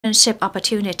internship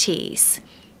opportunities.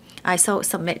 I so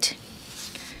submit.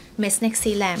 Ms.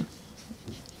 Nixie Lam.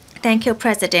 Thank you,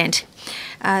 President.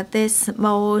 This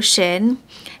motion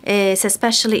is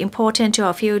especially important to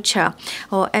our future.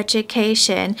 Our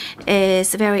education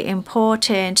is very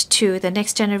important to the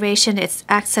next generation. It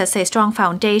acts as a strong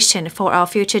foundation for our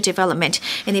future development.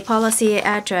 In the policy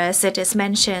address, it is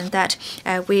mentioned that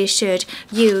we should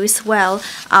use well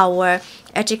our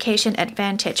education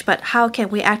advantage, but how can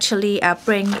we actually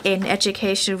bring in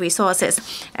education resources?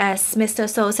 As Mr.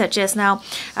 So said just now,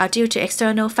 due to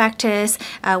external factors,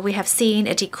 we have seen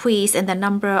a decrease in the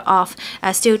number of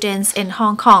students in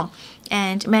Hong Kong.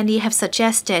 And many have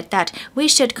suggested that we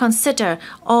should consider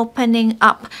opening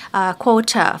up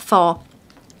quota for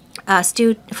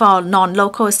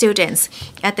non-local students.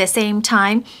 At the same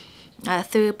time,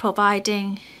 through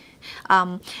providing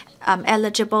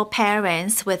eligible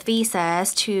parents with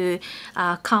visas to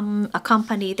come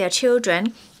accompany their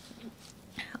children,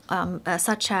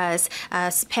 such as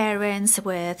parents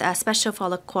with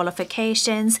special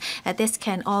qualifications. This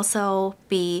can also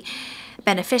be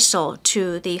beneficial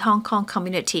to the Hong Kong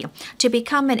community. To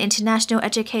become an international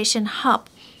education hub,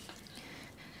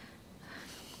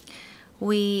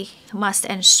 we must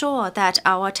ensure that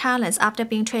our talents, after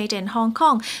being trained in Hong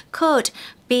Kong, could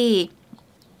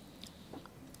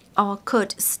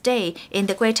stay in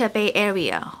the Greater Bay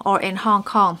Area or in Hong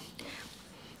Kong.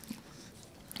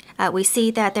 We see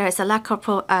that there is a lack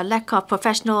of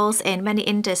professionals in many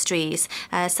industries,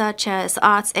 such as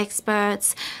arts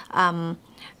experts.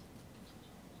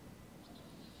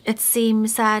 It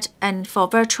seems that, and for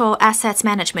virtual assets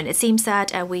management, it seems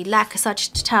that we lack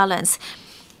such talents.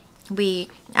 We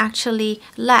actually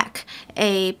lack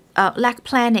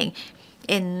planning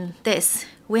in this.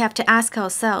 We have to ask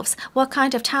ourselves, what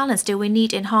kind of talents do we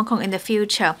need in Hong Kong in the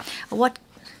future? What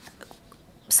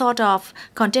sort of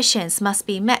conditions must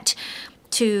be met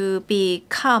to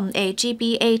become a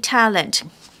GBA talent?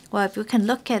 Well, if you can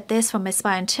look at this from a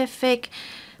scientific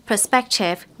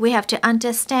perspective, we have to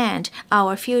understand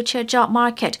our future job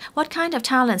market. What kind of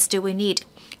talents do we need?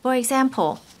 For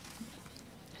example,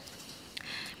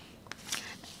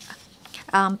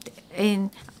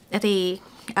 in the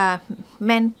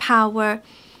Manpower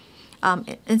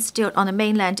Institute on the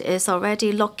mainland is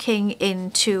already looking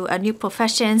into new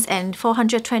professions, and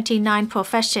 429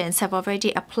 professions have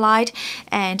already applied.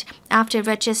 And after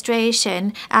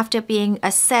registration, after being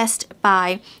assessed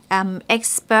by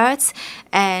experts,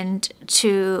 and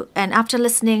after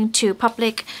listening to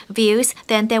public views,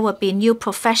 then there will be new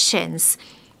professions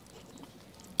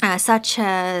such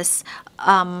as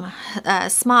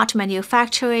smart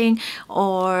manufacturing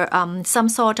or some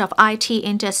sort of IT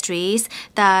industries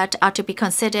that are to be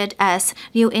considered as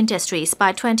new industries.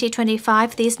 By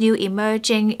 2025, these new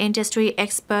emerging industry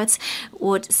experts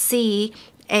would see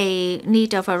a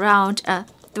need of around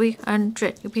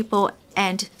 300 people,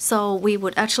 and so we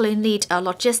would actually need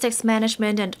logistics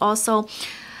management and also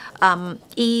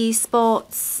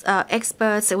esports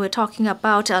experts. We're talking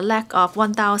about a lack of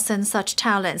 1,000 such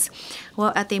talents.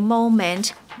 Well, at the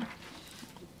moment,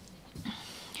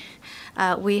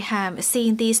 we have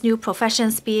seen these new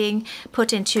professions being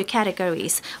put into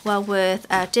categories. Well, with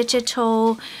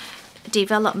digital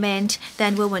development,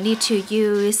 then we will need to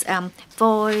use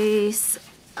voice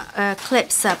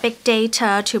clips, big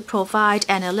data to provide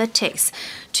analytics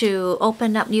to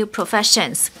open up new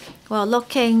professions. Well,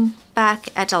 looking back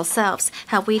at ourselves,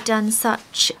 have we done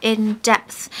such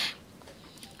in-depth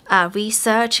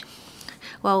research?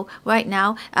 Well, right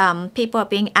now, people are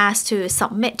being asked to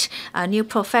submit new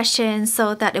professions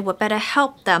so that it will better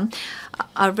help them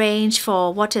arrange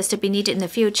for what is to be needed in the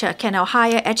future. Can our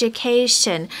higher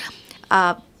education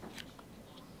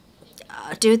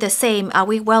do the same? Are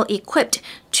we well equipped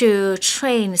to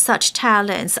train such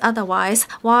talents? Otherwise,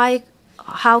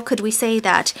 how could we say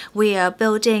that we are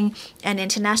building an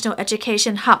international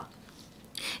education hub?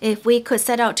 If we could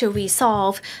set out to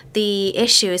resolve the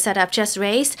issues that I've just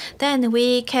raised, then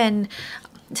we can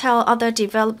tell other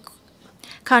developed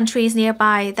countries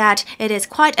nearby that it is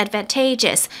quite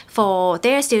advantageous for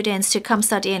their students to come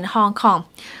study in Hong Kong.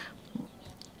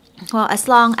 Well, as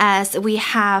long as we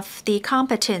have the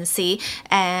competency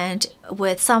and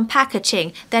with some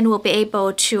packaging, then we'll be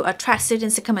able to attract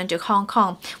students to come into Hong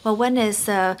Kong. Well, when is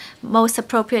the most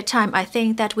appropriate time? I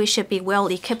think that we should be well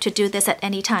equipped to do this at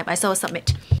any time. I so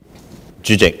submit.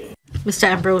 Mr.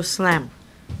 Ambrose Lam.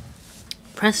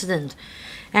 President,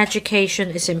 education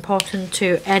is important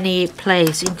to any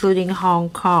place, including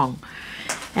Hong Kong.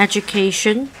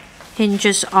 Education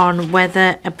hinges on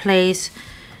whether a place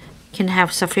can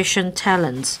have sufficient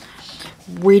talents.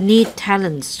 We need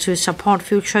talents to support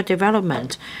future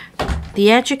development.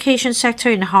 The education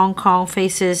sector in Hong Kong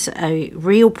faces a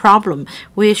real problem.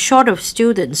 We're short of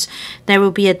students. There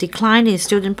will be a decline in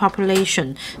student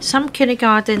population. Some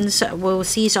kindergartens will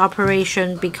cease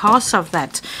operation because of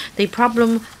that. The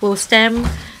problem will stem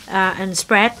and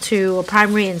spread to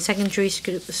primary and secondary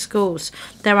schools.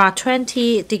 There are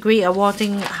 20 degree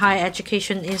awarding higher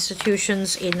education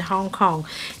institutions in Hong Kong.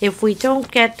 If we don't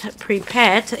get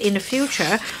prepared in the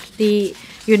future, the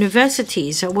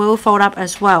universities will fold up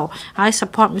as well. I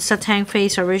support Mr. Tang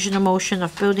Fei's original motion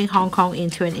of building Hong Kong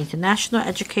into an international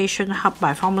education hub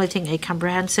by formulating a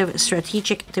comprehensive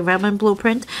strategic development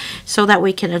blueprint so that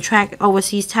we can attract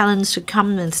overseas talents to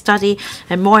come and study,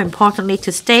 and more importantly,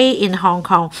 to stay in Hong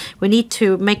Kong. We need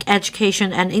to make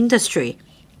education an industry.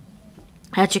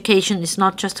 Education is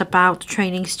not just about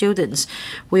training students.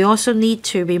 We also need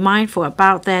to be mindful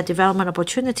about their development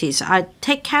opportunities. I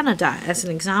take Canada as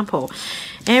an example.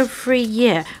 Every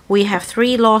year, we have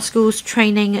 3 law schools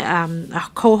training a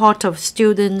cohort of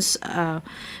students,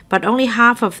 but only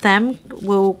half of them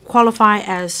will qualify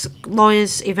as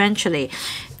lawyers eventually.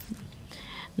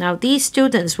 Now, these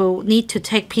students will need to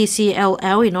take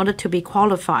PCLL in order to be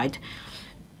qualified.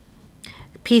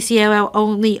 PCLL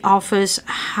only offers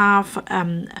half of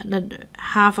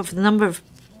the number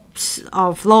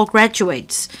of law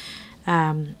graduates,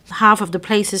 half of the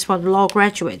places for law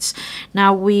graduates.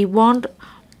 Now, we want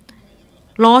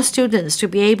law students to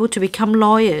be able to become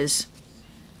lawyers.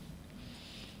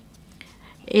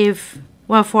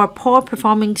 For a poor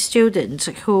performing student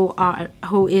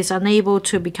who is unable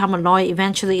to become a lawyer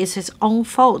eventually, is his own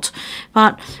fault.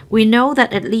 But we know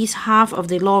that at least half of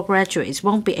the law graduates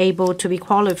won't be able to be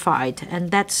qualified,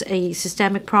 and that's a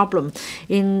systemic problem.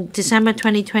 In December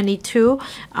 2022,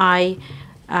 I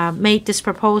made this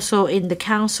proposal in the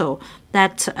council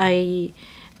that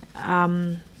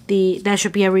there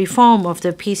should be a reform of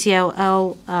the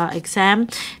PCLL exam.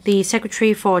 The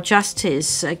Secretary for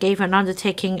Justice gave an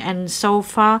undertaking, and so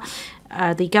far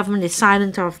the government is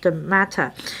silent of the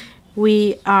matter.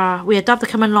 We adopt the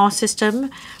common law system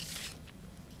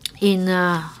in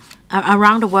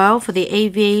around the world for the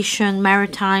aviation,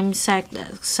 maritime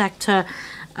sector.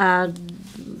 The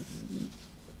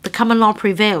common law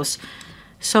prevails.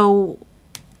 So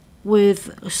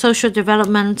with social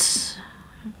development,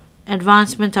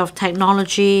 advancement of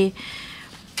technology,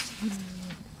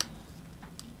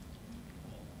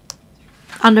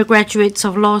 undergraduates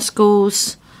of law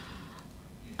schools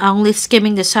are only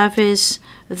skimming the surface.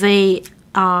 They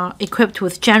are equipped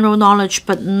with general knowledge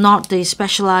but not the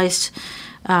specialized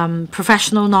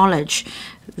professional knowledge.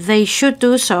 They should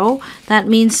do so. That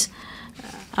means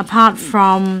apart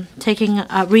from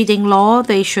reading law,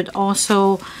 they should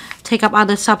also take up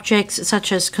other subjects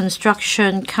such as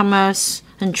construction, commerce,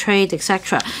 and trade,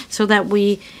 etc., so that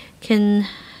we can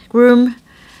groom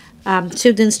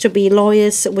students to be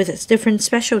lawyers with different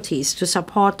specialties to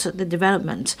support the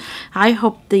development. I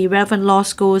hope the relevant law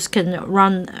schools can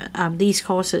run these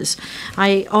courses.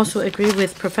 I also agree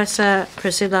with Professor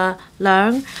Priscilla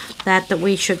LEUNG that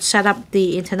we should set up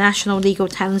the International Legal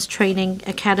Talents Training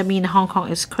Academy in Hong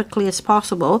Kong as quickly as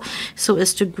possible so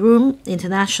as to groom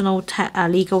international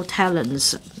legal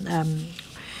talents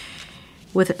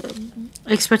with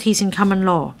expertise in common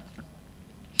law.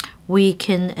 We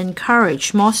can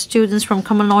encourage more students from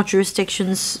common law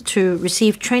jurisdictions to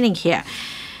receive training here.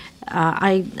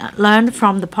 I learned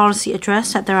from the policy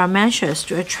address that there are measures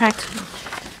to attract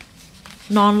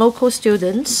non-local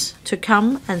students to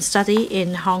come and study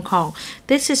in Hong Kong.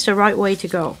 This is the right way to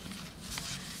go.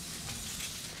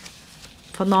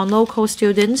 For non-local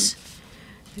students,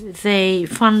 they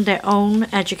fund their own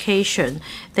education.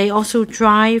 They also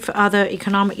drive other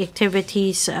economic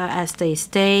activities as they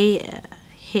stay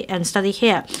and study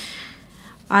here.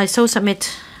 I support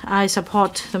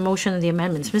the motion and the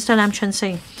amendments. Mr. Lam Chun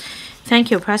Sing.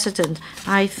 Thank you, President.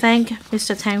 I thank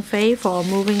Mr. Tang Fei for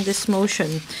moving this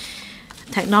motion.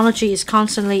 Technology is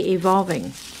constantly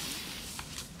evolving.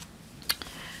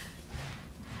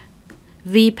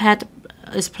 VPAT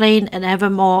is playing an ever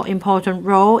more important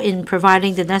role in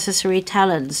providing the necessary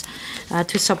talents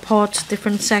to support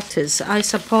different sectors. I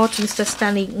support Mr.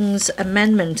 Stanley Ng's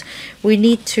amendment. We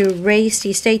need to raise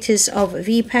the status of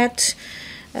VPAT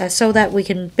so that we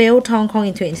can build Hong Kong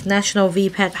into an international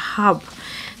VPAT hub.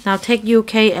 Now take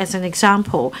UK as an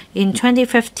example. In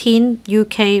 2015,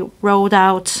 UK rolled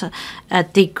out a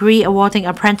degree awarding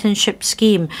apprenticeship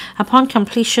scheme. Upon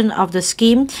completion of the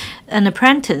scheme, an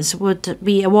apprentice would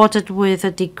be awarded with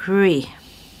a degree.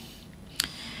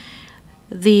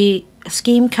 The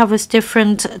scheme covers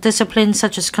different disciplines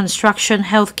such as construction,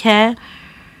 healthcare.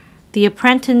 The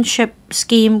apprenticeship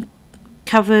scheme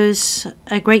covers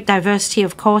a great diversity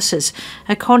of courses.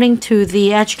 According to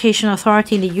the Education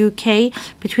Authority in the UK,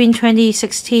 between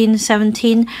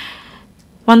 2016-17,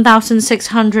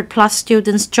 1,600 plus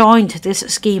students joined this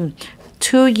scheme.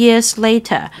 2 years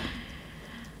later,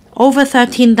 over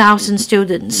 13,000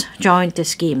 students joined the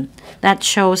scheme. That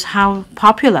shows how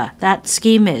popular that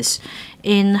scheme is.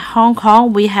 In Hong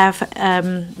Kong, we have a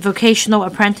vocational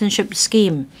apprenticeship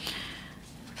scheme,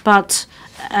 but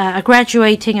a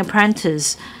graduating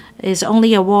apprentice is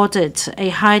only awarded a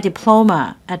high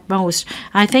diploma at most.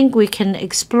 I think we can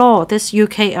explore this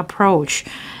UK approach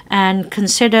and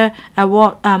consider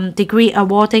degree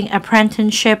awarding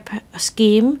apprenticeship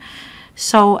scheme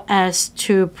so as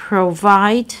to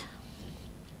provide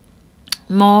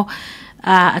more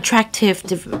attractive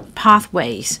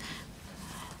pathways,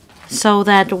 so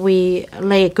that we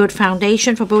lay a good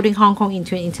foundation for building Hong Kong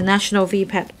into an international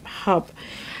VPAT hub.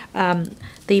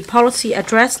 The policy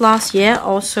address last year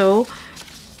also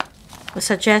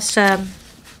suggests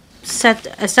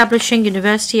establishing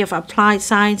University of Applied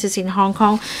Sciences in Hong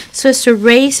Kong so as to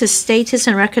raise the status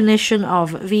and recognition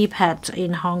of VPAT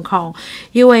in Hong Kong.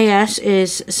 UAS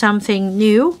is something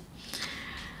new,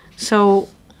 so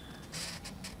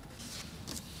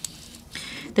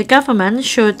the government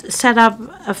should set up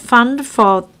a fund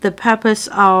for the purpose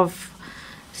of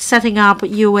setting up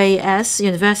UAS,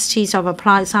 Universities of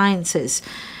Applied Sciences.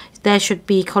 There should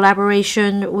be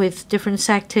collaboration with different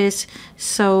sectors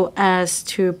so as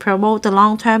to promote the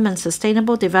long-term and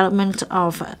sustainable development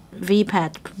of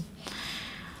VPAT.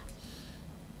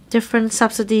 Different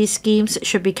subsidy schemes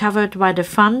should be covered by the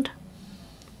fund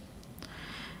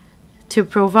to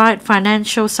provide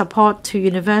financial support to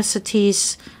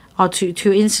universities or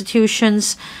to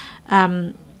institutions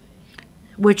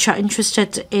which are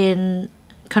interested in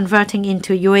converting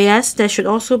into UAS. There should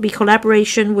also be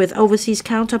collaboration with overseas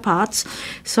counterparts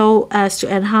so as to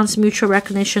enhance mutual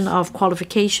recognition of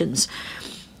qualifications.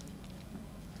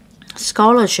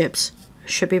 Scholarships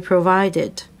should be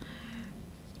provided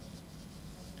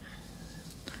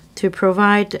to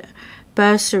provide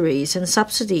bursaries and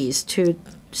subsidies to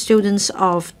students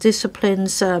of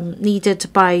disciplines needed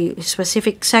by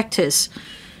specific sectors.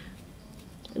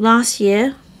 Last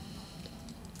year,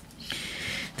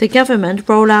 the government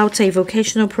rolled out a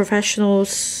vocational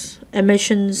professionals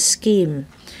admissions scheme.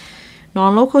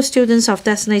 Non-local students of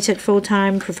designated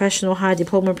full-time professional high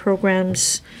diploma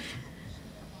programs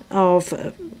of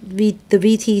the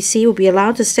VTC will be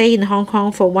allowed to stay in Hong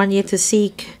Kong for 1 year to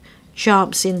seek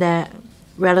jobs in their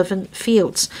relevant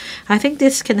fields. I think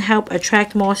this can help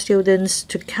attract more students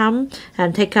to come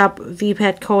and take up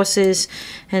VPAT courses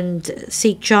and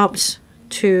seek jobs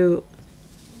to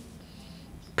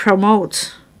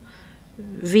promote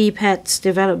VPAT's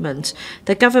development.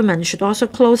 The government should also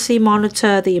closely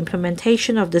monitor the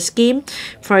implementation of the scheme,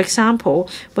 for example,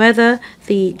 whether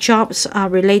the jobs are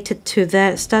related to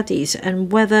their studies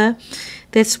and whether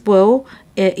this will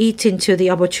eat into the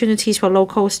opportunities for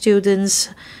local students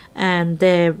and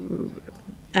their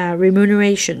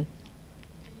remuneration.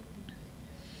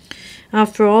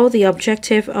 After all, the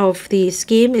objective of the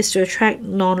scheme is to attract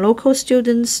non-local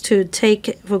students to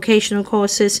take vocational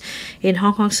courses in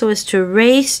Hong Kong so as to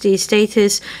raise the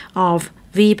status of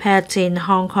VPAT in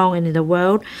Hong Kong and in the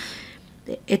world.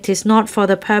 It is not for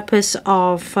the purpose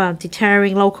of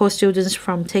deterring local students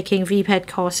from taking VPAT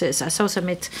courses. I so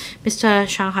submit. Mr.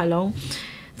 Shanghai Long.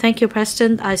 Thank you,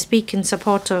 President. I speak in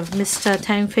support of Mr.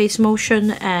 Tang Fei's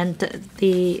motion and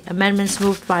the amendments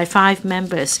moved by 5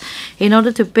 members. In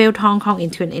order to build Hong Kong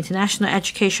into an international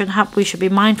education hub, we should be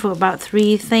mindful about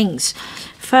 3 things.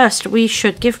 First, we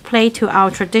should give play to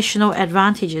our traditional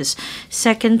advantages.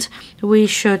 Second, we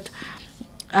should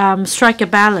strike a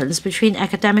balance between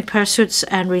academic pursuits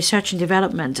and research and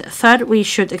development. Third, we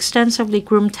should extensively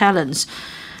groom talents.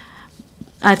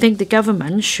 I think the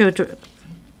government should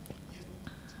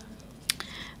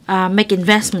make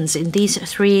investments in these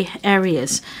 3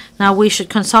 areas. Now we should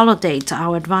consolidate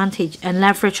our advantage and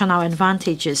leverage on our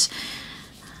advantages.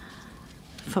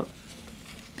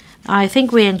 I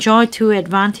think we enjoy 2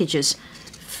 advantages.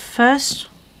 First,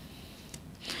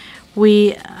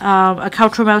 we are a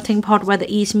cultural melting pot where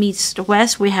the East meets the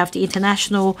West. We have the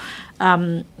international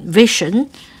vision.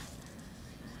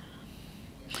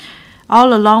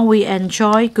 All along, we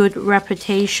enjoy good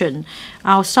reputation.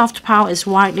 Our soft power is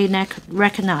widely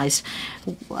recognized.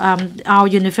 Our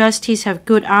universities have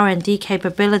good R&D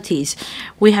capabilities.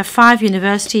 We have 5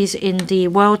 universities in the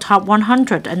World Top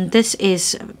 100, and this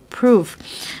is proof.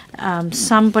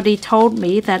 Somebody told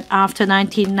me that after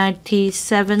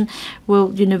 1997,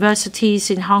 will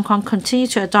universities in Hong Kong continue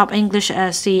to adopt English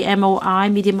as the MOI,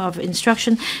 medium of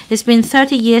instruction? It's been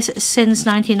 30 years since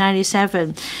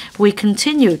 1997. We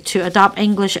continue to adopt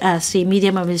English as the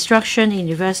medium of instruction in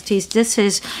universities. This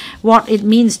is what it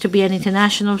means to be an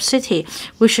international city.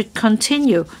 We should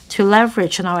continue to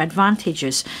leverage on our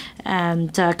advantages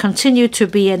and continue to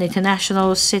be an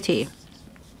international city.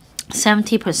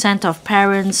 70% of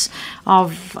parents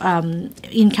of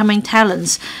incoming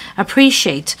talents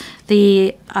appreciate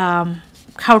the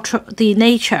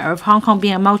nature of Hong Kong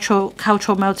being a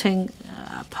multicultural melting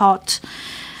pot.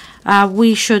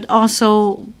 We should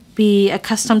also be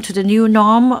accustomed to the new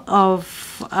norm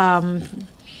of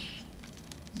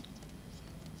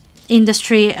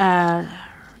industry and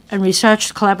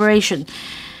research collaboration.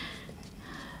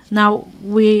 Now,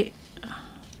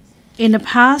 in the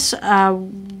past,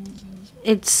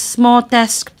 it's more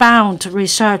desk-bound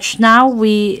research. Now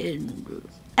we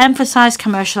emphasize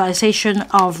commercialization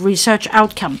of research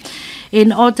outcome.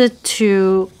 In order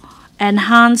to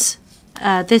enhance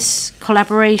this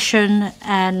collaboration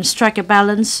and strike a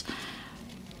balance,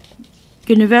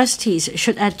 universities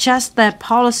should adjust their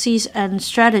policies and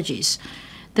strategies.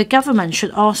 The government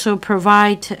should also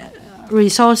provide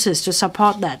resources to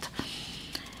support that.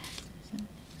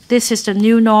 This is the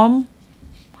new norm.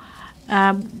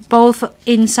 Both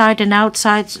inside and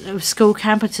outside of school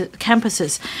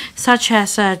campuses, such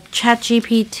as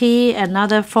ChatGPT and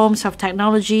other forms of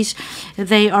technologies,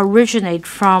 they originate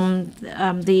from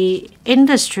the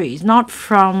industries, not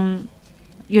from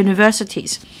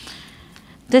universities.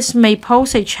 This may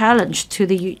pose a challenge to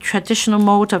the traditional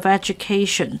mode of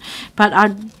education, but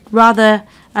I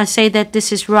say that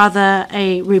this is rather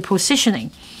a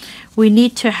repositioning. We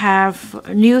need to have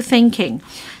new thinking.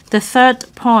 The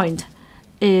third point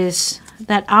is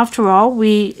that after all,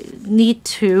 we need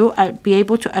to be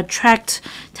able to attract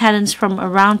talents from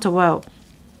around the world.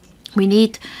 We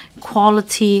need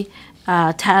quality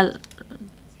talents.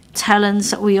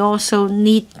 We also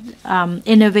need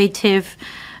innovative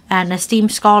and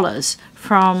esteemed scholars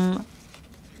from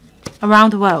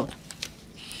around the world.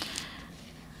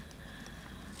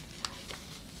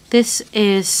 This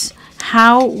is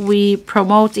how we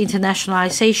promote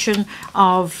internationalization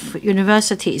of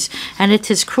universities, and it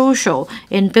is crucial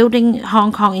in building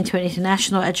Hong Kong into an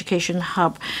international education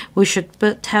hub. We should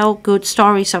tell good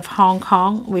stories of Hong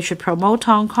Kong. We should promote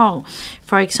Hong Kong.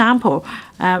 For example,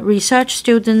 research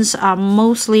students are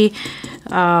mostly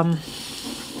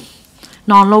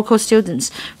non-local students.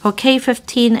 For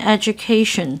K-15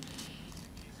 education,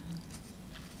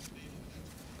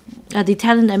 the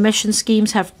talent admission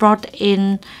schemes have brought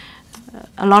in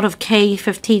a lot of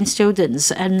K-15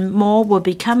 students, and more will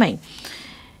be coming.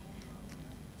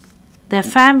 Their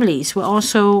families will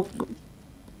also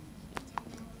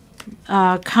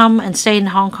come and stay in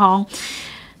Hong Kong.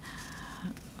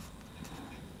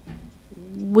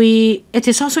 It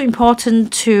is also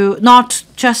important to not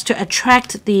just to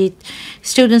attract the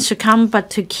students to come, but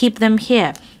to keep them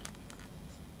here.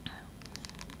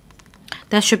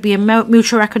 There should be a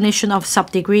mutual recognition of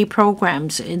sub-degree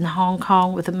programs in Hong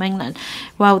Kong with the mainland.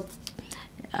 Well,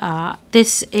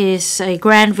 this is a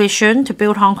grand vision to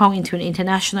build Hong Kong into an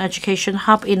international education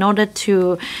hub. In order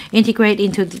to integrate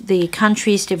into the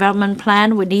country's development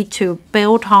plan, we need to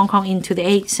build Hong Kong into the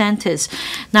 8 centers.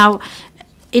 Now,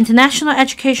 International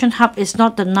Education Hub is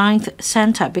not the 9th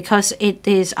center because it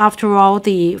is, after all,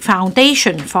 the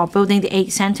foundation for building the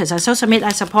 8 centers. I so submit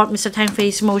I support Mr. Tang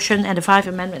Fei's motion and the 5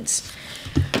 amendments.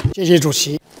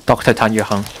 Dr. Tan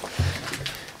Yuheng.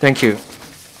 Thank you.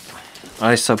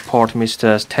 I support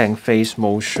Mr. Tang Fei's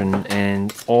motion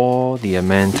and all the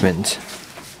amendments.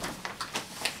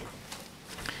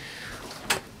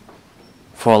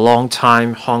 For a long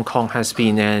time, Hong Kong has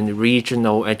been a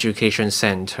regional education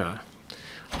center.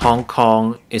 Hong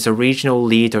Kong is a regional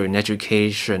leader in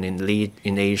education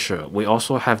in Asia. We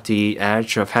also have the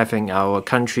edge of having our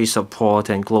country's support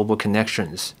and global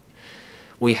connections.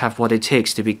 We have what it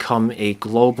takes to become a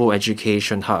global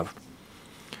education hub.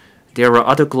 There are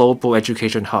other global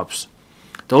education hubs.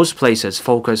 Those places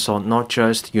focus on not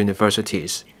just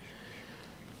universities.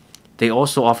 They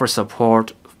also offer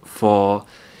support for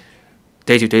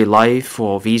day-to-day life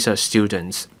for visa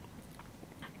students.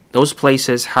 Those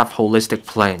places have holistic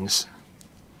plans.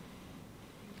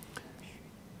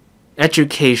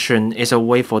 Education is a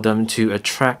way for them to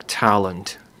attract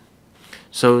talent.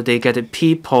 So they get the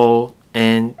people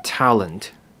and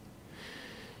talent.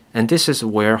 And this is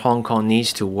where Hong Kong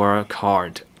needs to work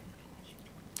hard.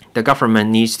 The government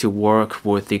needs to work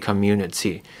with the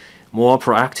community. More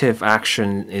proactive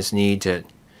action is needed.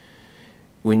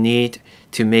 We need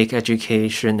to make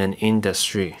education an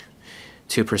industry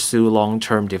to pursue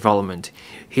long-term development.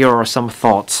 Here are some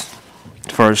thoughts.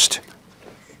 First,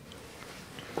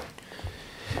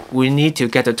 we need to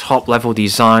get the top-level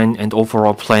design and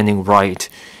overall planning right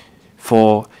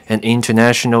for an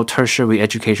international tertiary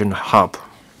education hub.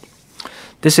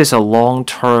 This is a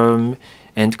long-term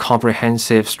and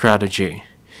comprehensive strategy.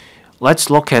 Let's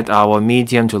look at our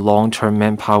medium to long-term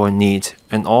manpower needs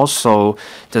and also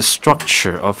the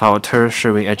structure of our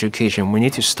tertiary education. We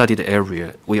need to study the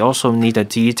area. We also need a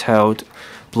detailed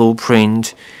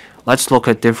blueprint. Let's look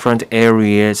at different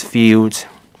areas, fields.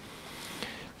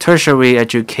 Tertiary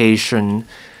education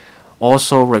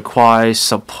also requires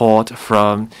support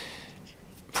from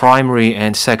primary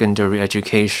and secondary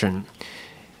education.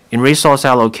 In resource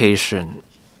allocation,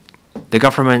 the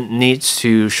government needs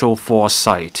to show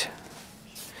foresight.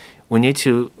 We need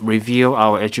to review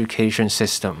our education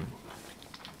system.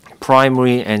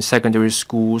 Primary and secondary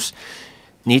schools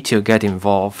need to get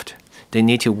involved. They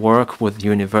need to work with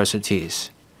universities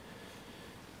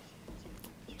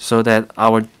so that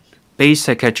our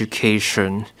basic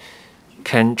education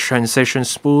can transition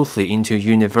smoothly into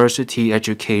university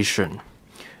education.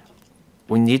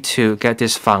 We need to get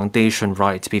this foundation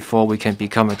right before we can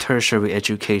become a tertiary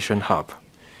education hub.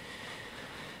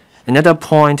 Another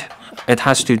point, it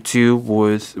has to do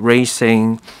with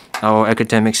raising our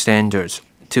academic standards.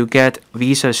 To get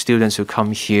visa students who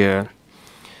come here,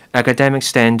 academic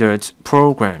standards,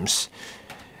 programs,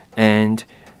 and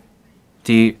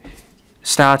the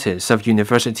status of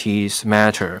universities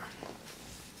matter.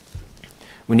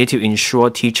 We need to ensure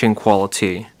teaching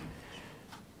quality.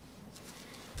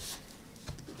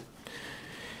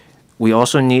 We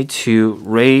also need to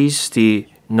raise the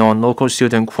non-local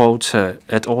student quota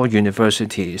at all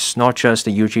universities, not just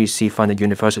the UGC-funded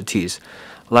universities.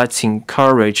 Let's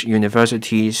encourage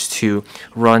universities to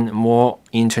run more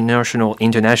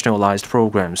internationalized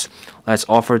programs. Let's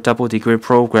offer double degree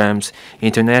programs,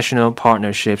 international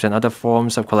partnerships, and other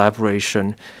forms of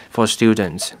collaboration for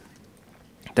students.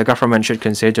 The government should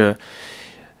consider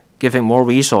giving more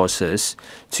resources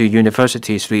to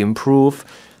universities to improve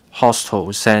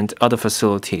hostels and other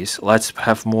facilities. Let's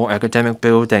have more academic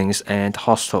buildings and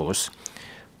hostels.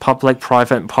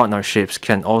 Public-private partnerships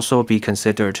can also be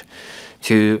considered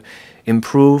to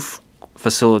improve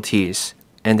facilities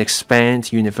and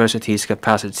expand universities'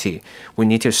 capacity. We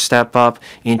need to step up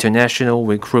international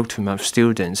recruitment of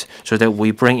students so that we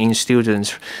bring in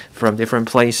students from different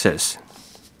places.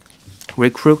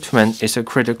 Recruitment is a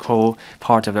critical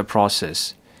part of the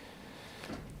process.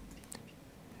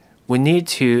 We need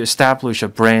to establish a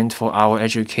brand for our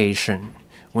education.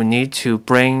 We need to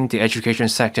bring the education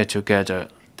sector together.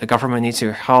 The government needs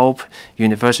to help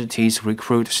universities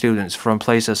recruit students from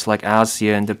places like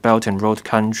ASEAN, the Belt and Road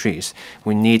countries.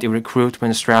 We need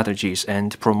recruitment strategies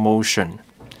and promotion.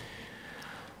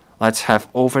 Let's have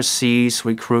overseas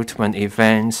recruitment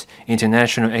events,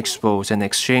 international expos, and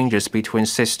exchanges between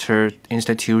sister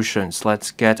institutions.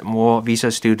 Let's get more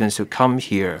visa students to come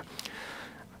here.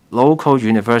 Local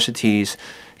universities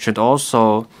should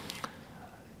also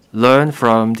learn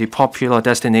from the popular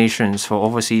destinations for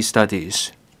overseas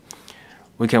studies.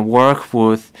 We can work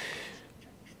with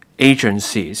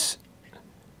agencies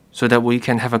so that we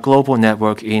can have a global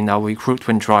network in our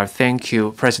recruitment drive. Thank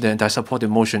you, President. I support the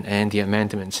motion and the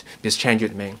amendments. Ms. Chen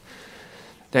Yutming.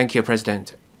 Thank you,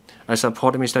 President. I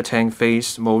support Mr. Tang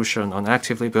Fei's motion on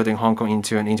actively building Hong Kong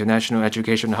into an international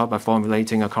education hub by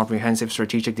formulating a comprehensive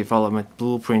strategic development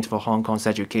blueprint for Hong Kong's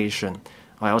education.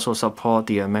 I also support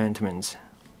the amendments.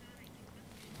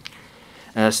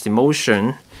 As the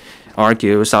motion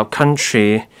argues, our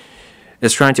country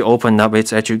is trying to open up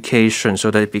its education so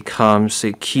that it becomes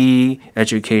a key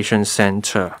education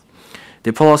center.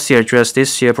 The policy address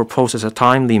this year proposes a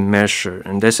timely measure,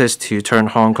 and this is to turn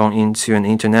Hong Kong into an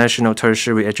international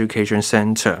tertiary education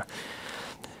center.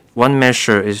 One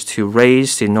measure is to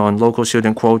raise the non-local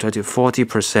student quota to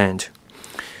 40%.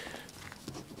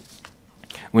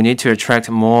 We need to attract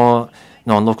more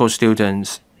non-local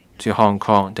students to Hong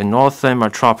Kong. The northern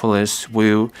metropolis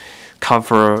will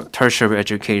cover tertiary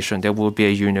education. There will be a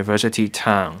university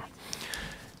town.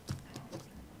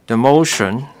 The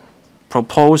motion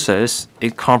proposes a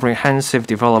comprehensive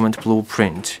development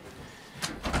blueprint.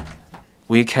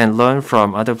 We can learn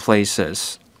from other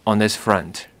places on this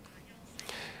front.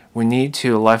 We need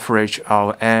to leverage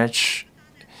our edge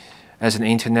as an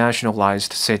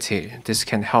internationalized city. This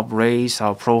can help raise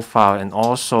our profile and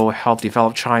also help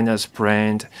develop China's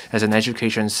brand as an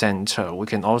education center. We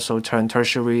can also turn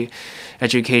tertiary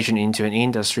education into an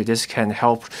industry. This can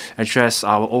help address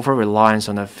our over-reliance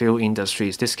on a few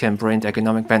industries. This can bring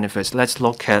economic benefits. Let's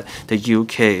look at the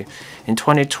UK. In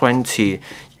 2020,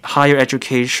 higher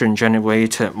education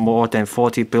generated more than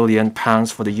 £40 billion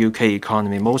for the UK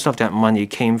economy. Most of that money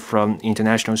came from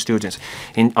international students.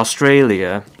 In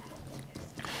Australia,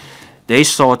 they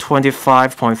saw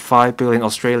 25.5 billion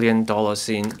Australian dollars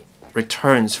in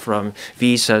returns from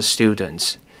visa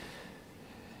students.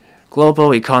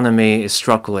 Global economy is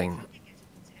struggling.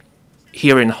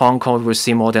 Here in Hong Kong, we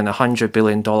see more than $100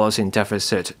 billion in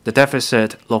deficit. The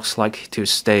deficit looks like to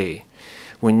stay.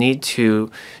 We need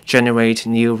to generate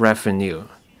new revenue.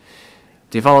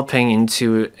 Developing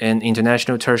into an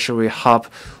international tertiary hub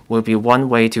will be one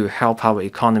way to help our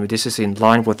economy. This is in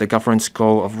line with the government's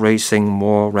goal of raising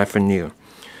more revenue.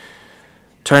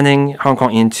 Turning Hong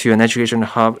Kong into an education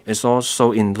hub is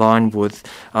also in line with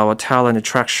our talent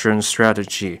attraction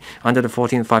strategy. Under the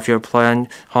 14th Five-Year Plan,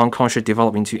 Hong Kong should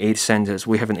develop into 8 centers.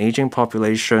 We have an aging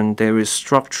population. There is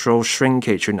structural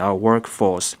shrinkage in our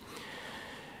workforce.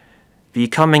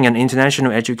 Becoming an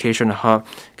international education hub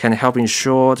can help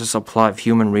ensure the supply of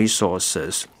human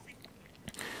resources.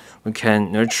 We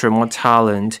can nurture more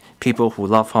talent, people who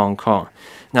love Hong Kong.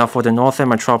 Now, for the Northern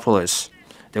Metropolis,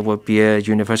 there will be a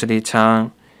university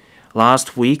town.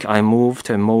 Last week, I moved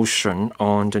a motion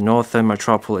on the Northern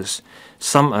Metropolis.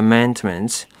 Some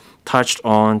amendments touched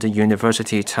on the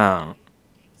university town.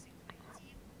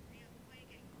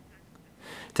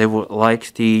 They would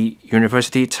like the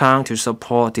university town to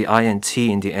support the INT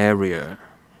in the area.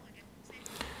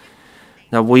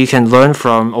 Now, we can learn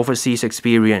from overseas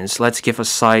experience. Let's give a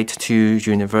site to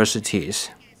universities.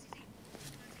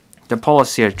 The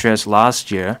policy addressed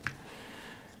last year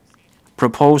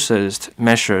proposes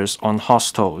measures on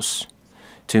hostels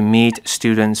to meet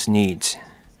students' needs.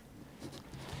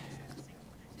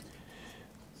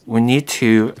 We need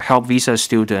to help visa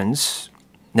students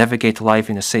navigate life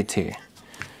in the city.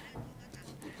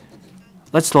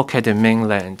 Let's look at the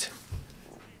mainland.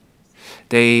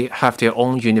 They have their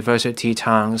own university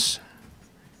towns.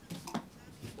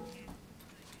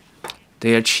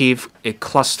 They achieve a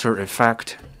cluster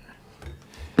effect.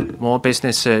 More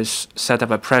businesses set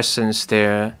up a presence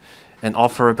there and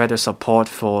offer better support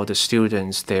for the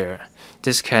students there.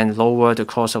 This can lower the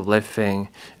cost of living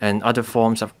and other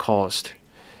forms of cost.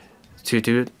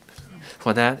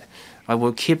 For that, I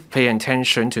will keep paying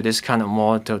attention to this kind of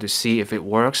model to see if it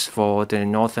works for the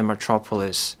Northern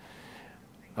Metropolis.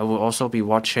 I will also be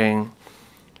watching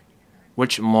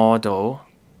which model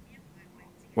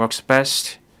works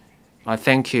best. I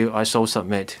thank you. I so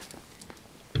submit.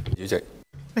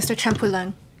 Mr. Chen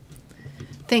Puleng.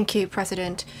 Thank you,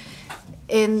 President.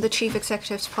 In the Chief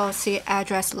Executive's policy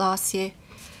address last year,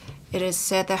 it is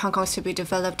said that Hong Kong is to be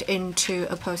developed into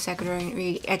a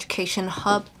post-secondary education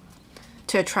hub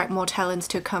to attract more talents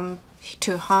to come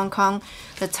to Hong Kong.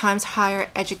 The Times Higher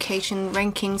Education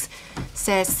Rankings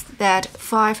says that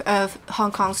 5 of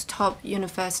Hong Kong's top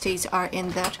universities are in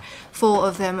that. 4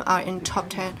 of them are in top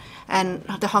 10, and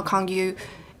the Hong Kong U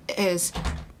is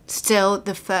still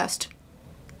the first.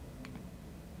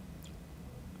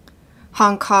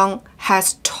 Hong Kong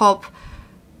has top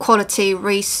quality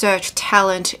research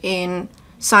talent in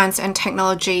science and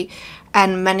technology,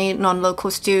 and many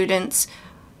non-local students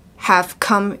have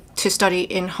come to study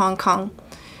in Hong Kong.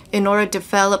 In order to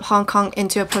develop Hong Kong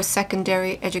into a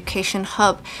post-secondary education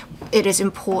hub, it is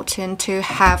important to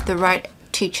have the right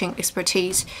teaching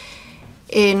expertise.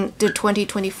 In the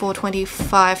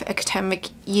 2024-25 academic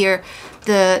year,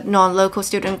 the non-local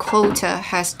student quota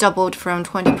has doubled from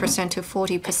 20% to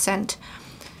 40%.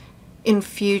 In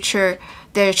future,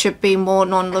 there should be more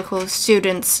non-local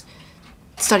students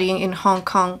studying in Hong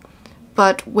Kong.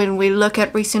 But when we look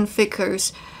at recent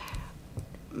figures,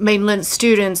 mainland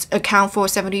students account for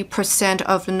 70%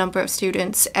 of the number of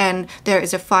students, and there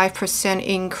is a 5%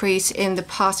 increase in the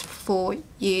past 4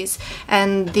 years.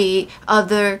 And the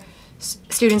other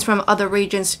students from other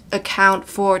regions account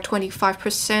for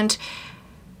 25%,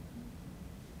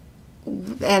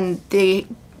 and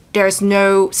there is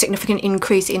no significant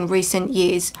increase in recent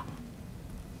years.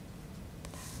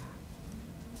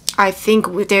 I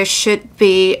think there should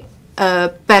be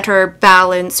a better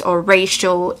balance or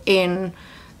ratio in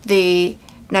the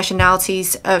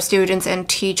nationalities of students and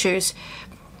teachers.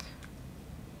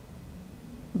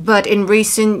 But in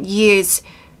recent years,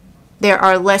 there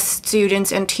are less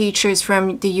students and teachers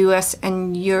from the US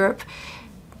and Europe.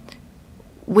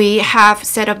 We have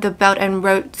set up the Belt and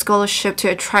Road Scholarship to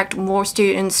attract more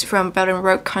students from Belt and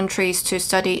Road countries to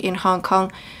study in Hong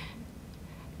Kong.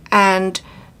 And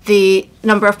the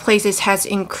number of places has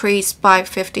increased by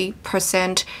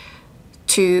 50%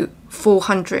 to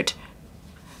 400.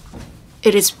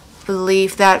 It is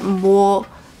believed that more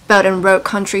Belt and Road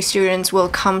country students will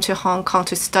come to Hong Kong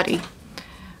to study.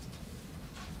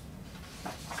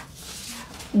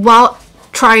 While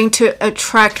trying to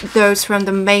attract those from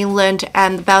the mainland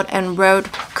and Belt and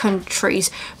Road countries,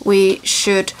 we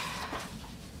should,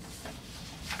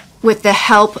 with the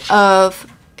help of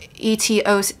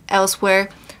ETOs elsewhere,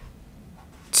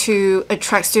 to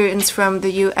attract students from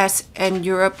the US and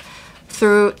Europe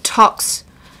through talks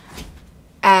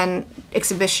and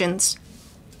exhibitions.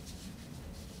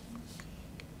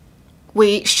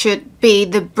 We should be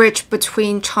the bridge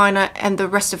between China and the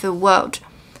rest of the world.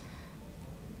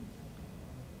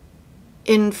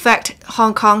 In fact,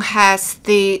 Hong Kong has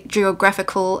the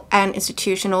geographical and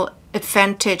institutional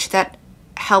advantage that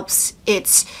helps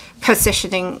its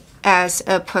positioning as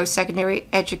a post-secondary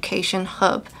education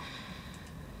hub.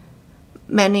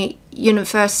 Many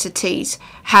universities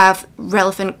have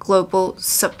relevant global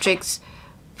subjects,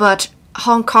 but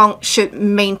Hong Kong should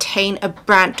maintain a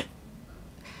brand.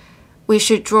 We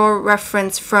should draw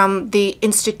reference from the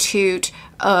Institute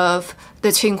of the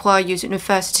Tsinghua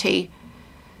University.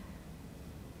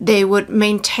 They would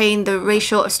maintain the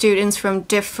ratio of students from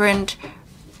different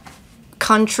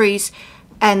countries,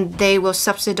 and they will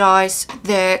subsidize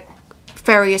their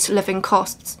various living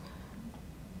costs.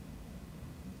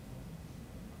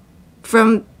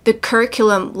 From the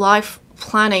curriculum, life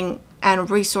planning,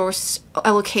 and resource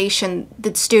allocation,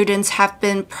 the students have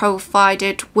been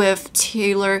provided with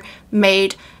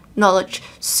tailor-made knowledge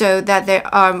so that they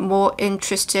are more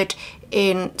interested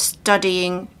in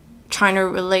studying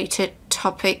China-related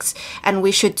topics, and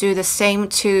we should do the same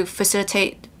to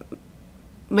facilitate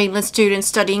mainland students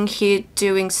studying here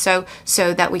doing so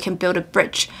that we can build a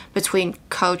bridge between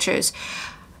cultures.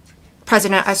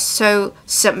 President, I so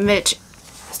submit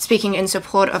speaking in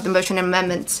support of the motion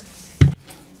amendments.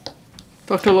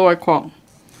 Dr. Loy Kwok.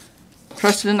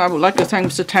 President, I would like to thank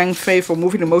Mr. Tang Fei for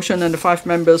moving the motion and the 5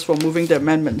 members for moving the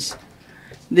amendments.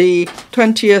 The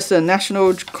 20th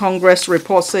National Congress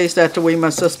report says that we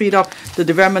must speed up the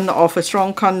development of a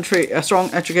strong country, a strong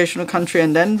educational country,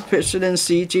 and then President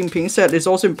Xi Jinping said it's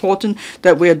also important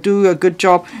that we do a good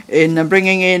job in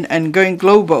bringing in and going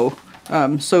global.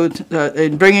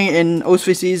 In bringing in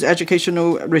overseas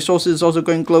educational resources is also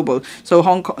going global. So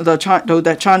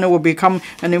that China will become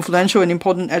an influential and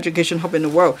important education hub in the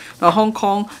world. Now, Hong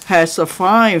Kong has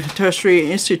 5 tertiary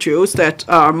institutes that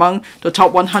are among the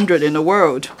top 100 in the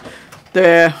world.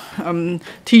 Their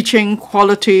teaching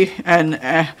quality and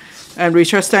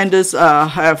research standards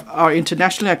are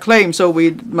internationally acclaimed, so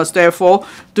we must therefore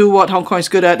do what Hong Kong is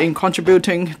good at in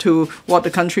contributing to what the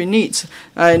country needs.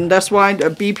 And that's why the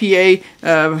BPA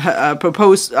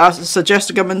suggests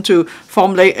the government to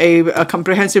formulate a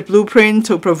comprehensive blueprint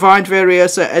to provide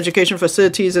various education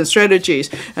facilities and strategies,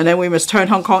 and then we must turn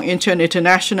Hong Kong into an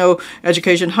international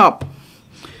education hub.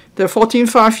 The 14th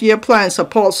Five-Year Plan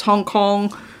supports Hong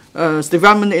Kong's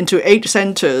development into 8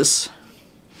 centers.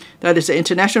 That is the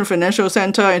International Financial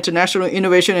Center, International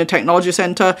Innovation and Technology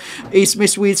Center, East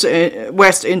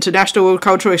West International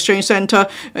Cultural Exchange Center,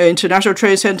 International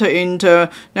Trade Center,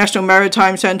 International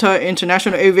Maritime Center,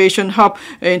 International Aviation Hub,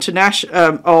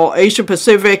 or Asia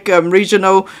Pacific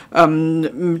Regional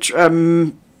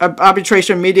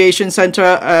Arbitration Mediation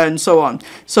Center, and so on.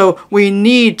 So we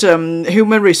need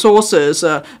human resources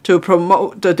to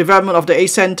promote the development of the 8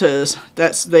 centers.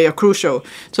 They are crucial.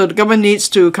 So the government needs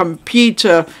to compete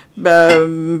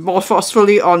more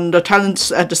forcefully on the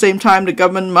talents. At the same time, the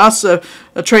government must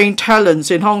train talents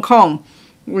in Hong Kong.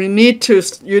 You need to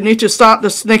start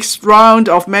this next round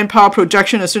of manpower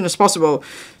projection as soon as possible.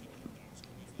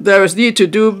 There is need to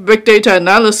do big data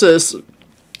analysis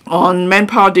on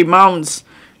manpower demands,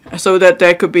 so that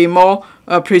there could be more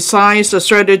precise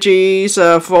strategies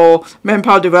for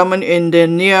manpower development in the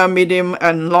near, medium,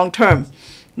 and long term.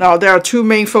 Now, there are 2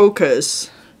 main focuses.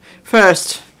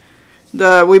 First,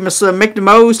 we must make the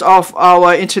most of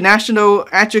our international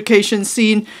education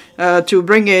scene to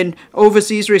bring in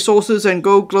overseas resources and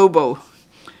go global.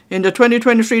 In the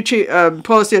 2023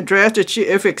 policy address, the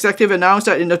Chief Executive announced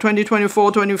that in the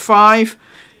 2024-25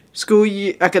 school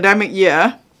year, academic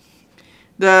year,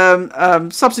 The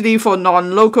subsidy for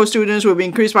non-local students will be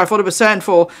increased by 40%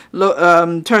 for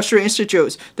tertiary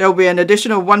institutes. There will be an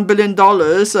additional $1 billion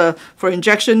for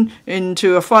injection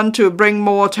into a fund to bring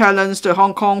more talents to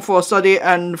Hong Kong for study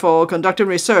and for conducting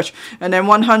research. And then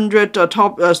 100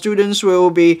 top students will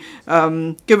be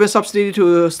given subsidy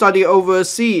to study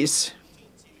overseas.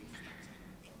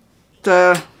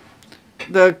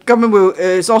 The government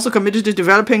is also committed to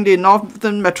developing the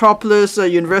Northern Metropolis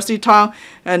University Town,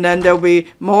 and then there will be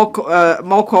more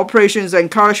cooperations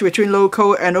encouraged between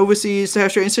local and overseas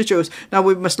tertiary institutes. Now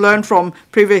we must learn from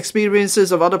previous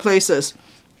experiences of other places.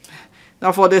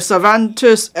 Now for the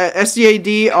Cervantes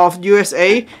SCAD of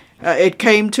USA, it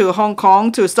came to Hong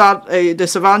Kong to start the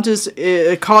Cervantes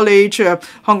College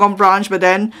Hong Kong branch, but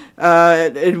then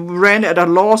it ran at a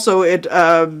loss, so it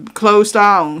closed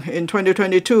down in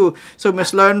 2022. So we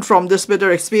must learn from this bitter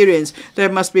experience.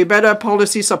 There must be better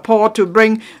policy support to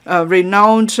bring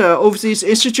renowned overseas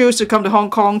institutes to come to Hong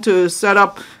Kong to set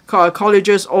up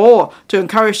colleges, or to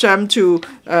encourage them to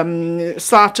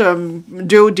start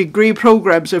dual degree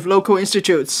programs with local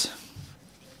institutes.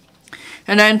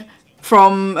 And then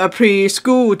from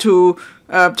preschool to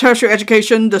tertiary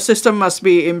education, the system must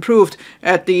be improved.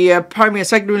 At the primary and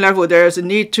secondary level, there is a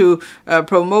need to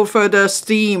promote further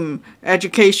STEAM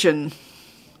education.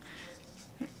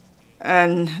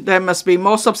 And there must be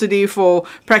more subsidy for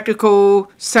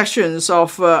practical sessions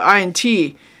of INT.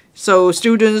 So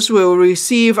students will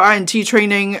receive INT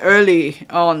training early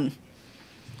on.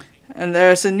 And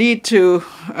there's a need to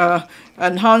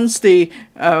enhance the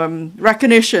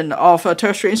recognition of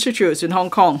tertiary institutes in Hong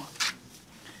Kong.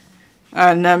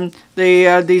 And the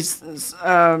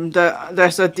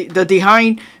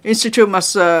Dehaene Institute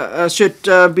should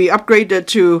be upgraded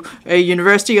to a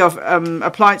University of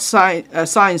Applied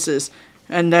Sciences.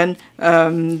 And then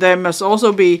there must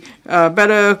also be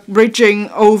better bridging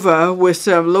over with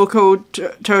local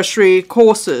tertiary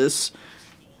courses.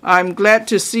 I'm glad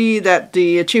to see that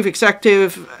the Chief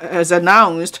Executive has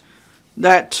announced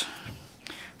that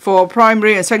for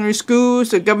primary and secondary schools,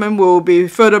 the government will be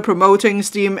further promoting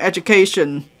STEAM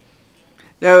education.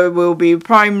 There will be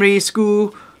primary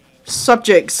school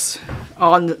subjects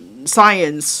on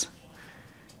science.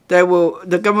 The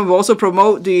government will also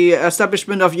promote the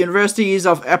establishment of universities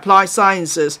of applied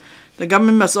sciences. The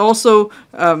government must also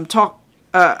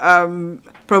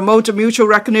promote mutual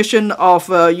recognition of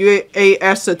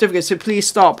UAS certificates. So please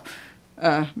stop,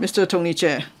 Mr. Tony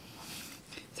Chair.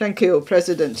 Thank you,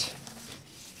 President.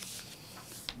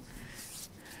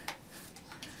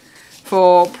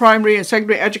 For primary and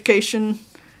secondary education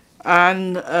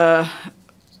and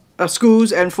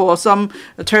schools, and for some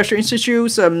tertiary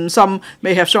institutes, some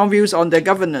may have strong views on their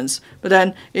governance. But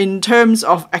then in terms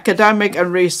of academic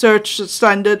and research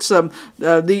standards,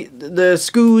 the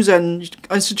schools and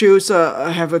institutes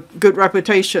have a good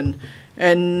reputation.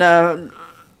 And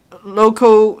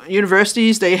local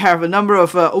universities, they have a number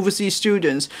of overseas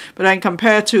students. But then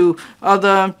compared to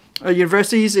other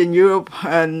universities in Europe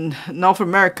and North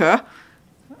America,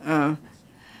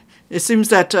 it seems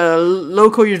that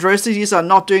local universities are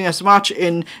not doing as much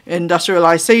in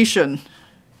industrialization.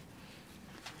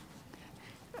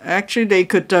 Actually, they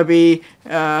could be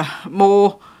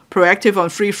more proactive on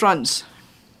three fronts.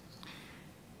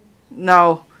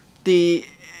 Now,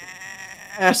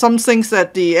 some things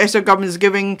that the SL government is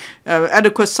giving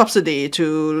adequate subsidy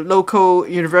to local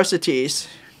universities.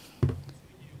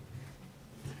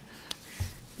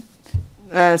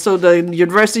 So the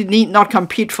university need not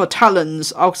compete for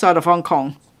talents outside of Hong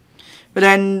Kong. But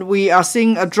then we are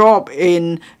seeing a drop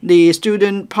in the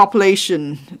student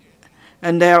population,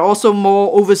 and there are also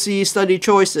more overseas study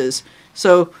choices.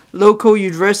 So local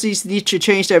universities need to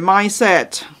change their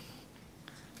mindset,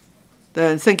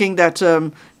 thinking that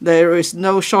there is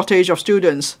no shortage of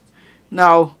students.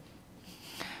 Now,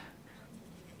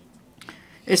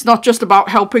 it's not just about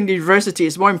helping the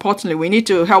universities. More importantly, we need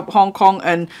to help Hong Kong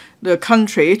and the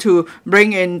country to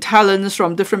bring in talents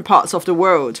from different parts of the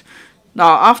world.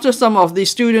 Now, after some of the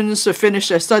students finish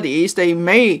their studies, they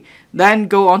may then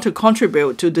go on to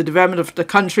contribute to the development of the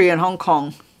country and Hong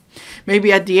Kong.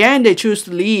 Maybe at the end they choose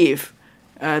to leave.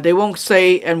 They won't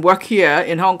stay and work here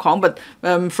in Hong Kong, but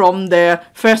from their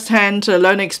first-hand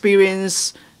learning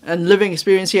experience and living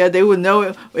experience here, they will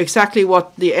know exactly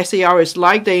what the SAR is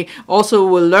like. They also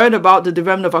will learn about the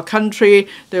development of our country.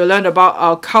 They will learn about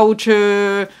our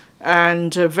culture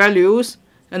and values.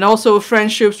 And also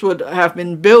friendships would have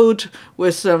been built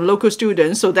with local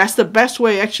students. So that's the best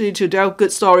way actually to tell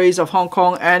good stories of Hong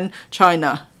Kong and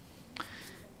China.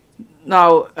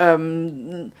 Now,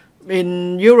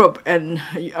 in Europe and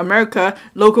America,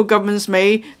 local governments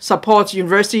may support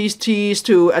universities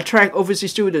to attract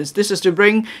overseas students. This is to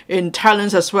bring in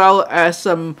talents as well as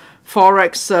some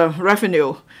forex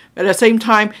revenue. At the same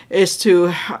time, is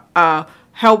to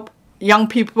help young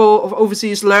people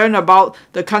overseas learn about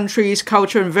the country's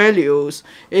culture and values.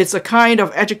 It's a kind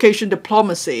of education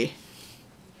diplomacy.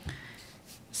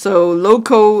 So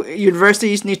local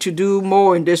universities need to do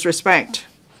more in this respect.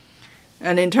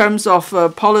 And in terms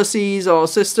of policies or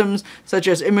systems such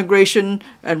as immigration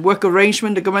and work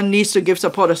arrangement, the government needs to give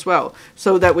support as well,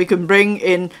 so that we can bring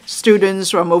in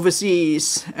students from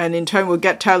overseas and in turn we'll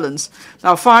get talents.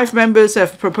 Now 5 members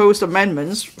have proposed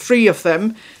amendments. 3 of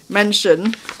them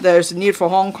mention there's a need for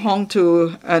Hong Kong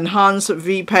to enhance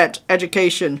VPET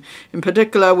education. In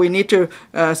particular, we need to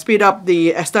speed up the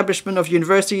establishment of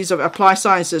universities of applied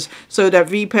sciences so that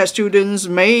VPET students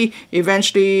may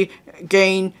eventually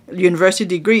gain university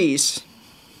degrees.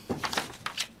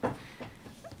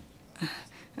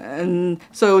 And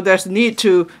so there's a need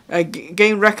to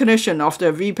gain recognition of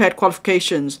the VPET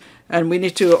qualifications, and we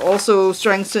need to also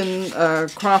strengthen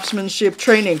craftsmanship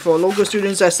training for local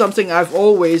students. That's something I've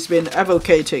always been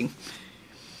advocating.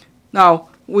 Now,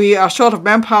 we are short of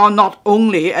manpower not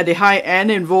only at the high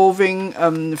end involving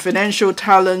financial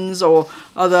talents or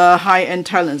other high-end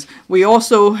talents. We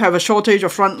also have a shortage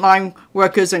of frontline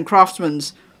workers and craftsmen.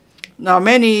 Now,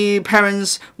 many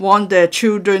parents want their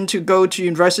children to go to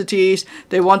universities.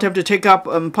 They want them to take up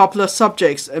popular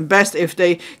subjects, and best if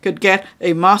they could get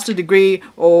a master's degree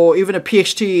or even a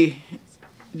PhD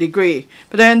degree.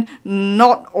 But then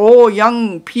not all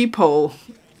young people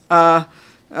are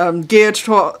geared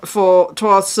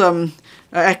towards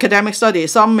academic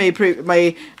studies. Some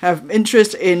may have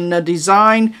interest in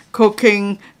design,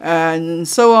 cooking, and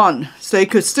so on. So they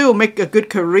could still make a good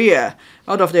career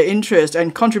out of their interest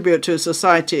and contribute to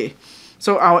society.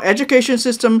 So our education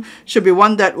system should be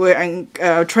one that will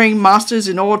train masters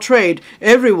in all trade.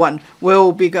 Everyone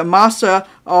will be a master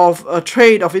of a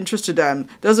trade of interest to them.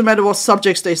 Doesn't matter what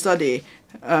subjects they study.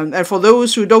 And for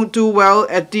those who don't do well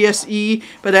at DSE,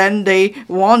 but then they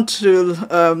want to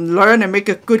learn and make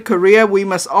a good career, we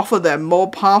must offer them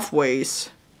more pathways.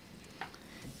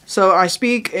 So I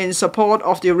speak in support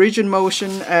of the original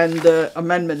motion and the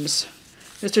amendments.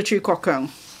 Mr. Chi Kwok-keung.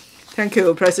 Thank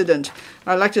you, President.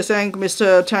 I'd like to thank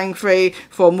Mr. Tang Fei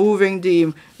for moving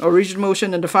the original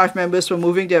motion and the 5 members for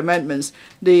moving the amendments.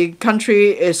 The country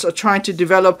is trying to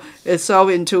develop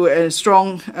itself into a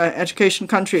strong education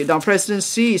country. Now, President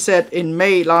Xi said in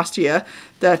May last year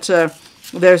that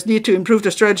there's need to improve the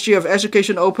strategy of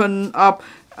education, open up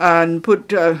and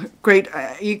put great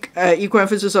equal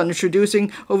emphasis on introducing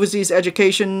overseas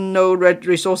educational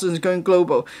resources and going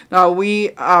global. Now,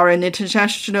 we are an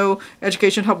international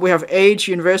education hub. We have 8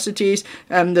 universities,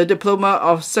 and the Diploma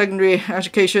of Secondary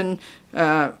Education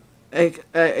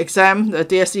exam, the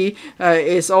DSE,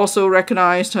 is also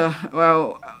recognized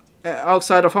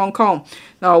outside of Hong Kong.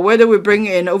 Now, whether we bring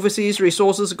in overseas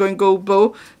resources going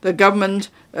global, the government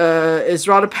is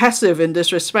rather passive in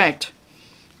this respect.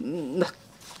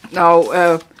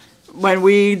 Now, when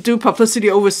we do publicity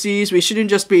overseas, we shouldn't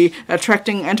just be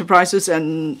attracting enterprises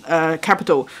and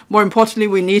capital. More importantly,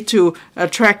 we need to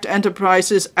attract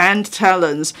enterprises and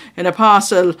talents. In the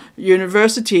past,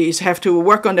 universities have to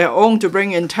work on their own to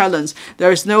bring in talents.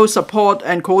 There is no support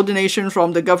and coordination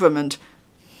from the government.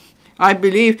 I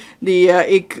believe the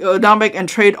economic and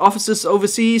trade offices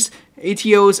overseas,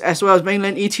 ETOs as well as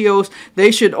mainland ETOs,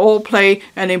 they should all play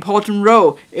an important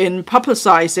role in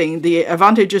publicizing the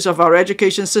advantages of our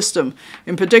education system.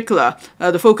 In particular,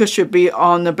 the focus should be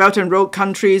on the Belt and Road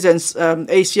countries and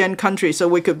ASEAN countries, so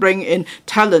we could bring in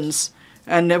talents,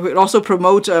 and we would also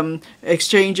promote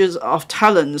exchanges of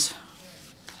talents.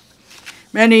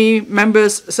 Many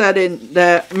members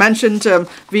mentioned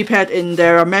VPET in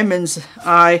their amendments.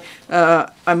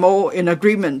 I'm all in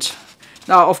agreement.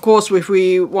 Now, of course, if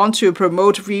we want to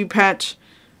promote VPET,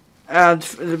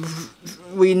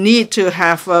 we need to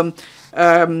have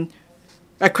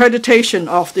accreditation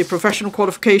of the professional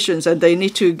qualifications, and they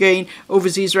need to gain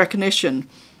overseas recognition.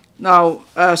 Now,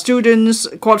 students'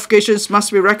 qualifications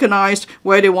must be recognized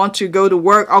where they want to go to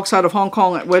work outside of Hong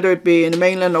Kong, whether it be in the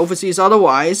mainland or overseas.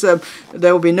 Otherwise,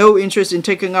 there will be no interest in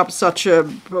taking up such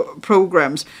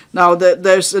programs. Now,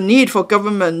 there's a need for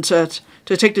government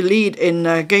to take the lead in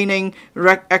gaining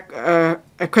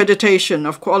accreditation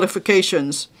of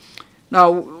qualifications. Now,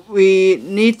 we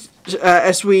need,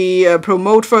 as we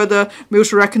promote further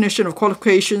mutual recognition of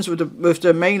qualifications with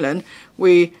the mainland,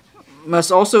 we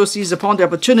must also seize upon the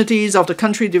opportunities of the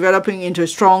country developing into a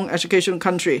strong education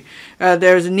country.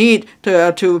 There is a need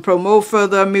to promote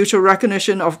further mutual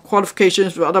recognition of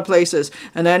qualifications with other places,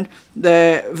 and then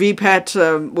the VPAT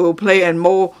will play a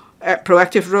more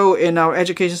proactive role in our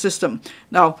education system.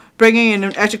 Now, bringing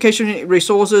in education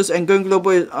resources and going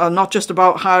global are not just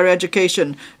about higher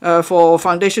education. For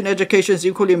foundation education is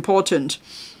equally important.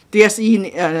 DSE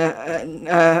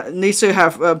needs to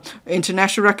have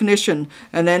international recognition,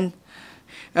 and then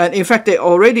in fact, the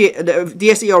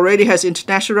DSE already has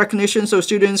international recognition, so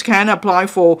students can apply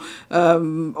for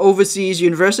overseas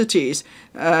universities.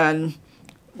 And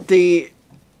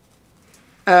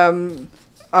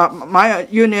my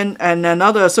union and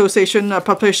another association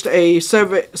published a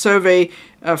survey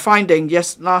finding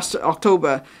last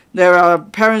October. There are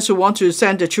parents who want to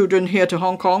send their children here to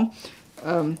Hong Kong.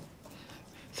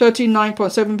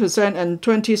 39.7% and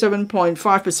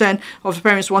 27.5% of the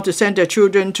parents want to send their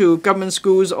children to government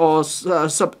schools or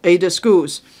sub-aided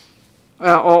schools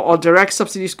or direct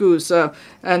subsidy schools.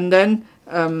 And then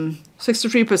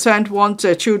 63% want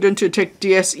their children to take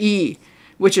DSE,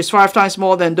 which is 5 times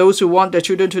more than those who want their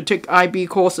children to take IB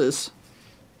courses.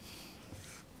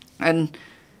 And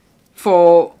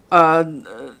for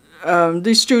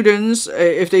these students,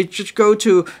 if they just go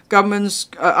to government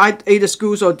aided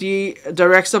schools or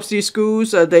direct subsidy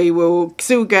schools, they will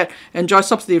still enjoy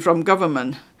subsidy from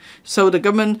government. So the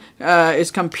government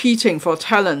is competing for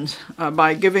talent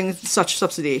by giving such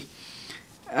subsidy.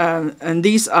 And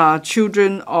these are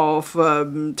children of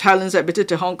talents admitted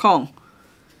to Hong Kong.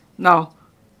 Now,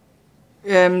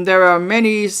 there are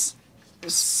many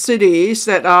cities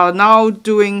that are now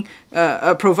doing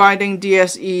providing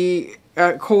DSE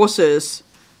courses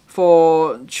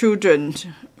for students.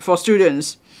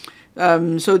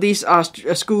 So these are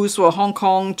schools for Hong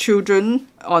Kong children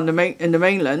in the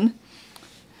mainland.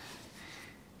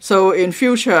 So in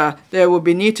future, there will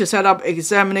be need to set up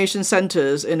examination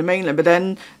centers in the mainland. But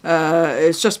then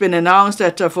it's just been announced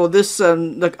that for this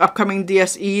the upcoming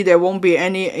DSE, there won't be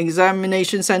any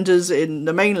examination centers in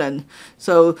the mainland.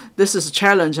 So this is a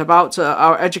challenge about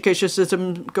our education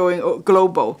system going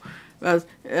global.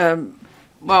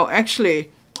 Well, actually,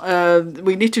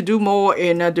 we need to do more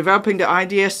in developing the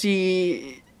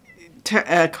IDSC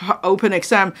open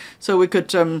exam, so we could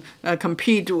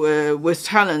compete with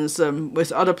talents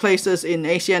with other places in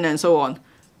ASEAN and so on.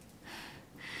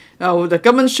 Now, the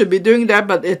government should be doing that,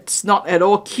 but it's not at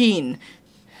all keen.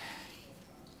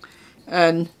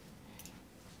 And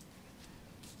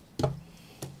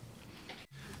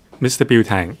Mr. Bill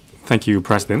Tang, thank you,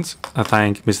 President. I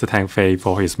thank Mr. Tang Fei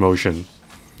for his motion.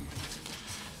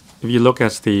 If you look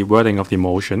at the wording of the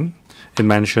motion, it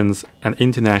mentions an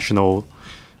international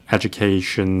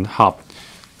education hub.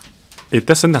 It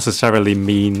doesn't necessarily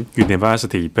mean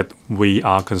university, but we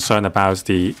are concerned about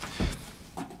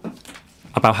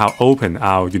how open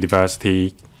our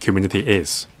university community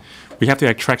is. We have to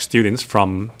attract students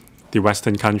from the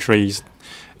Western countries,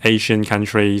 Asian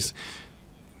countries,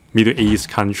 Middle East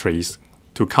countries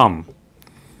to come.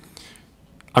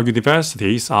 Our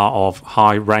universities are of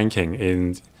high ranking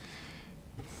in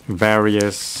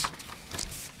various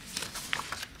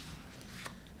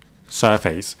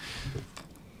surveys.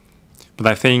 But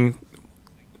I think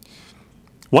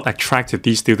what attracted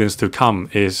these students to come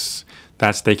is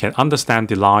that they can understand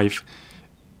the life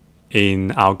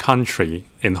in our country,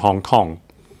 in Hong Kong,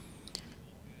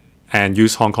 and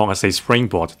use Hong Kong as a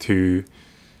springboard to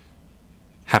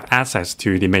have access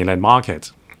to the mainland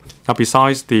market. Now,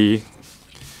 besides the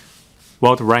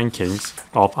world rankings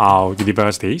of our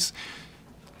universities,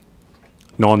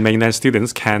 non-mainland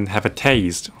students can have a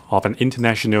taste of an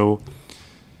international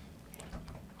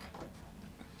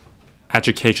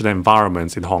educational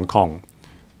environment in Hong Kong.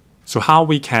 So how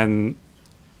we can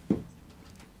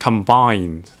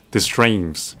combine the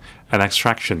strengths and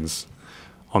extractions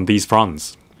on these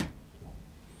fronts?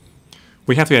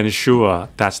 We have to ensure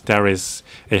that there is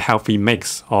a healthy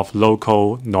mix of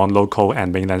local, non-local,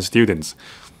 and mainland students.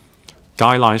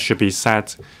 Guidelines should be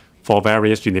set for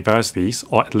various universities,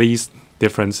 or at least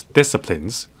different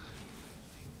disciplines,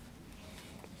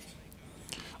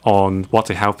 on what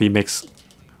a healthy mix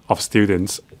of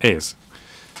students is.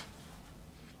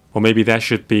 Or maybe there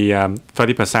should be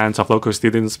 30% of local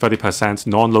students, 30%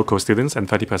 non-local students, and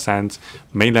 30%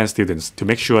 mainland students to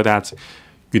make sure that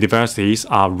universities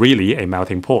are really a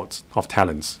melting pot of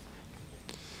talents.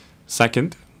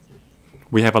 Second,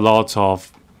 we have a lot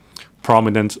of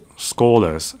prominent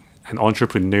scholars and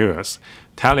entrepreneurs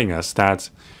telling us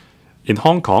that in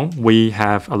Hong Kong, we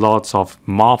have a lot of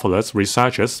marvelous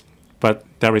researchers, but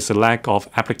there is a lack of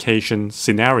application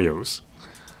scenarios.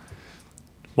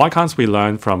 Why can't we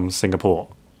learn from Singapore?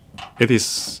 It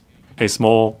is a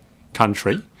small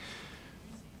country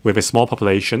with a small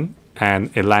population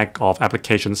and a lack of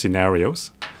application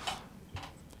scenarios.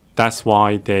 That's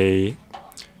why they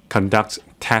conduct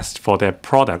tests for their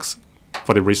products,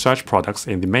 for the research products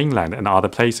in the mainland and other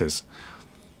places.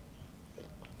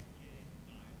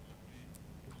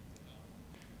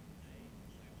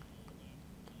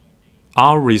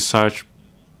 Our research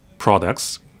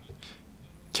products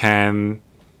can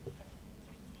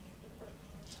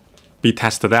be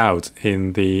tested out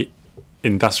in the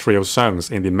industrial zones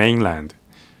in the mainland.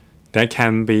 There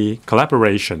can be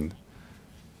collaboration.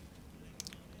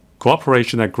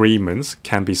 Cooperation agreements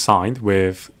can be signed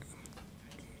with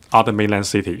other mainland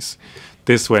cities.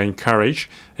 This will encourage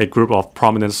a group of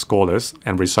prominent scholars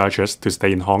and researchers to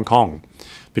stay in Hong Kong,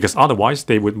 because otherwise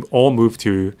they would all move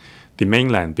to the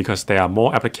mainland because there are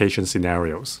more application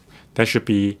scenarios. There should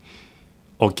be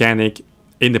organic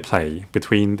interplay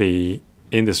between the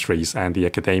industries and the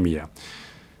academia.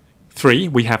 3,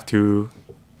 we have to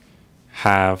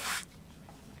have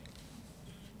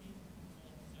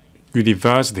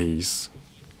universities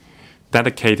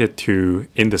dedicated to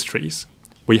industries.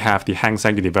 We have the Hang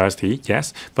Seng University,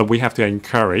 yes, but we have to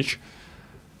encourage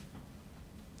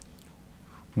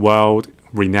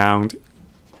world-renowned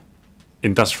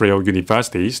industrial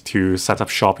universities to set up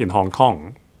shop in Hong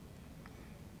Kong.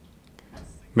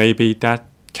 Maybe that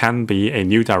can be a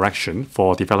new direction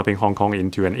for developing Hong Kong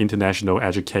into an international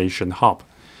education hub.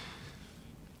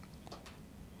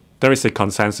 There is a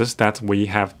consensus that we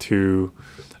have to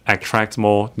attract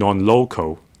more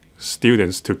non-local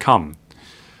students to come.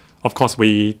 Of course,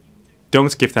 we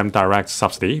don't give them direct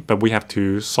subsidy, but we have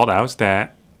to sort out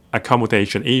their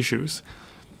accommodation issues.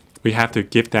 We have to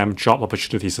give them job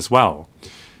opportunities as well.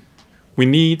 We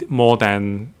need more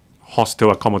than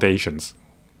hostel accommodations.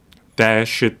 There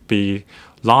should be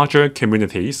larger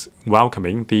communities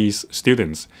welcoming these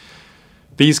students.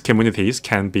 These communities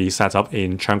can be set up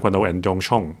in Tseung Kwan O and Tung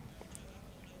Chung.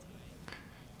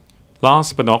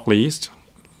 Last but not least,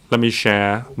 let me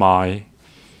share my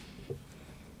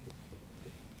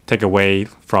takeaway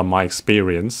from my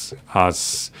experience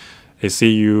as a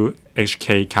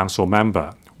KWOK council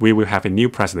member. We will have a new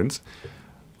president.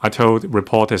 I told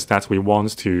reporters that we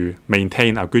want to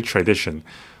maintain a good tradition,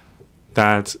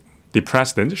 that the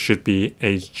president should be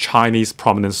a Chinese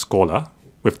prominent scholar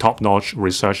with top-notch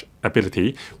research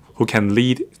ability who can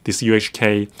lead the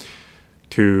KWOK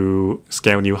to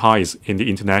scale new heights in the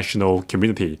international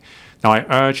community. Now, I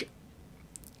urge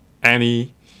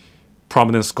any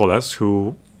prominent scholars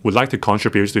who would like to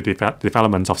contribute to the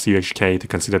development of KWOK to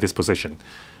consider this position.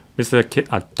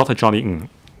 Dr. Johnny Ng,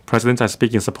 President, I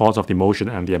speak in support of the motion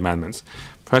and the amendments.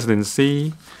 President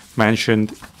Xi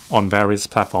mentioned on various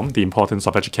platforms the importance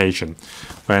of education.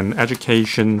 When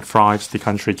education thrives, the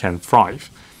country can thrive.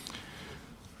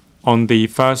 On the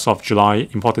 1st of July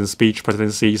important speech,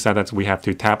 President Xi said that we have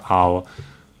to tap our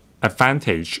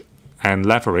advantage and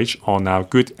leverage on our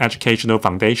good educational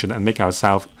foundation and make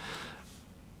ourselves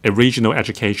a regional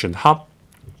education hub,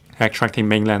 attracting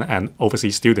mainland and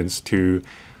overseas students to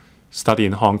study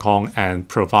in Hong Kong and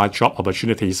provide job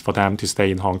opportunities for them to stay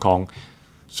in Hong Kong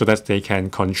so that they can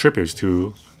contribute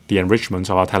to the enrichment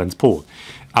of our talent pool.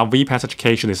 Our VPAS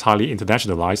education is highly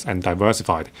internationalized and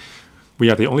diversified. We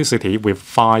are the only city with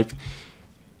 5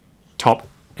 top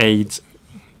 8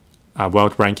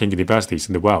 world ranking universities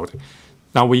in the world.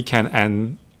 Now we can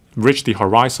enrich the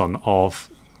horizon of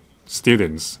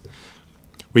students.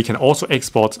 We can also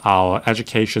export our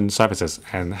education services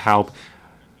and help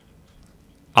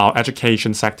our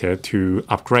education sector to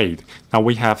upgrade. Now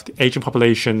we have the aging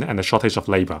population and the shortage of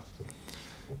labor.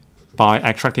 By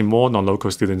attracting more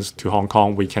non-local students to Hong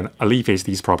Kong, we can alleviate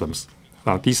these problems.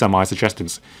 These are my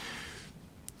suggestions.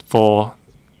 For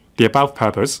the above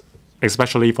purpose,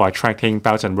 especially for attracting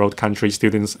Belt and Road country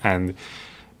students and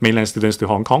mainland students to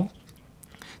Hong Kong,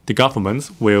 the government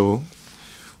will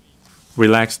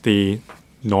relax the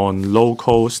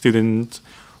non-local student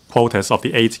quotas of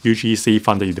the 8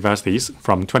 UGC-funded universities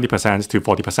from 20% to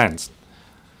 40%.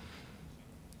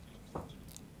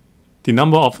 The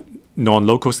number of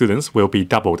non-local students will be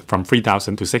doubled from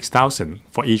 3,000 to 6,000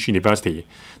 for each university.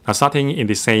 Now, starting in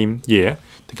the same year,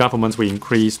 the government will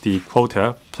increase the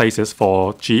quota places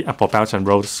for Belt and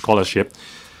Road scholarship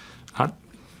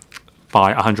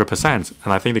by 100%,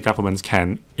 and I think the government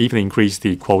can even increase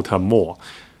the quota more.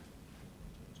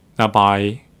 Now,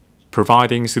 by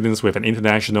providing students with an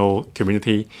international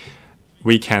community,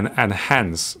 we can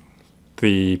enhance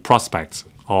the prospects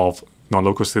of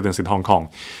non-local students in Hong Kong.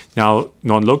 Now,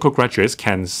 non-local graduates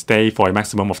can stay for a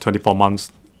maximum of 24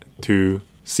 months to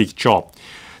seek job.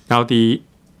 Now, the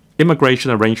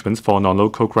immigration arrangements for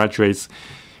non-local graduates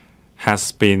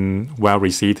has been well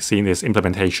received since its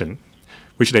implementation.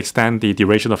 We should extend the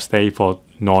duration of stay for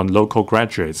non-local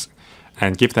graduates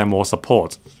and give them more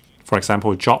support. For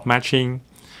example, job matching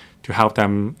to help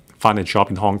them find a job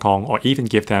in Hong Kong, or even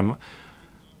give them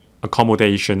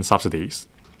accommodation subsidies.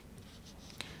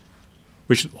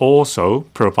 We should also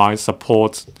provide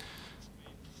support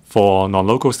for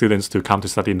non-local students to come to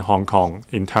study in Hong Kong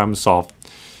in terms of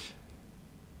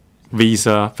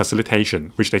visa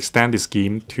facilitation. We should extend the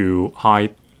scheme to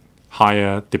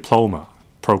higher diploma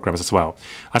programs as well.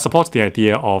 I support the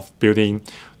idea of building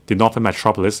the Northern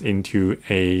Metropolis into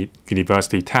a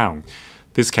university town.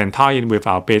 This can tie in with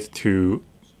our bid to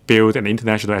build an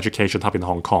international education hub in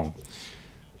Hong Kong.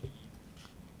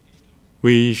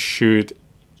 We should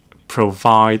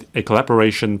provide a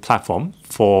collaboration platform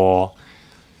for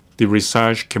the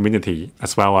research community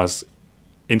as well as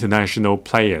international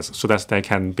players so that there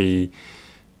can be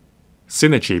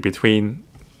synergy between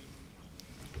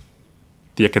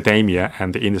the academia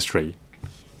and the industry.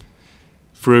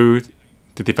 Through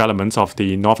the development of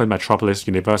the Northern Metropolis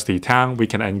University Town, we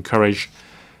can encourage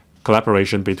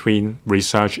collaboration between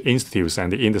research institutes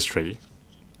and the industry.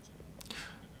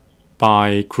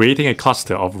 By creating a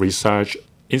cluster of research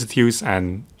institutes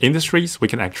and industries, we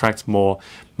can attract more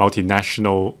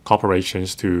multinational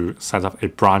corporations to set up a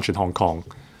branch in Hong Kong.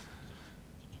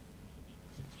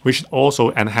 We should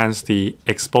also enhance the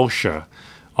exposure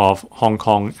of Hong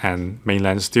Kong and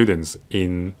mainland students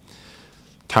in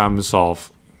terms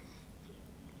of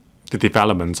the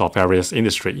development of various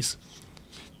industries.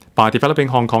 By developing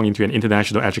Hong Kong into an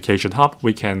international education hub,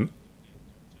 we can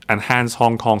enhance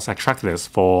Hong Kong's attractiveness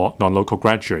for non-local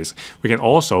graduates. We can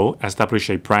also establish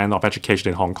a brand of education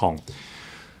in Hong Kong.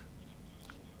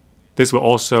 This will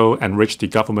also enrich the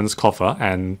government's coffer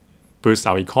and boost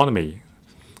our economy.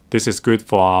 This is good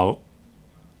for our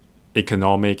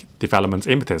economic development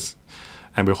impetus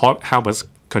and will help us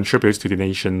contribute to the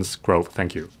nation's growth.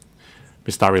 Thank you.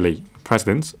 Ms. Dari Lee.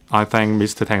 President, I thank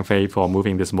Mr. Tang Fei for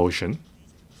moving this motion.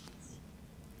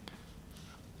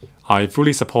 I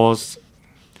fully support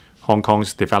Hong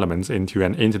Kong's development into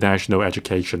an international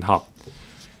education hub.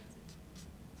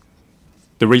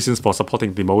 The reasons for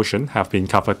supporting the motion have been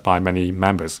covered by many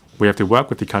members. We have to work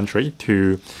with the country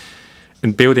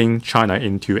in building China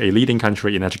into a leading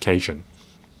country in education.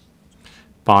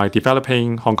 By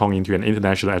developing Hong Kong into an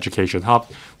international education hub,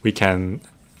 we can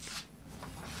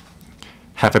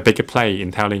have a bigger play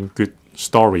in telling good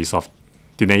stories of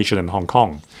the nation and Hong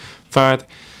Kong. Third,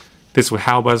 this will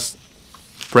help us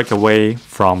break away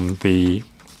from the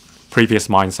previous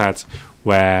mindset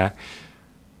where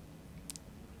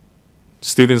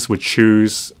students would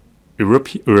choose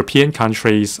European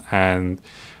countries and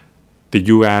the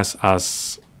US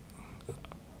as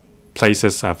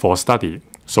places for study.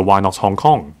 So why not Hong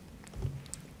Kong?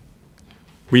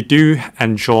 We do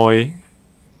enjoy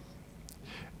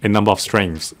a number of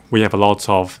strengths. We have a lot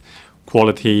of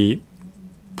quality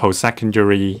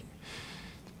post-secondary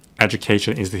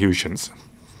education institutions.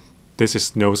 This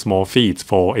is no small feat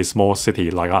for a small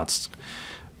city like us.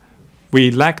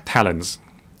 We lack talents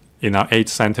in our age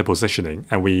center positioning,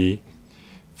 and we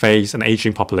face an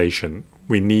aging population.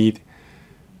 We need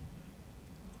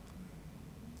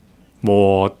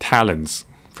more talents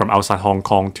from outside Hong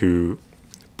Kong to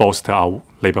bolster our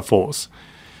labor force.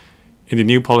 In the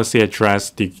new policy address,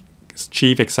 the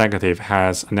chief executive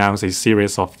has announced a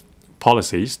series of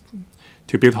policies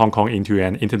to build Hong Kong into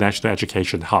an international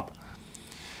education hub.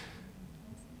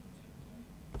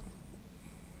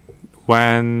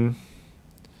 When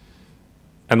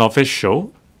an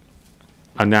official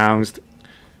announced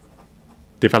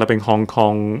developing Hong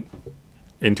Kong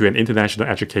into an international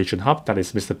education hub, that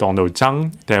is Mr. Donald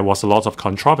Tsang, there was a lot of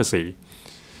controversy.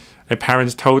 A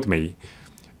parent told me,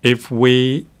 if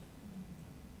we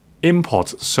import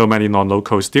so many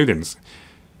non-local students,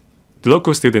 the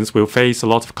local students will face a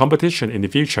lot of competition in the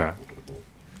future.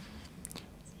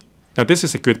 Now, this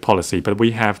is a good policy, but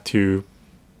we have to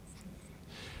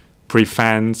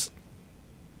prevent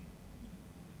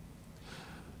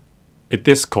a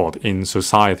discord in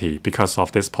society because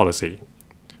of this policy.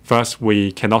 First,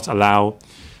 we cannot let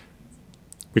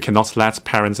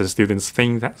parents and students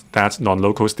think that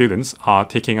non-local students are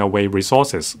taking away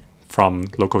resources from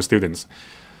local students.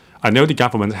 I know the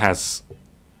government has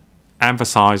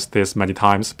emphasized this many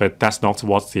times, but that's not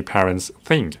what the parents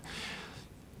think.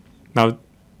 Now,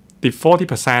 the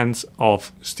 40%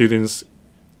 of students,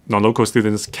 non-local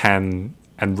students, can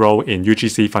enroll in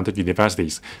UGC-funded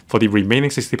universities. For the remaining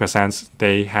 60%,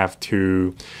 they have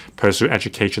to pursue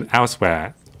education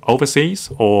elsewhere, overseas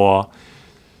or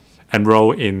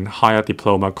enroll in higher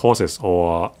diploma courses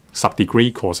or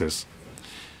sub-degree courses.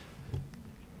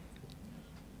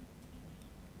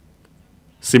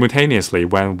 Simultaneously,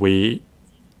 when we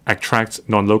attract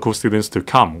non-local students to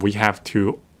come, we have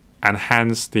to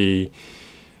enhance the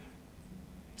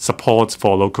support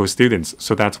for local students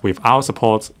so that with our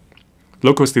support,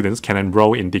 local students can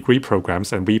enroll in degree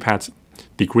programs and VPAT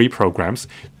degree programs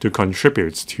to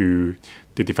contribute to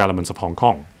the development of Hong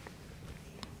Kong.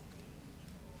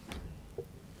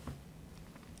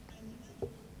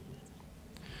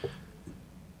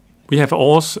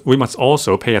 We must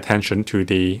also pay attention to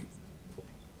the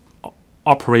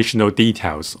operational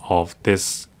details of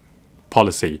this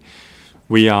policy.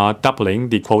 We are doubling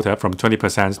the quota from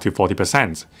 20% to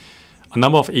 40%. A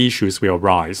number of issues will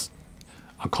arise: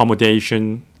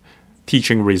 accommodation,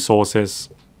 teaching resources,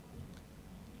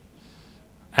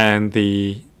 and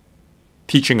the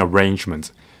teaching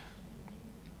arrangement.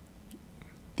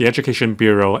 The Education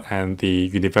Bureau and the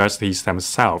universities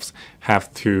themselves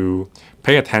have to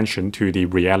pay attention to the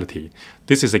reality.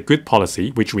 This is a good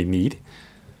policy which we need,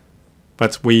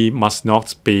 but we must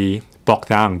not be bogged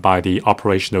down by the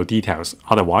operational details.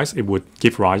 Otherwise, it would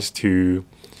give rise to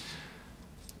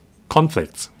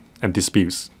conflicts and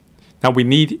disputes. Now, we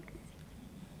need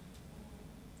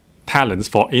talents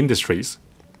for industries,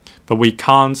 but we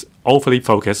can't overly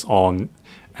focus on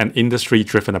an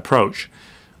industry-driven approach.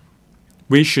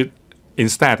 We should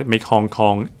instead make Hong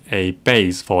Kong a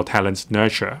base for talent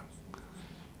nurture.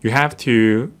 You have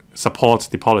to support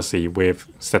the policy with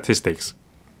statistics.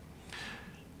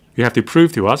 You have to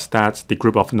prove to us that the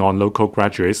group of non-local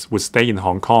graduates would stay in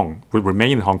Hong Kong, would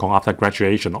remain in Hong Kong after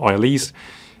graduation, or at least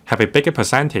have a bigger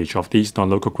percentage of these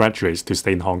non-local graduates to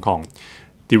stay in Hong Kong.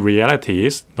 The reality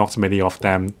is not many of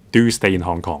them do stay in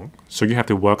Hong Kong. So you have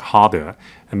to work harder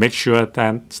and make sure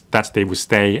that they will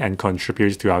stay and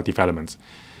contribute to our development.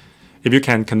 If you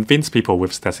can convince people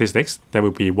with statistics, there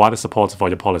will be wider support for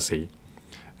your policy.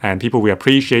 And people will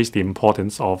appreciate the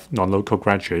importance of non-local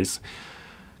graduates'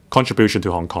 contribution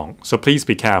to Hong Kong. So please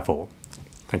be careful.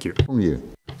 Thank you.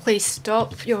 Please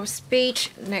stop your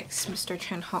speech. Next, Mr.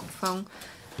 Chen Hongfeng.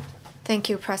 Thank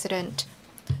you, President.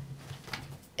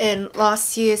 In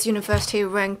last year's university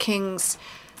rankings,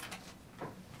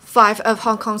 5 of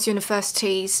Hong Kong's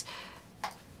universities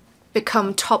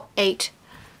become top 8.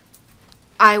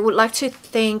 I would like to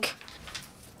thank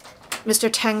Mr.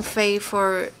 Tang Fei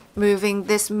for moving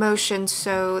this motion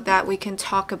so that we can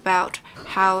talk about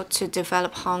how to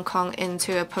develop Hong Kong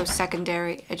into a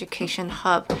post-secondary education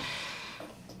hub.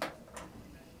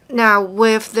 Now,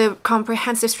 with the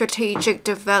comprehensive strategic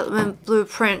development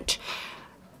blueprint,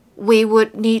 we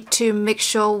would need to make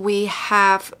sure we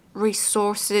have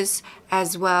resources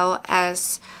as well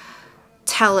as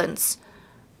talents.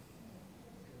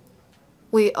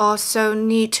 We also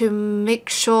need to make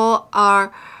sure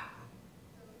our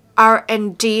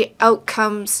R&D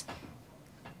outcomes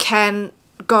can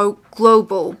go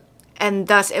global, and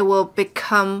thus it will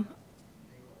become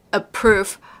a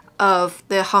proof of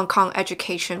the Hong Kong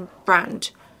education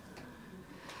brand.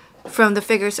 From the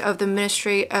figures of the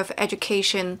Ministry of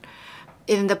Education,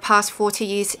 in the past 40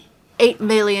 years, 8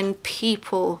 million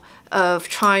people of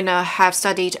China have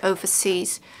studied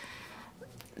overseas.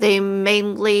 They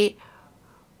mainly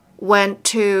went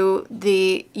to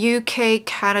the UK,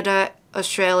 Canada,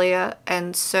 Australia,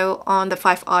 and so on, the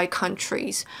Five Eyes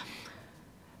countries.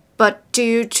 But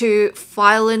due to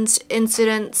violence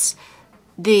incidents,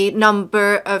 the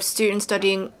number of students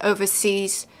studying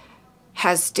overseas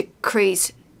has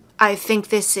decreased. I think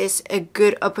this is a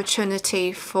good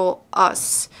opportunity for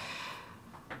us.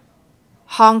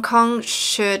 Hong Kong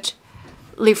should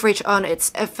leverage on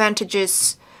its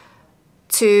advantages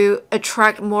to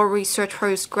attract more research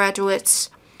postgraduates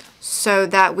so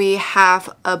that we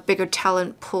have a bigger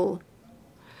talent pool.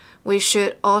 We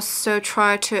should also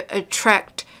try to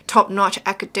attract top-notch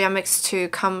academics to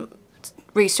come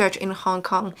research in Hong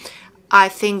Kong. I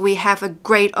think we have a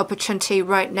great opportunity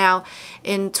right now.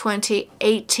 In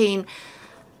 2018,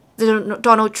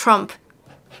 Donald Trump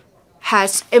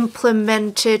has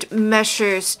implemented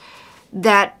measures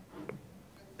that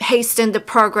hasten the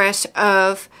progress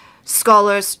of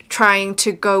scholars trying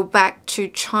to go back to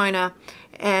China.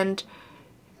 And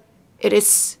it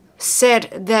is said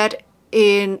that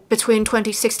between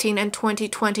 2016 and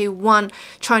 2021,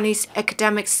 Chinese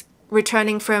academics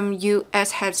returning from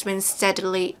US has been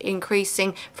steadily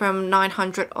increasing from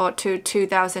 900 odd to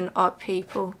 2,000 odd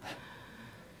people.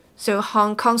 So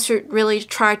Hong Kong should really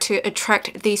try to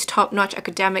attract these top-notch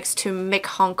academics to make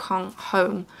Hong Kong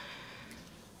home.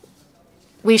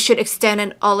 We should extend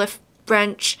an olive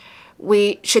branch.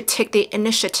 We should take the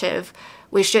initiative.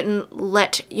 We shouldn't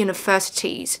let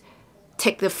universities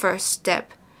take the first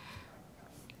step.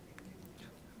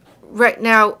 Right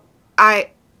now,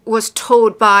 I was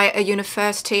told by a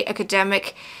university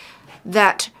academic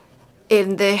that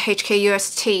in the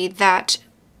HKUST that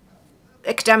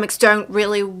academics don't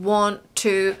really want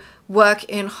to work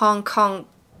in Hong Kong.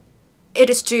 It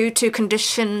is due to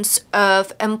conditions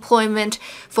of employment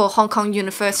for Hong Kong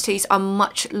universities are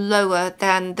much lower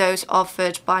than those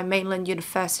offered by mainland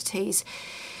universities.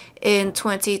 In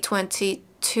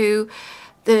 2022,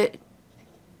 the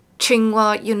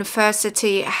Tsinghua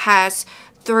University has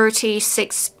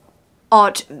 $36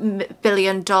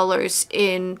 billion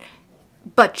in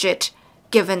budget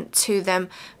given to them.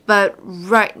 But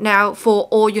right now, for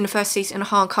all universities in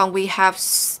Hong Kong, we have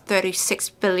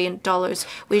 $36 billion.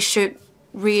 We should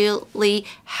really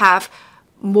have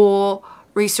more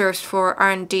reserves for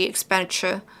R&D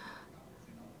expenditure.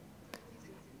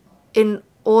 In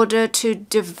order to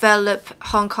develop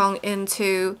Hong Kong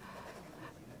into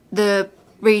the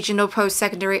regional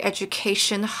post-secondary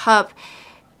education hub,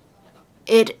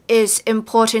 it is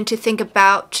important to think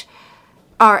about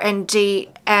R&D,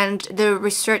 and the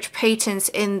research patents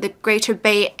in the Greater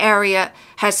Bay Area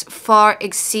has far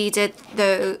exceeded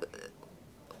the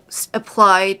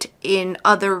applied in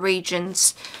other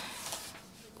regions.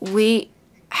 We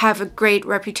have a great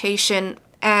reputation,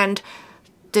 and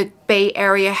the Bay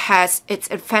Area has its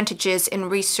advantages in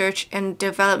research and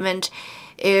development.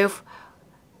 If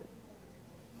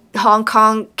Hong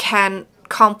Kong can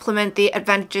complement the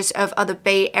advantages of other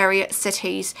Bay Area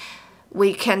cities,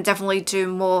 we can definitely do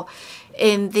more.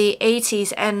 In the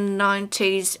 80s and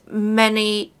 90s,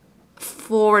 many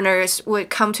foreigners would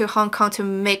come to Hong Kong to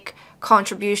make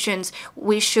contributions.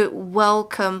 We should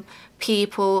welcome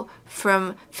people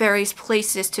from various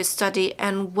places to study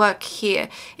and work here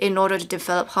in order to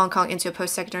develop Hong Kong into a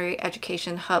post-secondary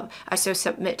education hub. I so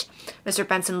submit. Mr.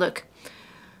 Benson Look.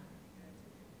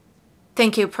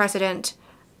 Thank you, President.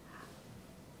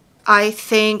 I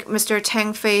thank Mr.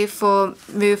 Tang Fei for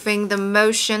moving the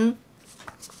motion.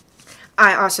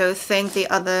 I also thank the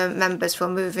other members for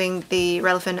moving the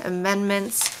relevant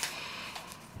amendments.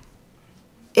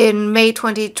 In May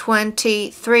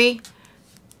 2023,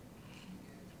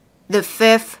 the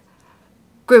 5th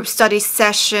group study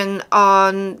session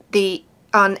on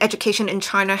education in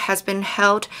China has been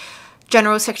held.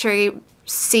 General Secretary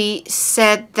Xi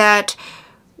said that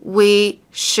we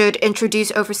should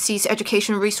introduce overseas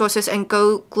education resources and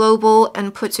go global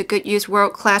and put to good use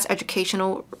world-class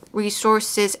educational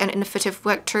resources and innovative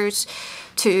vectors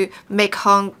to make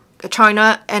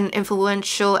China an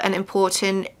influential and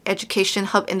important education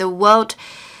hub in the world,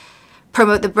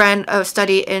 promote the brand of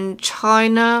study in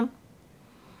China,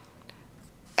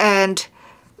 and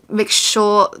make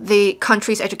sure the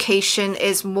country's education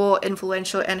is more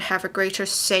influential and have a greater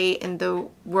say in the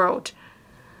world.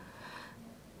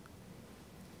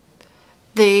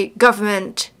 The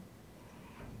government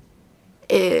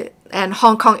and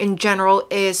Hong Kong in general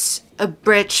is a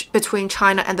bridge between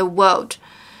China and the world.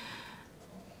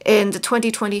 In the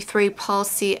 2023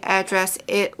 policy address,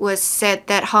 it was said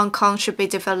that Hong Kong should be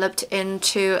developed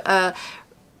into a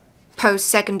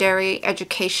post-secondary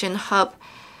education hub.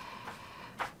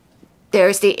 There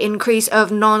is the increase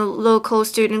of non-local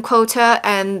student quota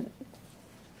and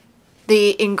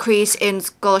the increase in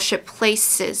scholarship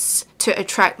places to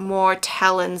attract more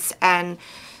talents and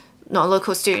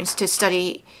non-local students to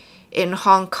study in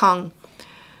Hong Kong.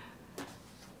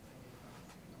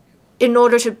 In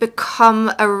order to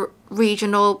become a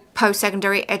regional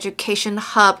post-secondary education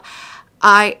hub,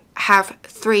 I have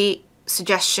 3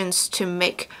 suggestions to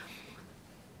make.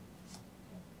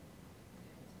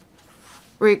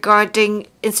 Regarding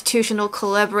institutional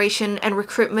collaboration and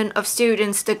recruitment of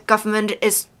students, the government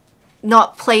is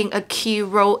not playing a key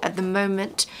role at the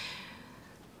moment.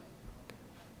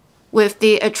 With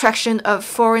the attraction of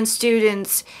foreign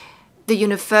students, the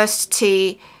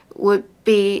university would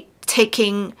be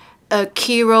taking a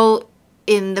key role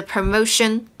in the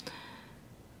promotion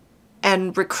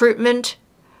and recruitment.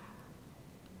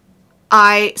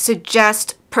 I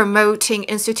suggest promoting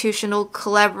institutional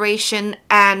collaboration,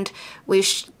 and we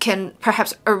can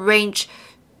perhaps arrange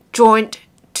joint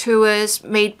tours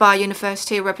made by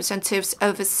university representatives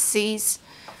overseas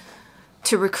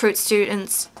to recruit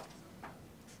students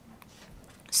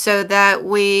so that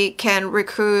we can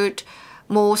recruit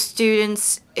more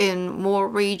students in more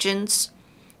regions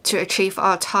to achieve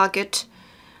our target.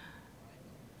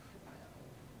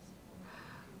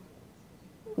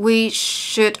 We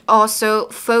should also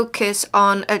focus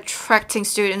on attracting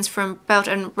students from Belt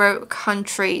and Road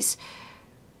countries.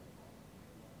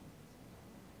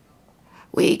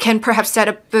 We can perhaps set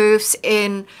up booths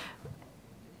in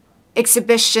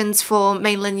exhibitions for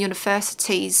mainland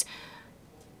universities.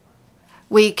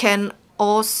 We can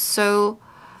also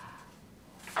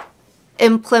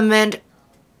implement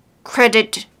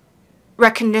credit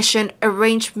recognition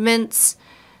arrangements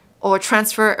or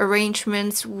transfer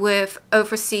arrangements with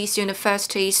overseas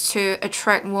universities to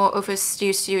attract more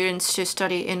overseas students to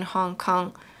study in Hong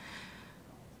Kong.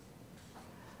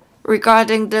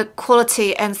 Regarding the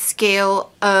quality and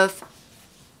scale of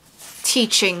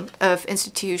teaching of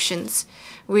institutions,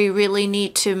 we really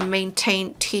need to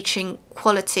maintain teaching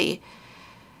quality.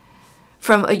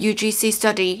 From a UGC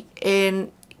study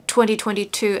in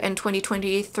 2022 and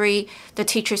 2023, the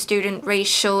teacher-student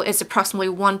ratio is approximately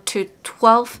 1 to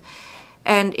 12,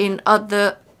 and in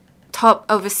other top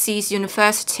overseas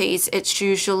universities, it's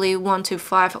usually 1 to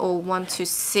 5 or 1 to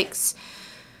 6.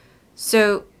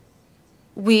 So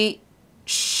we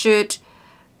should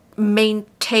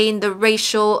maintain the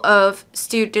ratio of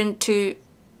teacher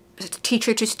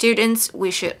to students.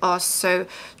 We should also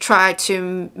try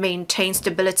to maintain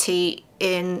stability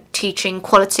in teaching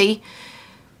quality.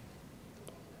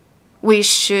 We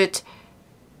should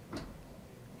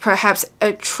perhaps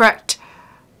attract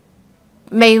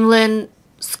mainland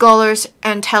scholars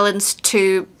and talents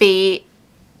to be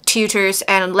tutors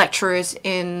and lecturers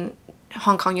in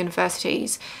Hong Kong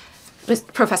universities.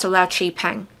 Professor Lau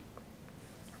Chi-Peng.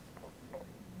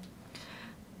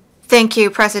 Thank you,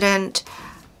 President.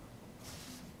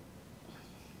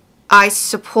 I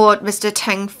support Mr.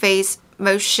 Tang Fei's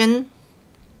motion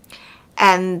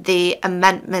and the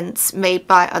amendments made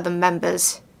by other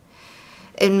members.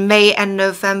 In May and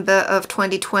November of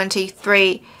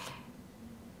 2023,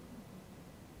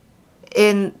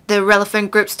 in the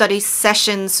relevant group study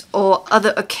sessions or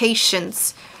other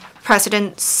occasions,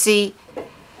 President Xi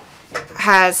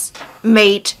has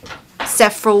made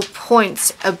several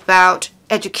points about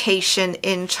education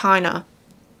in China.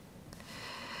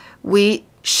 We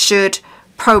should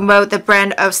promote the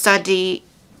brand of study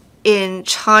in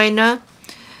China.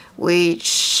 We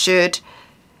should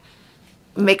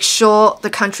make sure the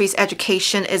country's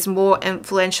education is more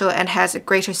influential and has a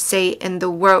greater say in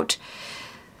the world.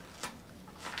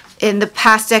 In the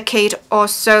past decade or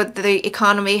so, the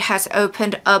economy has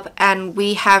opened up and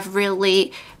we have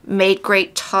really made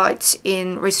great strides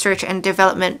in research and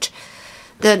development.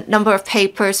 The number of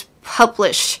papers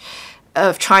published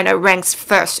of China ranks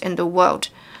first in the world.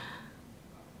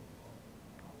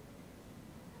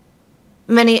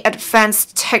 Many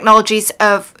advanced technologies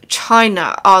of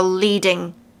China are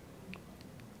leading.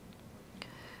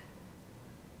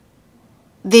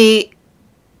 They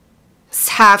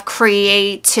have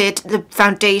created the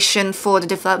foundation for the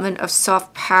development of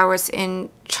soft powers in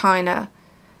China.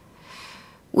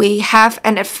 We have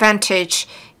an advantage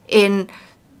in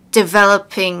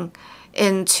developing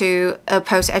into a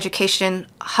post-education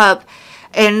hub.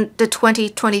 In the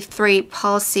 2023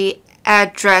 policy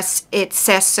address, it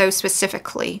says so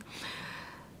specifically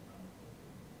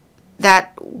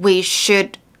that we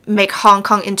should make Hong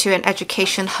Kong into an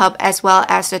education hub as well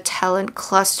as a talent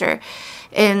cluster.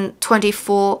 In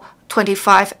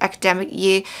 24-25 academic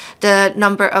year, the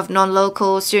number of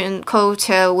non-local student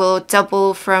quota will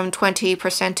double from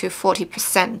 20% to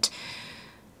 40%.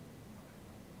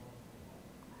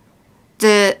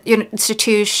 The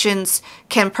institutions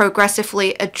can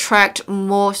progressively attract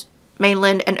more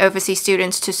mainland and overseas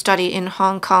students to study in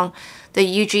Hong Kong. The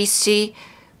UGC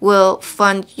will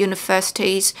fund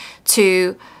universities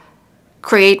to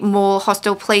create more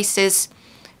hostel places.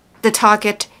 The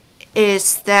target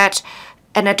is that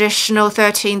an additional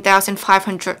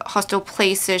 13,500 hostel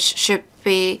places should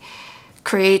be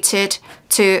created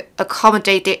to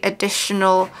accommodate the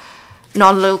additional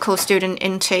non-local student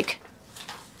intake.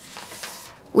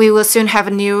 We will soon have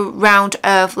a new round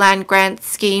of land grant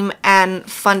scheme and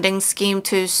funding scheme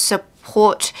to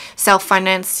support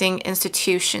self-financing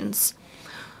institutions.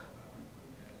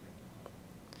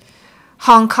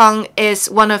 Hong Kong is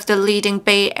one of the leading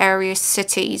Bay Area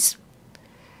cities.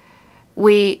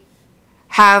 We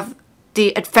have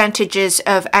the advantages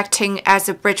of acting as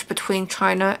a bridge between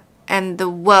China and the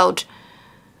world.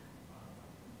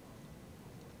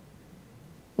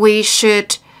 We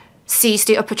should seize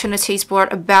the opportunities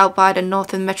brought about by the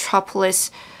Northern Metropolis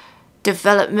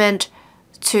development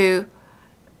to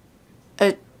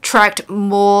attract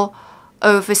more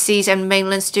overseas and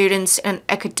mainland students and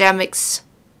academics,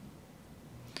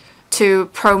 to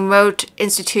promote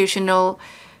institutional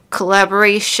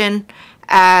collaboration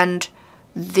and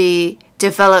the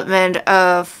development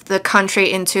of the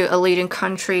country into a leading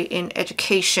country in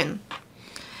education.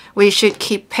 We should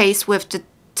keep pace with the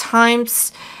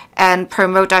times and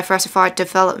promote diversified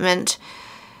development.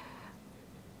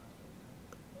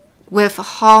 With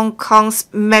Hong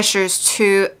Kong's measures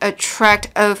to attract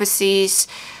overseas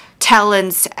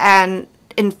talents and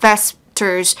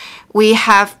investors, we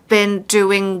have been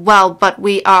doing well, but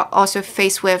we are also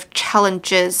faced with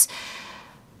challenges.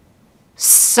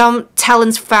 Some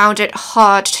talents found it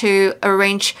hard to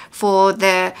arrange for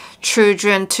their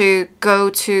children to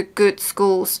go to good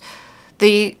schools.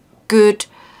 The good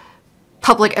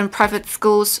public and private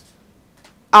schools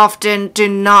often do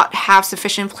not have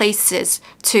sufficient places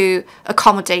to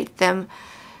accommodate them.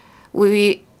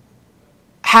 We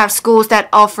have schools that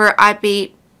offer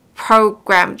IB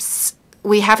programs.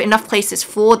 We have enough places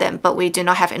for them, but we do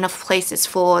not have enough places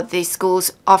for the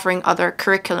schools offering other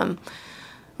curriculum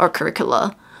or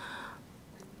curricula.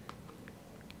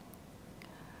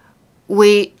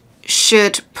 We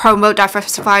should promote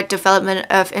diversified development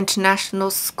of international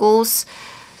schools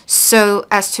so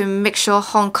as to make sure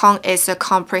Hong Kong is a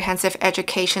comprehensive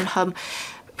education hub.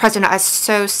 President, I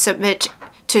so submit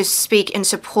to speak in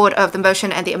support of the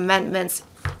motion and the amendments.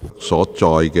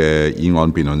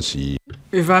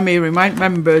 If I may remind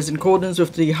members, in accordance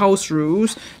with the House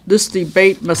rules, this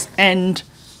debate must end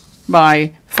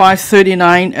by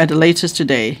 5:39 at the latest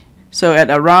today. So at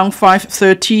around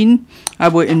 5:13, I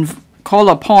will call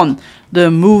upon the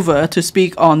mover to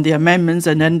speak on the amendments,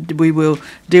 and then we will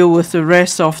deal with the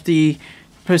rest of the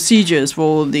procedures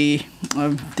for the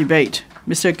debate.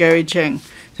 Mr. Gary Cheng.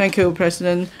 Thank you,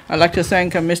 President. I'd like to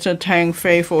thank Mr. Tang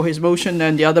Fei for his motion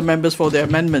and the other members for their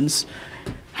amendments.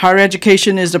 Higher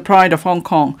education is the pride of Hong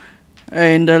Kong.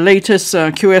 In the latest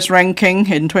QS ranking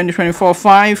in 2024,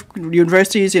 5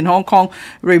 universities in Hong Kong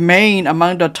remain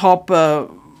among the top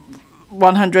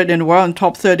 100 in the world and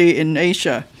top 30 in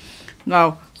Asia.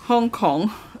 Now, Hong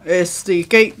Kong is the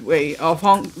gateway of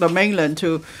the mainland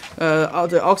to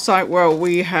the outside world.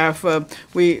 We have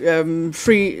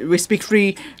we speak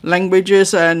 3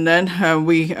 languages, and then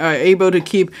we are able to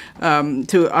keep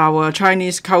to our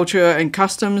Chinese culture and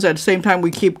customs. At the same time,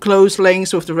 we keep close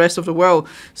links with the rest of the world.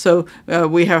 So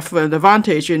we have an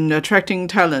advantage in attracting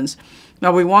talents.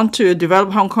 Now we want to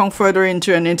develop Hong Kong further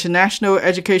into an international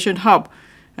education hub,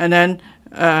 and then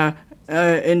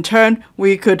in turn,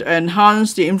 we could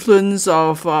enhance the influence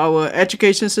of our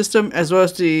education system as well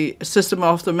as the system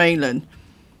of the mainland.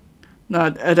 Now,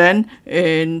 then,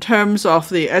 in terms of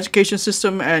the education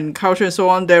system and culture and so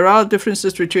on, there are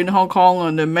differences between Hong Kong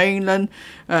and the mainland.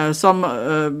 Some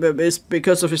is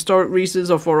because of historic reasons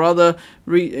or for other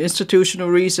institutional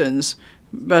reasons.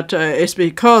 But it's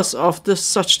because of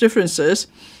such differences,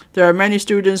 there are many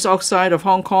students outside of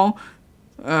Hong Kong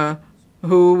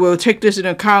who will take this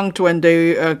into account when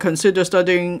they consider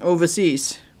studying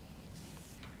overseas.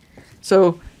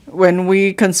 So when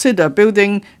we consider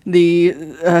building the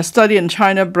Study in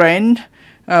China brand,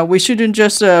 we shouldn't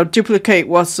just duplicate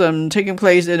what's taking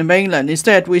place in the mainland.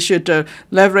 Instead, we should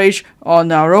leverage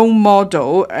on our own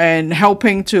model and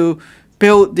helping to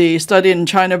build the Study in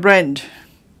China brand.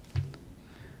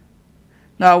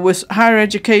 Now, with higher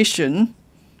education,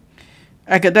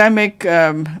 academic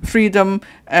freedom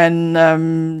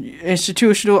and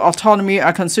institutional autonomy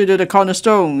are considered the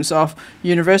cornerstones of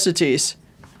universities.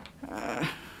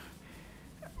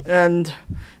 And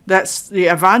that's the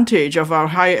advantage of our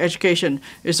higher education.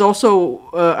 It's also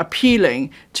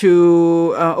appealing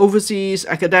to overseas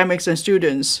academics and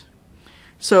students.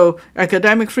 So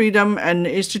academic freedom and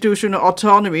institutional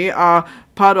autonomy are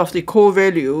part of the core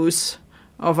values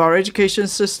of our education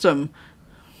system.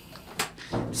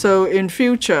 So in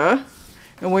future,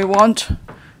 we want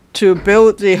to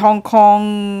build the Hong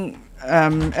Kong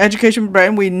education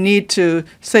brand, we need to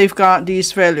safeguard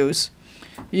these values.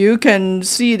 You can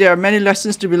see there are many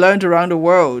lessons to be learned around the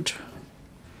world.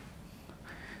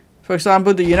 For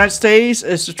example, the United States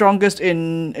is the strongest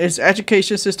in its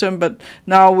education system, but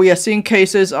now we are seeing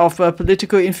cases of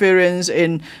political interference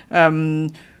in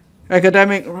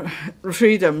academic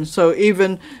freedom. So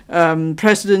even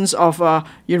presidents of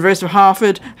University of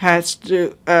Harvard has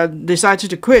decided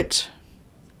to quit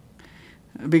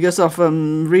because of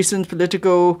recent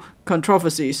political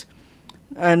controversies.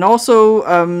 And also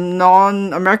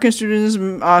non-American students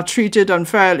are treated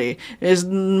unfairly. It's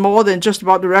more than just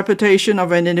about the reputation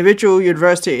of an individual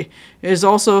university. It's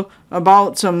also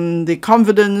about the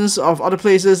confidence of other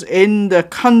places in the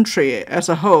country as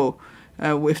a whole.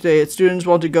 If the students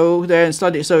want to go there and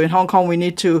study. So in Hong Kong, we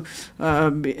need to,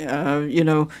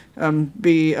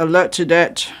 be alert to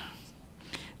that.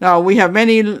 Now, we have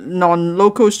many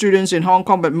non-local students in Hong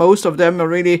Kong, but most of them are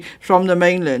really from the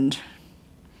mainland.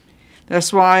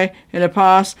 That's why in the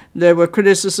past there were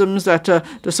criticisms that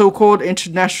the so-called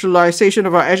internationalization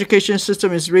of our education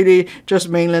system is really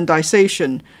just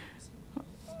mainlandization.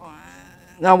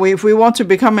 Now, if we want to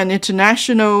become an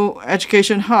international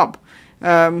education hub,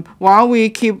 while we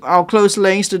keep our close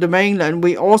links to the mainland,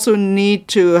 we also need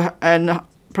to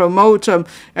promote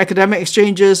academic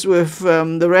exchanges with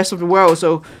the rest of the world.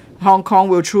 So Hong Kong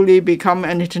will truly become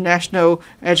an international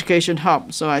education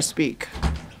hub. So I speak.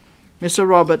 Mr.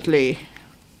 Robert Lee.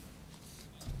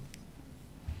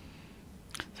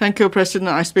 Thank you, President.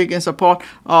 I speak in support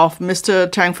of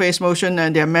Mr. Tang Fei's motion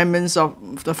and the amendments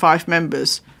of the 5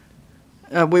 members.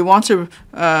 We want to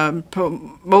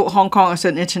promote Hong Kong as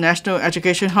an international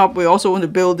education hub. We also want to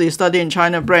build the Study in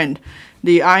China brand.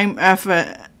 The IMF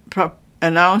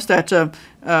announced that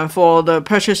for the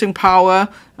purchasing power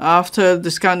after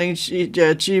discounting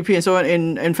GDP and so on,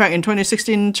 in fact, in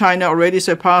 2016, China already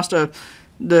surpassed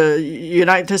the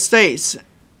United States.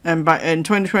 And in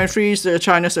 2023,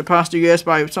 China surpassed the US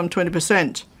by some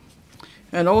 20%.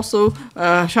 And also,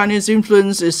 Chinese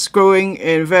influence is growing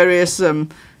in various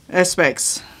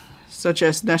aspects, such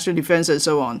as national defense and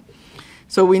so on.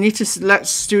 So we need to let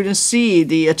students see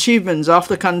the achievements of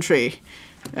the country.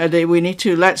 We need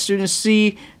to let students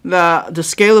see the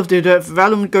scale of the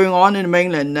development going on in the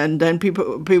mainland, and then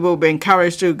people will be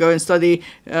encouraged to go and study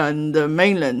in the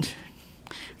mainland.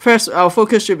 First, our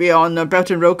focus should be on Belt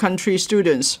and Road country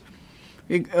students.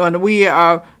 Hong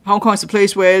Kong is a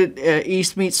place where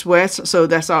East meets West, so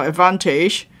that's our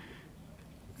advantage.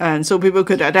 And so people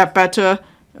could adapt better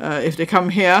if they come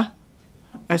here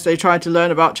as they try to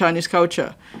learn about Chinese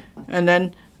culture. And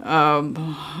then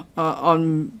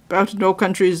on Belt and Road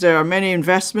countries, there are many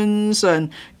investments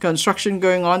and construction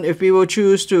going on. If people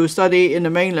choose to study in the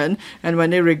mainland, and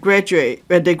when they graduate,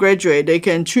 they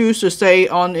can choose to stay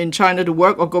on in China to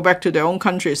work or go back to their own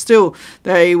country. Still,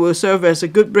 they will serve as a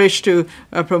good bridge to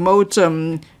promote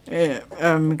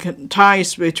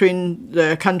ties between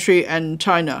the country and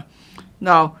China.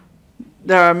 Now,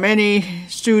 there are many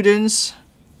students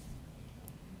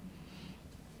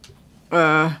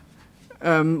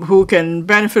who can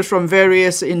benefit from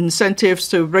various incentives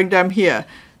to bring them here,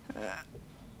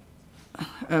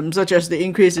 such as the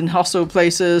increase in hostel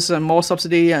places and more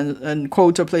subsidy and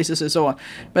quota places and so on.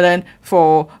 But then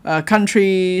for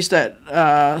countries that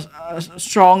are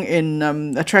strong in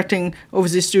attracting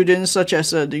overseas students, such as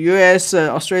the US,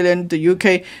 Australia, the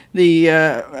UK, the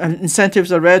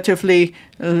incentives are relatively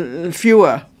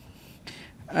fewer.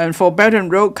 And for Belt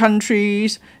and Road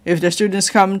countries, if the students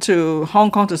come to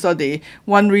Hong Kong to study,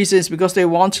 one reason is because they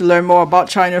want to learn more about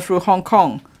China through Hong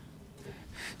Kong.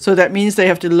 So that means they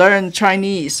have to learn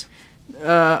Chinese.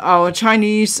 Our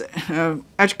Chinese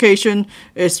education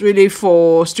is really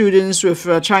for students with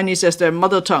Chinese as their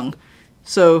mother tongue.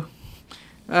 So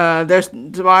that's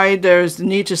why there's the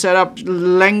need to set up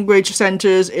language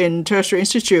centers in tertiary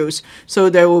institutes. So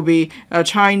there will be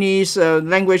Chinese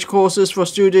language courses for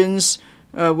students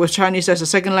with Chinese as a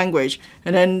second language,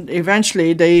 and then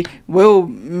eventually they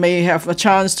may have a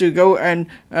chance to go and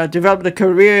develop a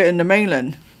career in the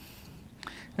mainland.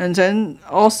 And then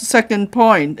also second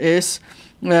point is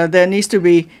there needs to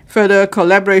be further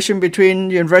collaboration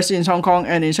between universities in Hong Kong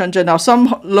and in Shenzhen. Now,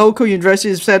 some local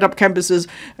universities set up campuses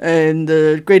in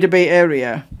the Greater Bay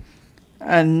Area,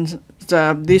 and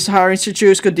these higher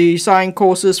institutes could design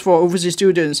courses for overseas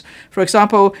students. For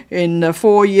example, in the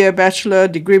 4-year bachelor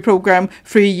degree program,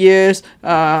 3 years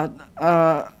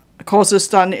courses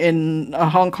done in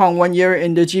Hong Kong, 1 year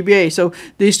in the GBA. So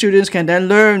these students can then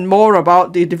learn more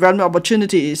about the development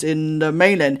opportunities in the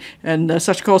mainland, and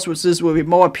such courses will be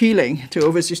more appealing to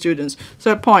overseas students.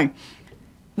 Third point.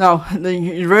 Now, the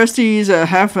universities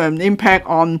have an impact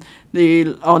on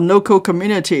local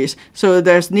communities, so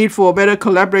there's need for better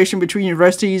collaboration between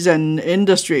universities and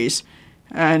industries.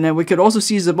 And we could also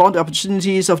seize about the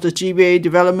opportunities of the GBA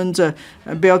development,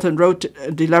 Belt and Road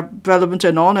development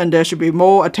and on, and there should be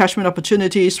more attachment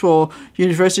opportunities for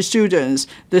university students.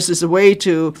 This is a way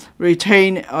to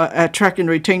attract and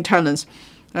retain talents.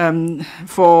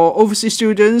 For overseas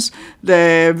students,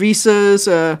 their visas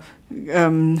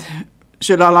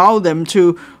should allow them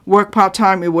to work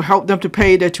part-time. It will help them to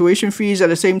pay their tuition fees. At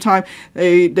the same time,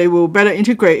 they will better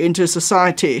integrate into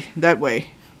society that way.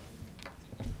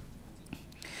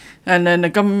 And then the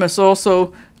government must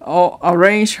also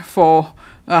arrange for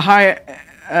higher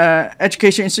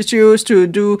education institutes to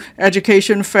do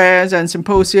education fairs and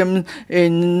symposiums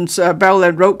in Belt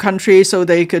and Road countries, so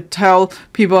they could tell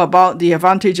people about the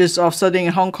advantages of studying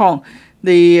in Hong Kong.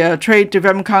 The Trade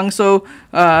Development Council,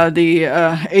 the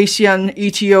ASEAN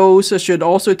ETOs should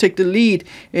also take the lead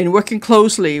in working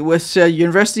closely with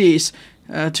universities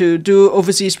to do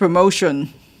overseas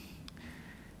promotion.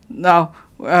 Now,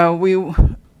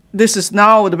 this is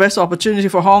now the best opportunity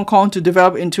for Hong Kong to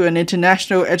develop into an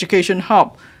international education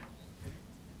hub.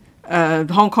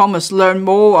 Hong Kong must learn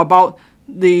more about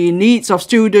the needs of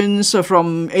students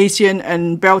from Asian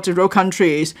and Belt and Road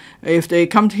countries. If they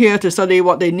come here to study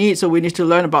what they need, so we need to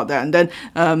learn about that.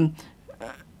 And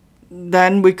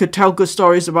then we could tell good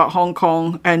stories about Hong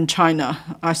Kong and China.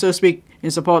 I so speak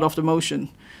in support of the motion.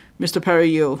 Mr. Perry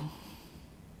Yeo.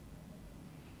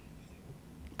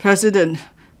 President,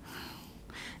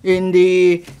 in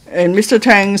Mr.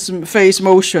 Tang Fei's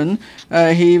motion,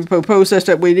 he proposes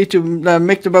that we need to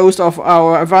make the most of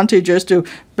our advantages to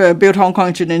build Hong Kong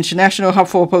into an international hub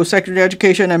for post-secondary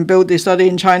education and build the study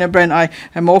in China brand. I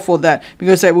am all for that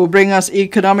because that will bring us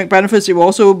economic benefits. It will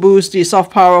also boost the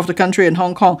soft power of the country in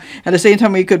Hong Kong. At the same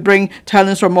time, we could bring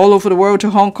talents from all over the world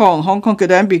to Hong Kong. Hong Kong could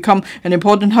then become an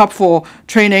important hub for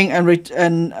training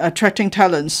and attracting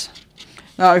talents.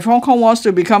 Now, if Hong Kong wants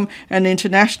to become an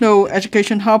international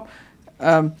education hub,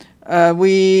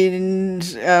 we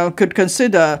could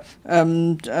consider,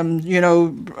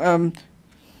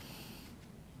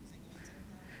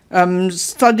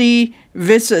 study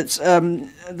visits,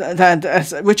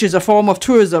 which is a form of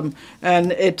tourism,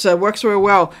 and it works very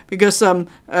well because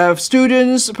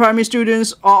students, primary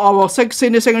students, or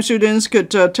senior secondary students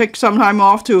could take some time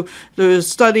off to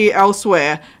study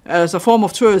elsewhere as a form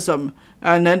of tourism.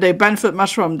 And then they benefit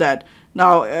much from that.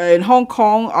 Now, in Hong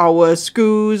Kong, our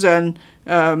schools and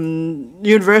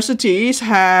universities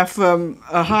have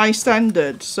a high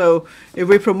standard. So if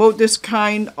we promote this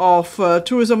kind of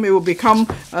tourism, it will become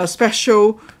a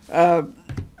special,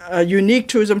 unique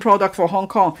tourism product for Hong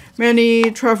Kong. Many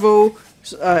travel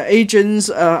agents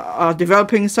are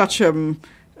developing such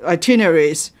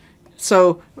itineraries.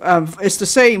 So it's the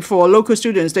same for local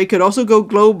students. They could also go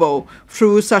global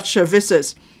through such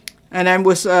visits. And then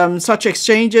with such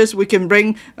exchanges, we can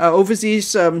bring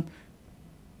overseas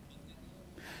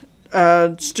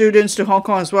students to Hong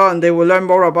Kong as well, and they will learn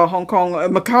more about Hong Kong.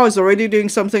 Macau is already doing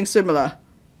something similar.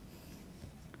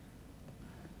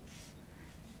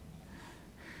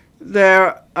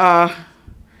 Macau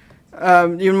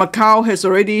has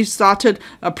already started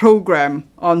a program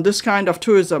on this kind of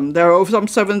tourism. There are over some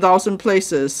 7,000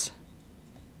 places.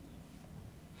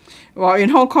 Well, in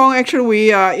Hong Kong, actually,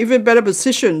 we are even better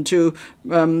positioned to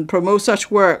promote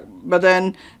such work. But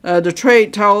then the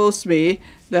trade tells me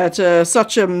that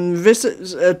such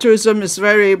tourism is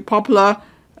very popular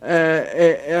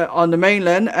on the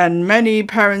mainland, and many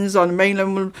parents on the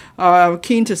mainland are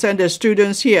keen to send their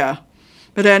students here.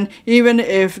 But then even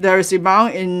if there is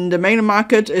demand in the mainland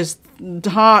market, it's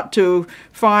hard to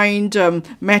find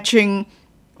matching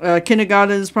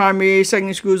kindergartens, primary,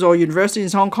 secondary schools, or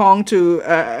universities in Hong Kong to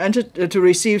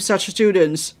receive such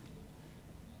students.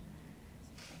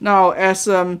 Now, as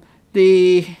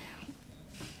the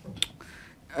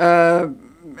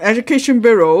Education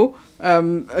Bureau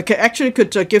actually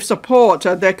could give support,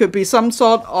 there could be some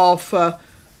sort of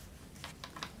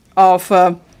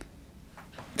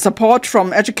support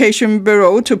from Education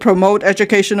Bureau to promote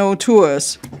educational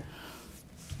tours.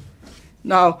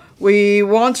 Now, we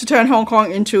want to turn Hong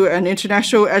Kong into an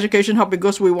international education hub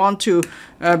because we want to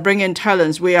bring in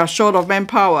talents. We are short of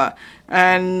manpower.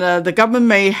 And the government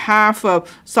may have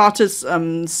started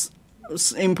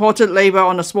imported labor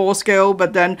on a small scale,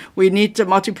 but then we need a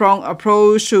multi-pronged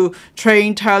approach to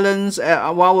train talents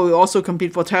while we also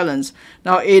compete for talents.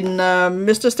 Now, in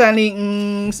Mr. Stanley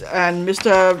Ng's and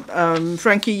Mr.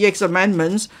 Frankie YICK's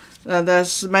amendments,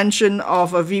 there's mention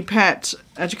of a VPAT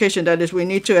education. That is, we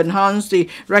need to enhance the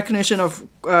recognition of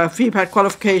VPAT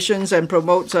qualifications and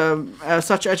promote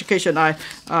such education. I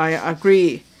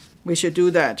agree we should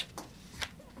do that.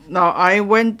 Now, I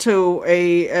went to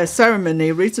a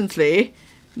ceremony recently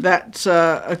that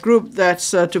a group that's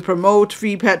to promote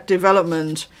VPAT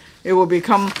development. It will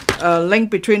become a link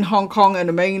between Hong Kong and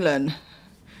the mainland.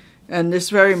 And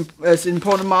it's it's an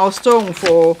important milestone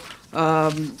for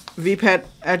VPAT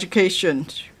education.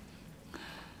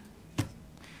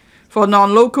 For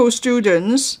non-local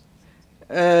students,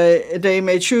 they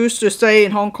may choose to stay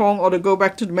in Hong Kong or to go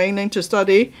back to the mainland to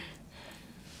study.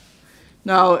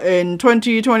 Now, in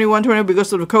 2021-20,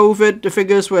 because of the COVID, the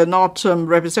figures were not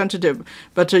representative.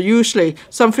 But usually,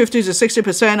 some 50 to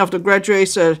 60% of the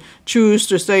graduates choose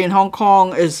to stay in Hong Kong.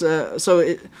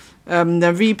 The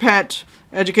VPAT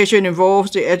education involves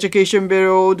the Education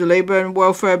Bureau, the Labour and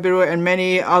Welfare Bureau, and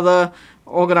many other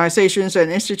organizations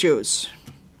and institutes.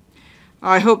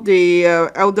 I hope the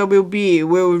LWB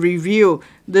will review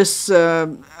this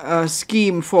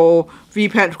scheme for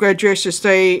VPAT graduates to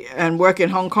stay and work in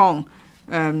Hong Kong.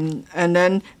 And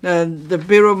then the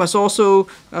Bureau must also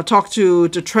talk to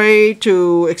the trade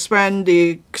to expand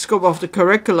the scope of the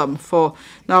curriculum. For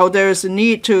now, there is a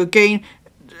need to gain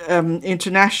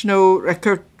international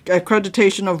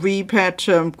accreditation of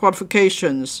VPAT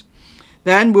qualifications.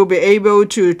 Then we'll be able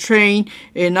to train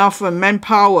enough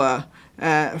manpower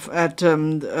at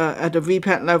the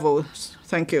VPAT level.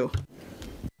 Thank you.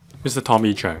 Mr.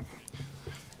 Tommy Chang.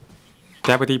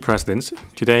 Deputy President,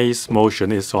 today's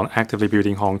motion is on actively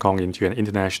building Hong Kong into an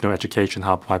international education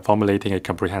hub by formulating a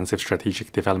comprehensive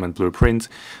strategic development blueprint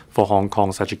for Hong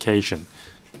Kong's education.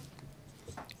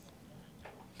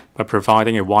 By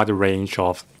providing a wider range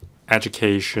of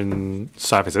education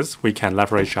services, we can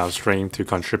leverage our strength to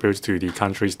contribute to the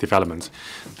country's development.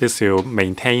 This will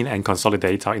maintain and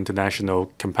consolidate our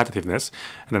international competitiveness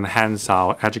and enhance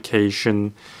our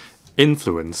education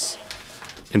influence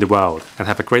in the world and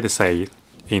have a greater say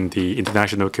in the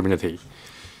international community.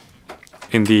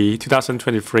 In the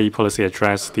 2023 policy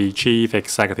address, the Chief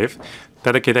Executive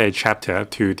dedicated a chapter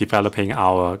to developing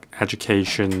our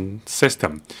education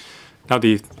system. Now,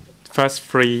 the first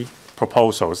three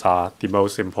proposals are the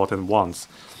most important ones.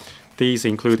 These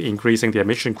include increasing the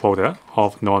admission quota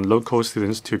of non-local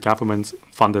students to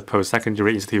government-funded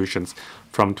post-secondary institutions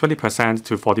from 20%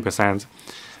 to 40%,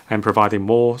 and providing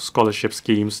more scholarship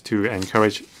schemes to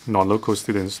encourage non-local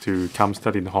students to come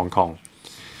study in Hong Kong.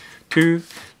 2,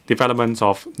 development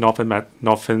of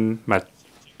Northern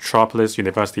Metropolis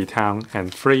University Town.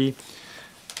 And 3,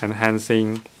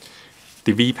 enhancing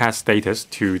the VPAT status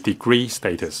to degree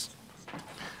status.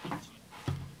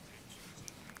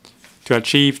 To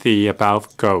achieve the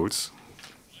above goals,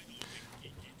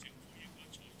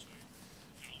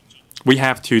 we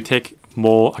have to take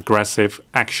more aggressive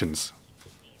actions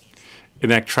in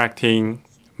attracting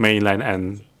mainland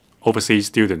and overseas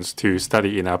students to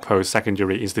study in our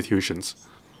post-secondary institutions.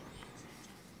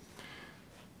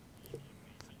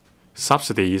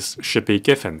 Subsidies should be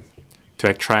given to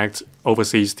attract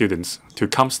overseas students to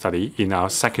come study in our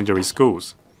secondary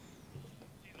schools.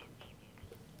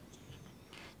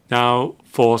 Now,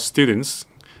 for students,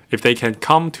 if they can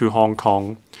come to Hong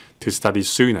Kong to study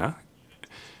sooner,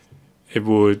 it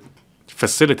would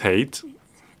facilitate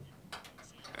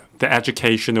the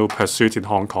educational pursuit in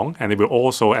Hong Kong, and it will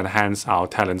also enhance our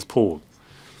talent pool.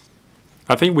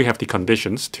 I think we have the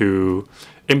conditions to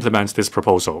implement this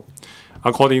proposal.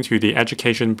 According to the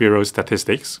Education Bureau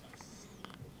statistics,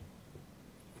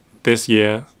 this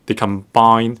year, the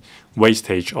combined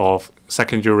wastage of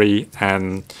secondary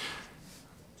and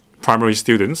primary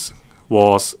students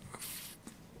was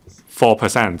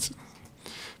 4%.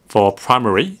 For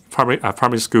primary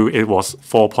school, it was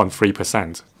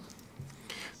 4.3%.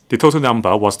 The total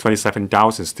number was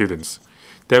 27,000 students.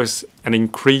 There is an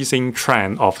increasing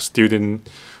trend of student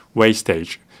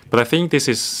wastage, but I think this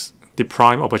is the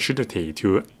prime opportunity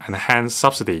to enhance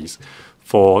subsidies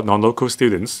for non-local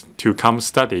students to come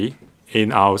study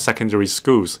in our secondary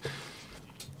schools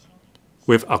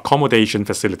with accommodation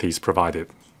facilities provided.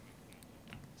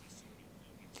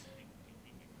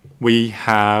 We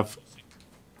have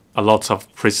a lot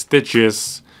of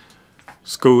prestigious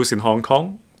schools in Hong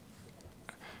Kong.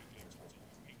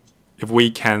 If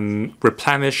we can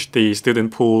replenish the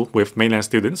student pool with mainland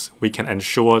students, we can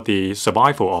ensure the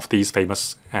survival of these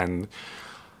famous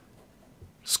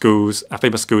schools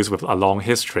with a long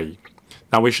history.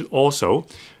 Now, we should also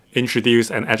introduce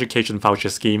an education voucher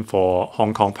scheme for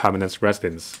Hong Kong permanent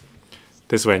residents.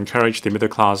 This will encourage the middle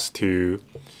class to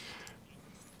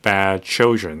bear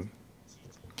children.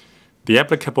 The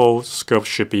applicable scope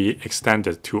should be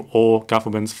extended to all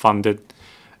government-funded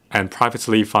and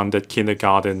privately funded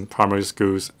kindergarten, primary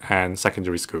schools, and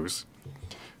secondary schools.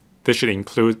 This should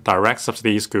include direct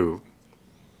subsidy schools.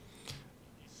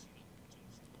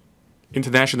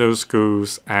 International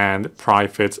schools and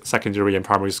private secondary and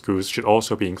primary schools should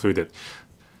also be included.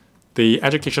 The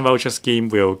education voucher scheme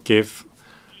will give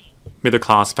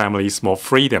middle-class families more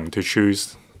freedom to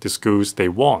choose the schools they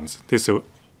want. This will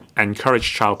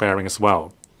encourage childbearing as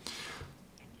well.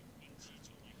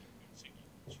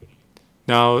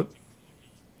 Now,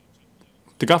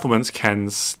 the government can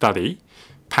study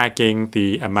pegging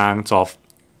the amount of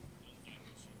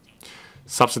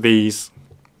subsidies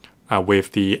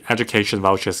with the education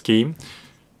voucher scheme.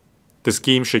 The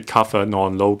scheme should cover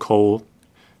non-local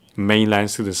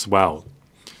mainland students as well.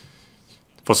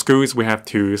 For schools, we have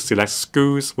to select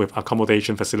schools with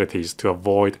accommodation facilities to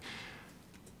avoid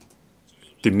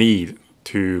the need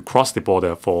to cross the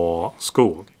border for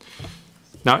school.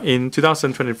 Now, in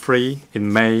 2023,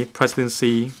 in May,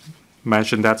 Presidency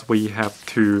mentioned that we have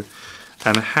to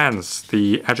enhance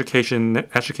the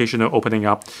educational opening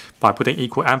up by putting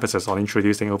equal emphasis on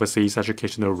introducing overseas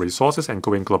educational resources and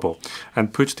going global,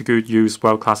 and put to good use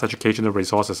world-class educational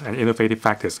resources and innovative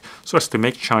factors so as to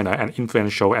make China an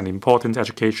influential and important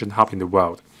education hub in the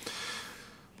world.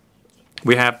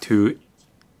 We have to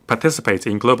participate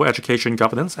in global education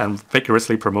governance and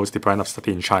vigorously promote the brand of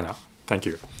study in China. Thank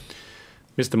you.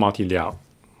 Mr. Martin Liao,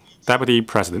 Deputy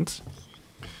President.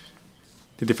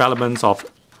 The development of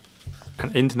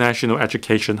an international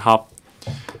education hub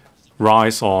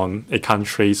rise on a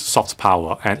country's soft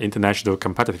power and international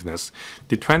competitiveness.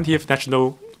 The 20th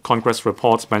National Congress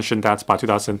report mentioned that by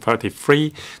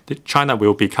 2033, China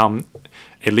will become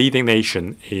a leading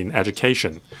nation in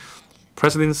education.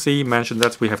 President Xi mentioned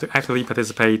that we have to actively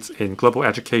participate in global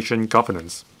education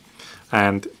governance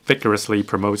and vigorously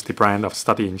promote the brand of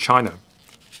study in China.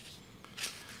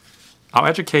 Our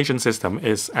education system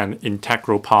is an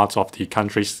integral part of the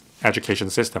country's education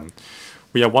system.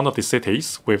 We are one of the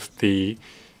cities with the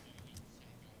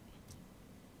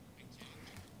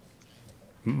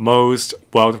most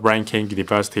world-ranking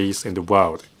universities in the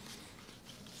world.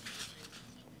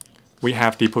 We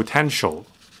have the potential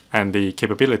and the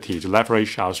capability to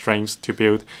leverage our strengths to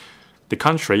build the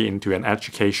country into an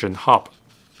education hub.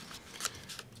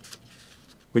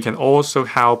 We can also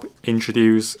help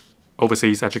introduce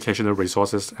overseas educational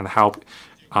resources and help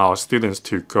our students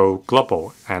to go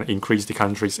global and increase the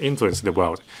country's influence in the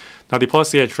world. Now, the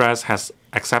policy address has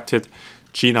accepted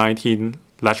G19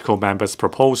 LegCo members'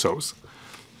 proposals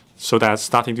so that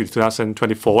starting the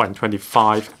 2024 and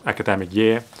 25 academic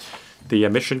year, the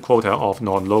admission quota of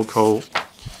non-local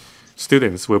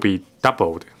students will be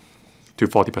doubled to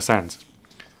 40%.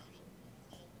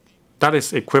 That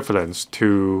is equivalent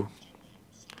to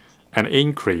an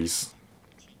increase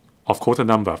of quota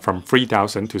number from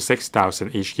 3,000 to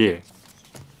 6,000 each year.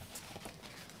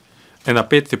 In a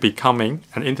bid to becoming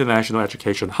an international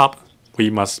education hub, we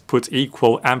must put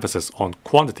equal emphasis on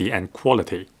quantity and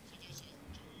quality.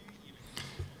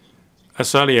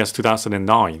 As early as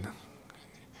 2009,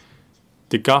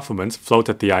 the government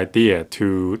floated the idea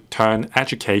to turn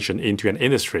education into an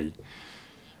industry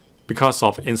because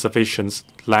of insufficient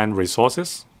land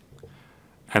resources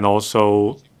and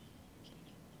also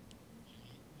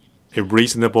a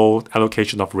reasonable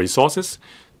allocation of resources.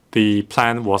 The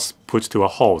plan was put to a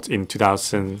halt in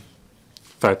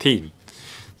 2013.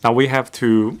 Now we have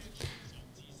to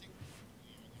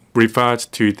revert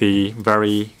to the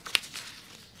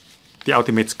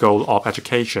ultimate goal of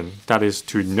education, that is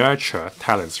to nurture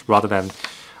talents rather than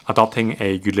adopting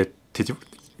a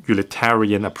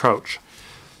utilitarian approach.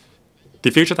 The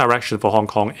future direction for Hong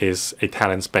Kong is a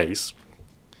talent space.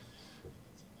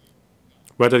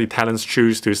 Whether the talents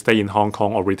choose to stay in Hong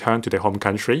Kong or return to their home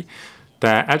country,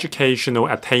 their educational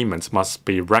attainments must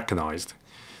be recognized.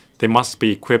 They must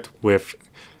be equipped with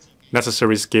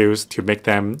necessary skills to make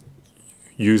them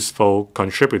useful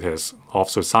contributors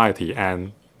of society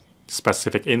and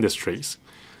specific industries.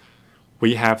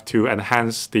 We have to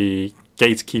enhance the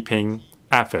gatekeeping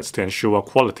efforts to ensure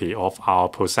quality of our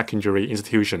post-secondary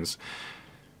institutions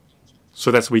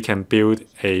so that we can build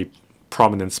a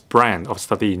prominent brand of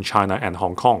study in China and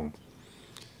Hong Kong.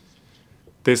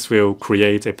 This will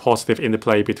create a positive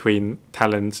interplay between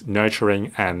talent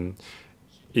nurturing and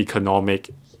economic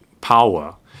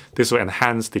power. This will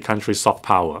enhance the country's soft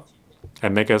power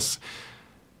and make us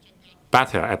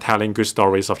better at telling good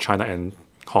stories of China and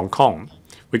Hong Kong.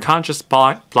 We can't just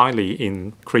blindly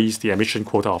increase the admission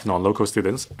quota of non-local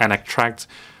students and attract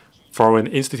foreign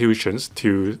institutions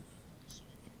to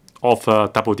offer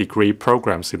double degree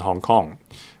programs in Hong Kong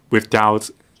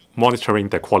without monitoring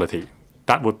their quality.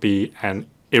 That would be an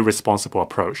irresponsible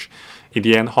approach. In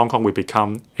the end, Hong Kong will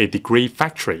become a degree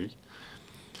factory.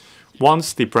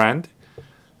 Once the brand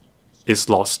is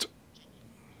lost,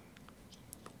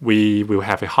 we will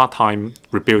have a hard time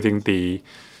rebuilding the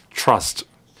trust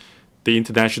the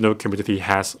international community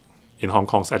has in Hong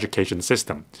Kong's education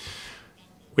system.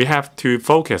 We have to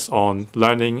focus on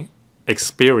learning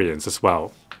experience as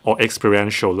well, or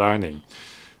experiential learning.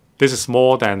 This is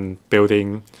more than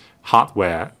building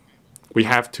hardware. We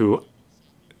have to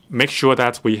make sure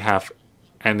that we have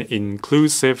an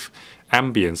inclusive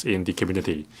ambience in the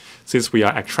community. Since we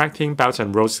are attracting Belt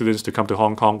and Road students to come to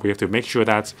Hong Kong, we have to make sure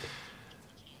that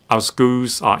our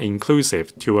schools are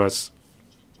inclusive towards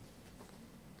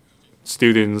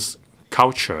students'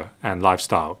 culture and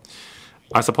lifestyle.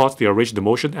 I support the original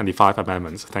motion and the 5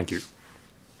 amendments. Thank you.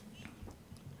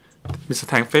 Mr.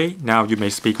 Tang Fei, now you may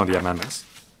speak on the amendments.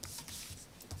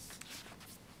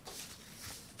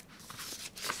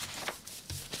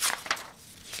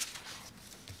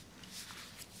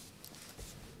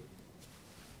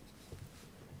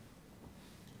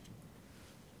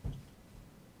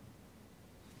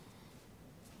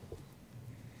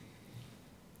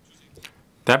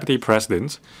 Deputy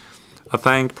President, I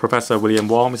thank Professor William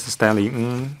Wong, Mr. Stanley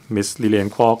LEUNG, Ms. Lillian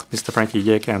KWOK, Mr. Frankie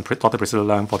YICK, and Dr. Priscilla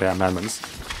LEUNG for their amendments.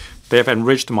 They have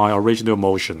enriched my original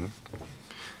motion.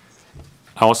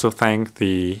 I also thank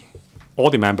all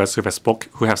the members who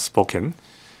have spoken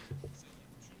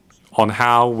on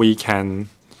how we can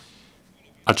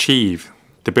achieve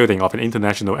the building of an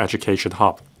international education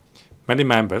hub. Many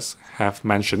members have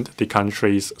mentioned the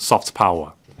country's soft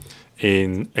power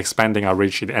in expanding our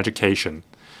reach in education,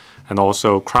 and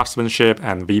also craftsmanship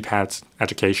and VPAT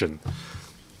education.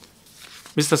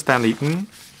 Mr. Stanley LEUNG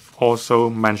also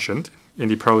mentioned in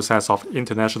the process of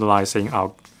internationalizing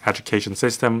our education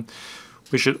system,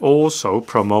 we should also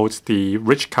promote the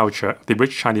rich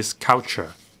Chinese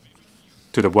culture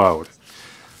to the world.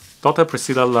 Dr.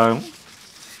 Priscilla LEUNG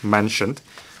mentioned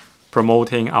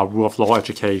promoting our rule of law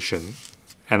education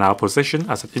and our position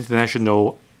as an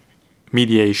international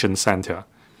mediation center.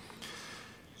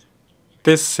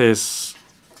 This is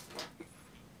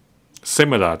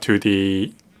similar to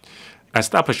the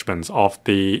establishment of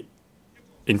the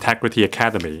Integrity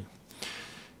Academy.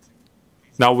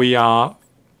 Now we are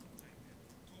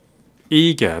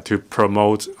eager to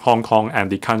promote Hong Kong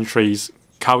and the country's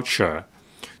culture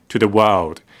to the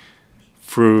world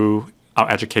through our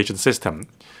education system.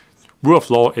 Rule of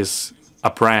law is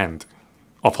a brand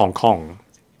of Hong Kong.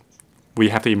 We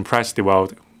have to impress the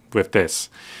world with this.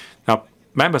 Now,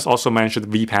 members also mentioned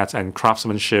VPAT and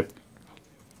craftsmanship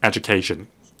education.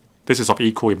 This is of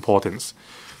equal importance.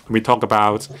 When we talk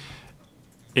about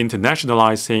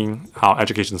internationalizing our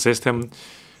education system,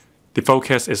 the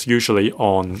focus is usually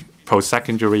on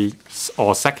post-secondary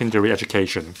or secondary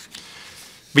education.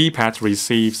 VPAT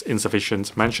receives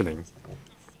insufficient mentioning.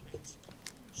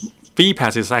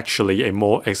 VPAT is actually a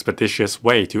more expeditious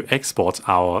way to export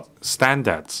our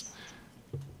standards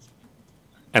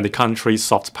and the country's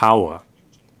soft power.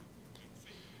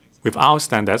 With our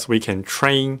standards, we can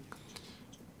train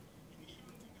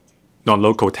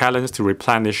non-local talents to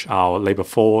replenish our labor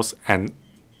force and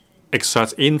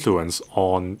exert influence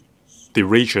on the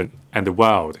region and the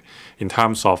world in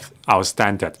terms of our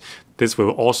standard. This will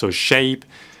also shape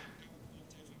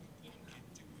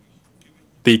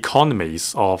the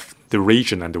economies of the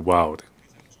region and the world.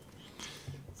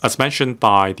 As mentioned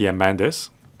by the amenders,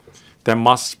 there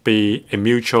must be a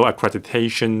mutual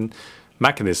accreditation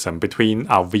mechanism between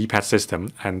our VPAT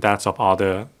system and that of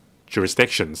other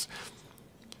jurisdictions.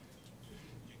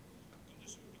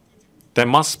 There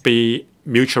must be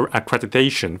mutual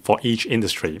accreditation for each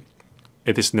industry.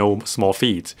 It is no small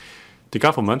feat. The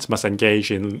government must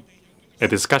engage in a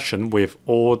discussion with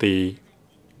all the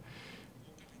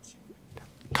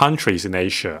countries in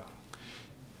Asia.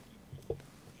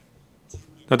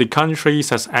 Now, the countries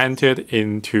has entered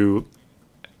into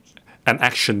an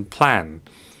action plan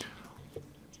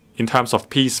in terms of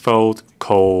peaceful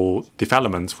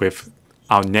co-development with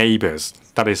our neighbors,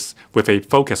 that is, with a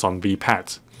focus on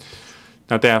VPAT.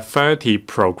 Now, there are 30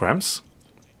 programs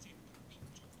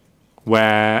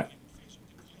where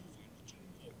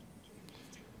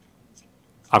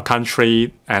our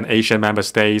country and Asian member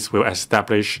states will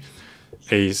establish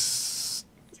a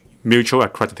mutual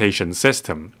accreditation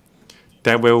system.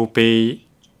 There will be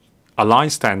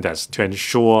aligned standards to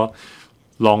ensure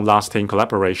long-lasting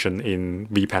collaboration in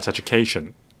VPAT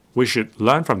education. We should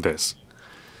learn from this.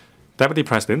 Deputy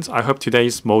President, I hope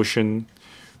today's motion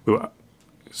will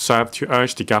serve to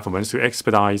urge the government to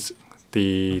expedite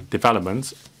the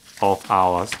development of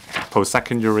our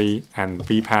post-secondary and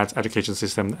VPAT education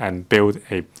system and build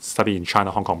a study in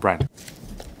China Hong Kong brand.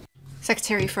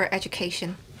 Secretary for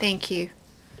Education. Thank you,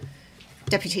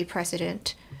 Deputy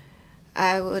President.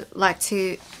 I would like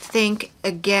to thank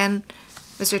again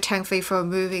Mr. Tang Fei for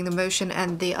moving the motion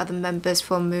and the other members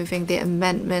for moving the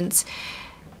amendments.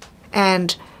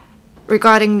 And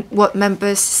regarding what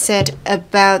members said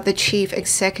about the Chief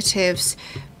Executive's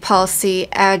policy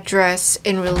address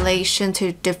in relation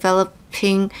to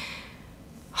developing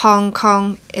Hong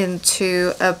Kong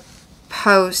into a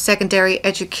post-secondary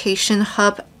education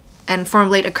hub and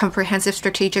formulate a comprehensive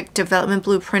strategic development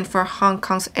blueprint for Hong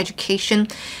Kong's education.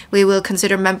 We will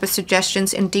consider member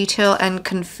suggestions in detail and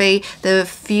convey the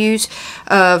views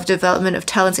of development of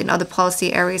talents in other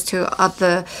policy areas to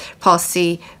other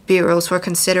policy bureaus for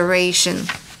consideration.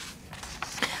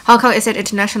 Hong Kong is an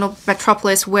international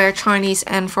metropolis where Chinese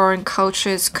and foreign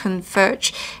cultures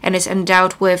converge and is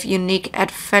endowed with unique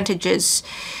advantages.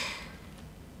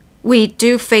 We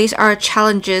do face our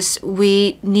challenges.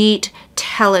 We need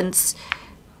talents.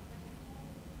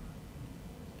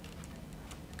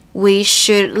 We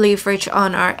should leverage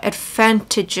on our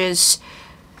advantages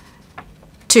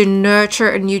to nurture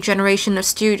a new generation of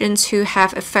students who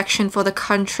have affection for the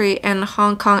country and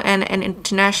Hong Kong and an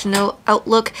international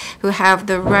outlook, who have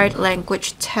the right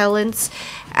language talents,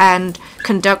 and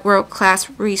conduct world-class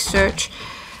research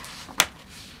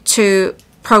to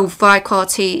provide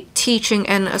quality teaching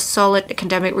and a solid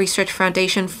academic research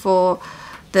foundation for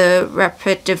the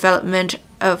rapid development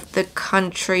of the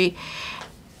country,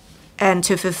 and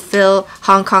to fulfill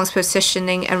Hong Kong's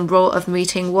positioning and role of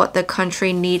meeting what the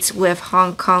country needs with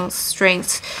Hong Kong's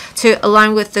strengths. To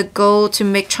align with the goal to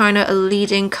make China a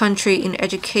leading country in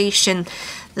education,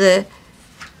 the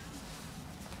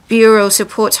Bureau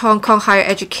supports Hong Kong higher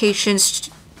education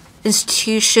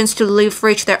institutions to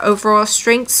leverage their overall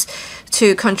strengths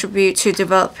to contribute to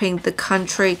developing the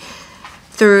country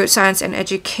through science and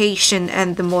education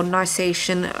and the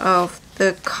modernization of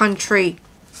the country.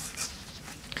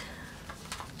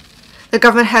 The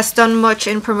government has done much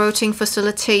in promoting,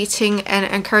 facilitating, and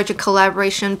encouraging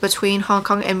collaboration between Hong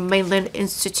Kong and mainland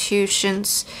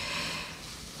institutions,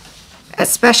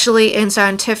 especially in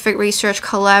scientific research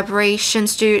collaboration,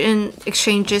 student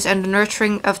exchanges, and the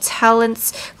nurturing of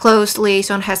talents. Close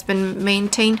liaison has been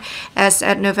maintained. As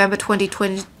at November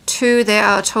 2022, there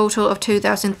are a total of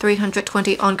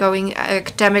 2,320 ongoing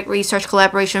academic research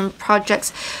collaboration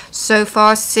projects. So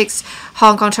far, 6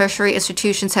 Hong Kong tertiary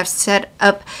institutions have set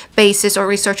up bases or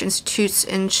research institutes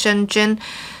in Shenzhen,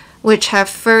 which have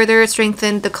further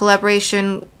strengthened the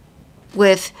collaboration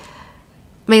with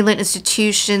mainland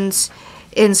institutions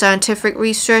in scientific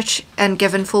research and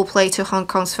given full play to Hong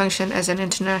Kong's function as an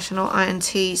international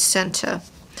INT center.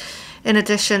 In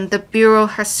addition, the Bureau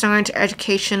has signed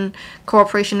education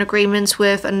cooperation agreements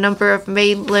with a number of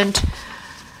mainland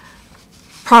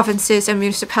provinces and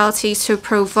municipalities to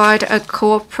provide a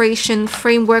cooperation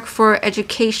framework for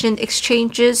education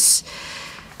exchanges,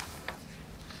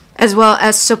 as well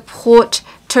as support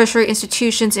tertiary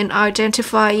institutions in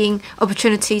identifying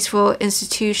opportunities for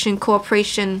institution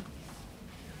cooperation.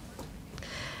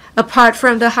 Apart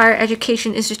from the higher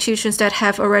education institutions that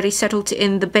have already settled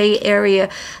in the Bay Area,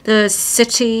 the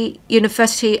City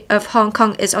University of Hong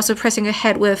Kong is also pressing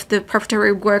ahead with the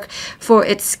preparatory work for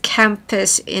its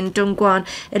campus in Dongguan.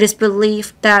 It is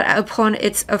believed that upon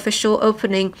its official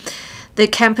opening, the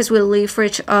campus will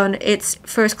leverage on its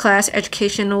first-class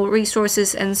educational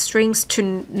resources and strengths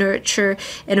to nurture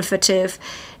innovative,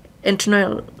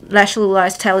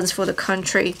 internationalized talents for the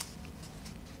country.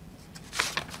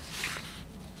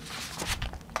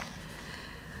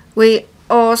 We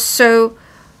also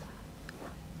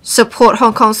support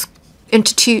Hong Kong's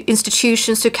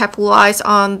institutions to capitalize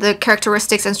on the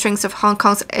characteristics and strengths of Hong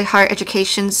Kong's higher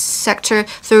education sector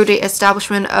through the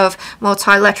establishment of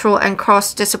multilateral and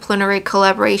cross-disciplinary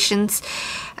collaborations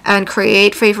and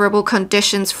create favorable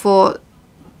conditions for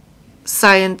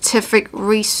scientific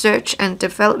research and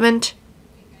development.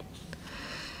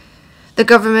 The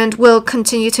government will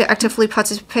continue to actively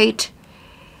participate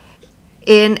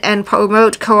in and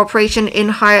promote cooperation in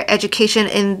higher education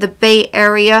in the Bay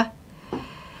Area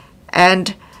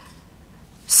and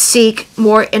seek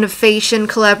more innovation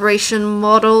collaboration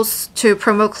models to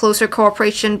promote closer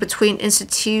cooperation between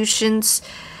institutions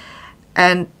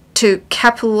and to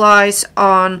capitalize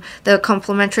on the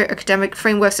complementary academic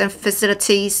frameworks and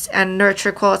facilities and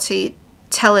nurture quality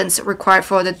talents required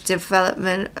for the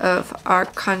development of our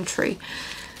country.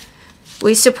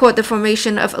 We support the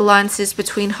formation of alliances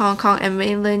between Hong Kong and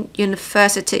mainland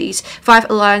universities. 5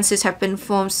 alliances have been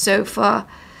formed so far,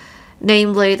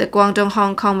 namely the Guangdong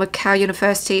Hong Kong Macau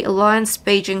University Alliance,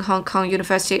 Beijing Hong Kong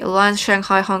University Alliance,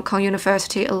 Shanghai Hong Kong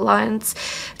University Alliance,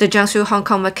 the Jiangsu Hong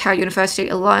Kong Macau University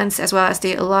Alliance, as well as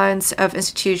the Alliance of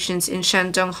Institutions in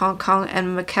Shandong, Hong Kong,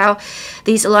 and Macau.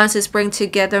 These alliances bring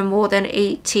together more than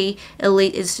 80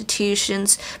 elite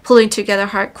institutions, pulling together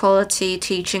high-quality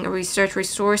teaching and research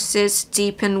resources,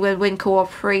 deepen win-win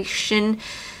cooperation,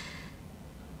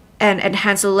 and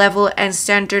enhance the level and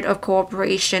standard of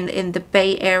cooperation in the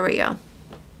Bay Area.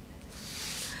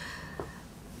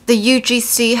 The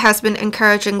UGC has been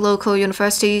encouraging local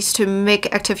universities to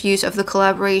make active use of the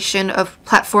collaboration of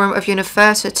platform of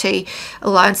university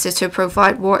alliances to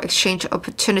provide more exchange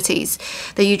opportunities.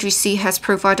 The UGC has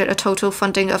provided a total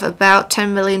funding of about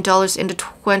 $10 million in the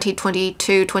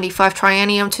 2022-25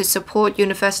 triennium to support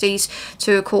universities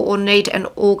to coordinate and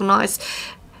organize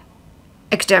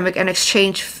academic and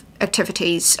exchange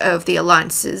activities of the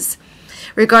alliances.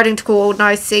 Regarding the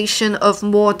coordination of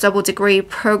more double degree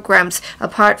programs,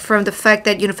 apart from the fact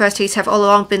that universities have all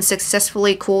along been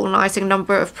successfully coordinating a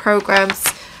number of programs,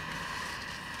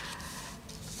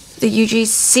 the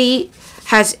UGC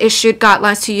has issued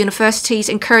guidelines to universities,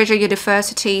 encouraging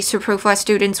universities to provide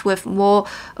students with more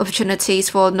opportunities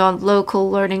for non-local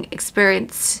learning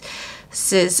experiences,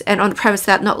 and on the premise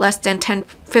that not less than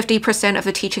 50% of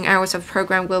the teaching hours of the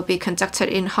program will be conducted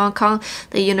in Hong Kong,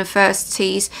 the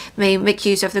universities may make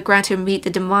use of the grant to meet the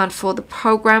demand for the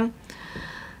program.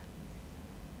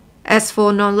 As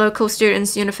for non-local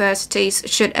students, universities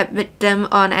should admit them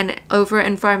on an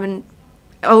over-enrollment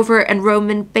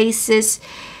basis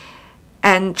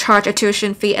and charge a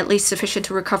tuition fee at least sufficient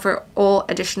to recover all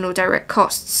additional direct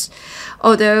costs.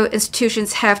 Although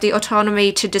institutions have the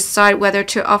autonomy to decide whether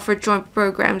to offer joint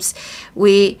programs,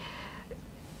 we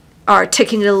are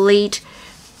taking the lead.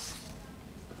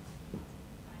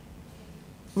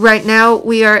 Right now,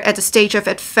 we are at the stage of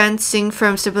advancing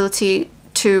from stability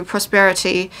to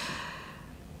prosperity.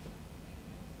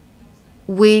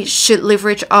 We should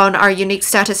leverage on our unique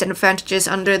status and advantages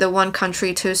under the one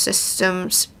country, two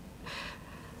systems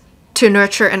to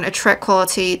nurture and attract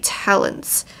quality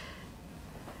talents.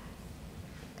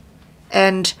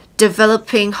 And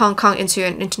developing Hong Kong into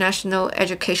an international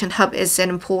education hub is an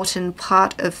important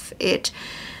part of it.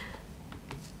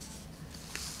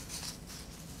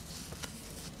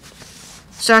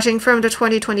 Starting from the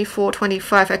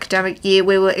 2024-25 academic year,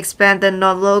 we will expand the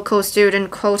non-local student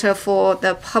quota for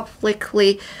the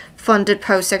publicly funded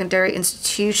post-secondary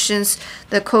institutions.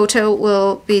 The quota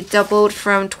will be doubled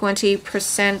from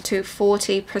 20% to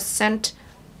 40%.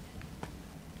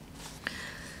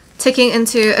 Taking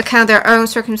into account their own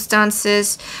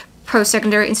circumstances,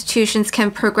 post-secondary institutions can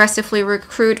progressively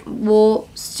recruit more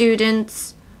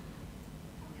students.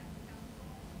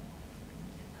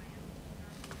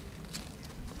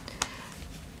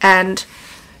 And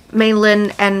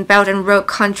mainland and Belt and Road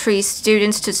countries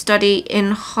students to study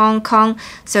in Hong Kong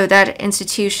so that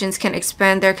institutions can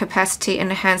expand their capacity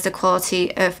and enhance the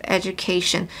quality of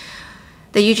education.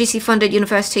 The UGC-funded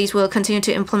universities will continue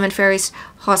to implement various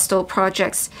hostel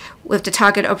projects with the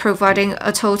target of providing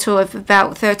a total of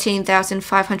about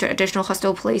 13,500 additional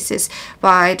hostel places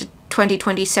by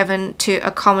 2027 to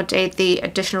accommodate the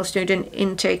additional student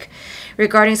intake.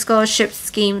 Regarding scholarship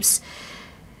schemes,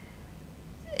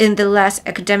 in the last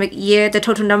academic year, the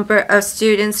total number of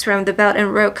students from the Belt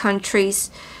and Road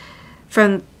countries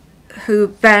who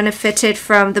benefited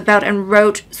from the Belt and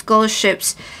Road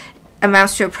scholarships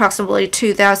amounts to approximately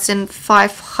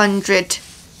 2,500.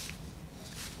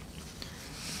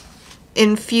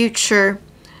 In future,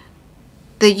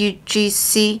 the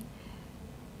UGC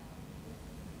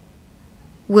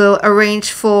will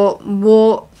arrange for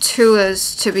more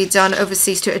tours to be done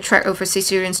overseas to attract overseas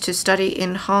students to study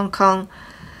in Hong Kong.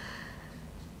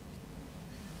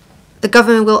 The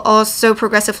government will also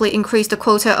progressively increase the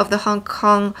quota of the Hong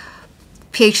Kong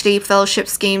PhD fellowship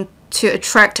scheme to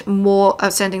attract more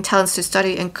outstanding talents to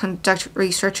study and conduct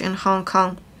research in Hong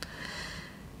Kong.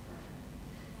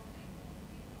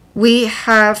 We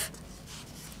have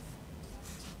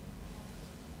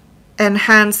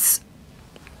enhanced.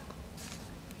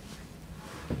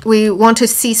 We want to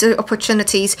seize the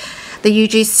opportunities. The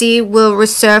UGC will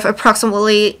reserve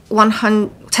approximately $10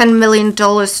 million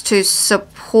to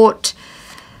support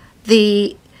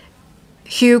the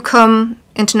HUCOM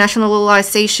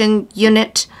internationalization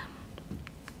unit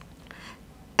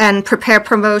and prepare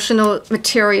promotional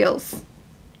materials.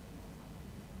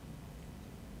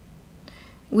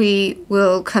 The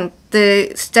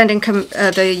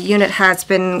unit has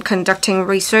been conducting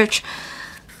research.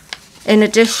 In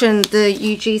addition, the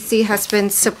UGC has been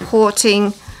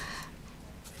supporting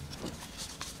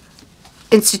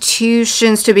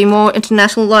institutions to be more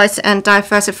internationalized and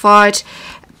diversified,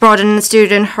 broaden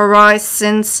student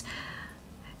horizons,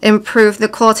 improve the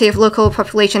quality of local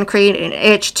population, create an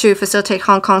edge to facilitate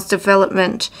Hong Kong's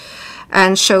development,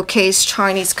 and showcase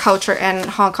Chinese culture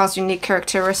and Hong Kong's unique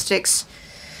characteristics.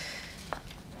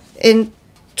 In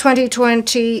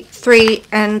 2023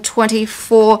 and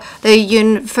 24, the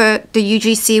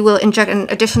UGC will inject an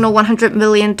additional $100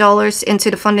 million into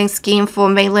the funding scheme for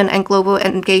mainland and global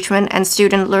engagement and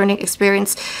student learning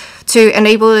experience to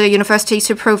enable the universities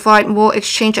to provide more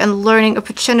exchange and learning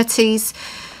opportunities.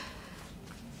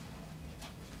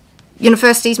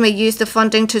 Universities may use the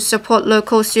funding to support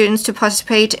local students to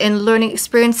participate in learning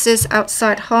experiences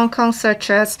outside Hong Kong,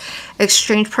 such as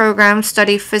exchange programs,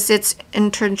 study visits,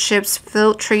 internships,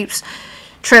 field trips,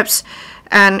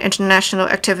 and international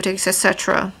activities,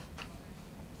 etc.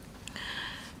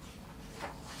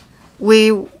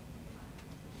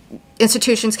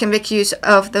 Institutions can make use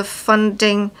of the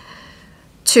funding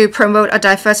to promote a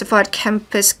diversified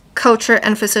campus culture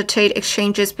and facilitate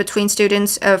exchanges between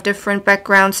students of different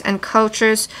backgrounds and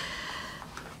cultures.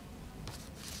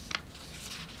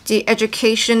 The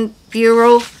Education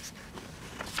Bureau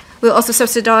will also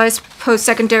subsidize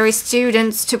post-secondary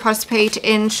students to participate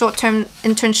in short-term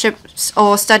internships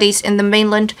or studies in the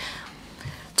mainland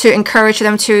to encourage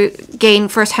them to gain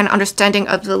first-hand understanding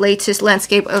of the latest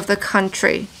landscape of the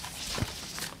country.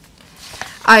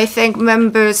 I thank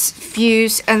members'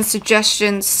 views and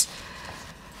suggestions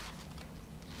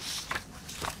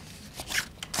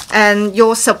and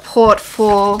your support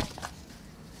for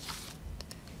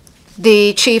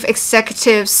the Chief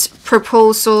Executive's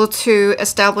proposal to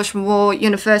establish more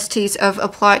universities of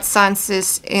applied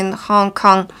sciences in Hong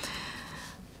Kong.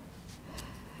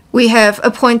 We have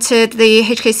appointed the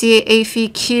HKCA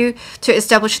AFQ to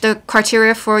establish the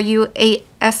criteria for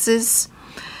UASs.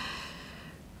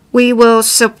 We will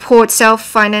support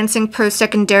self-financing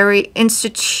post-secondary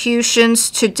institutions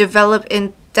to develop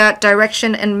in that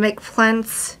direction and make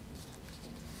plans.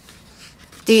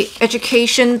 The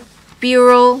Education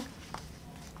Bureau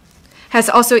has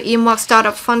also earmarked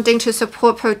startup funding to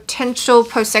support potential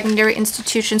post-secondary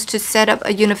institutions to set up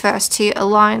a university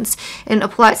alliance in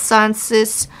applied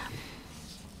sciences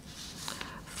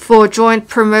for joint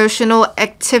promotional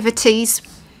activities,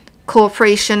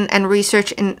 cooperation, and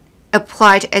research in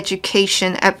applied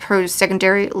education at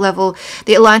post-secondary level.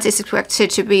 The alliance is expected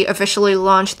to be officially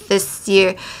launched this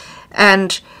year,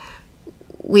 and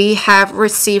we have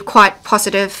received quite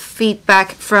positive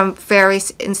feedback from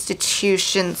various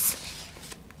institutions.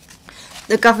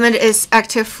 The government is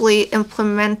actively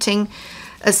implementing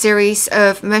a series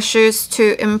of measures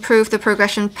to improve the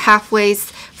progression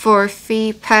pathways for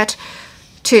FEPAT,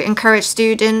 to encourage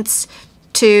students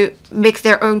to make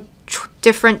their own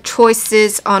different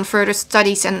choices on further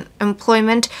studies and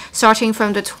employment. Starting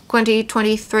from the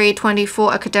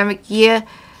 2023-24 academic year,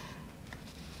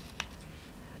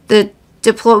 the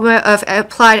Diploma of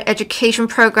Applied Education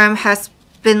program has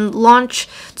been launched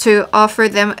to offer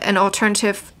them an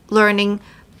alternative learning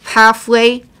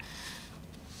pathway.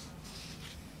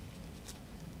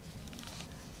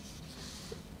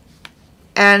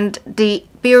 And the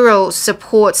Bureau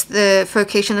supports the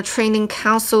Vocational Training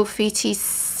Council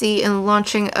VTC in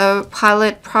launching a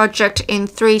pilot project in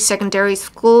 3 secondary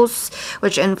schools,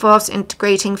 which involves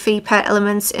integrating FEPAT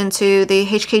elements into the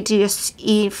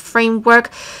HKDSE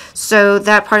framework so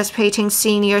that participating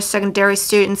senior secondary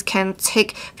students can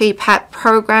take FEPAT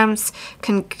programs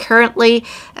concurrently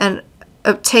and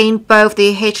obtain both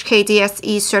the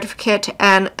HKDSE certificate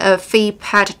and a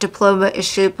FEPAT diploma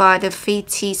issued by the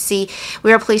VTC.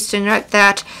 We are pleased to note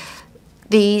that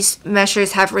these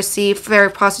measures have received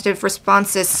very positive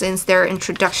responses since their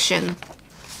introduction.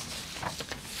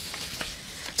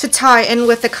 To tie in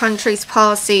with the country's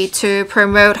policy to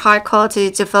promote high-quality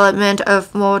development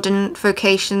of modern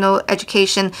vocational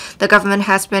education, the government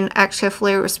has been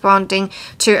actively responding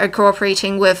to and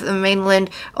cooperating with the mainland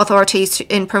authorities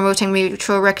in promoting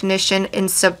mutual recognition in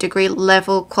sub-degree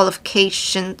level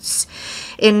qualifications.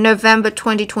 In November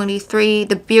 2023,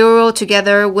 the Bureau,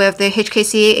 together with the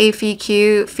HKCA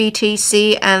AFQ,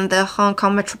 VTC, and the Hong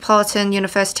Kong Metropolitan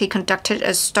University, conducted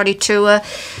a study tour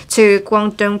to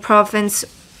Guangdong Province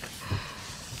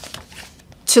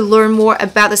to learn more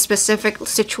about the specific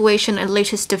situation and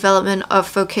latest development of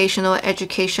vocational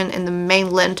education in the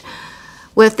mainland.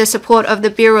 With the support of the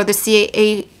Bureau, the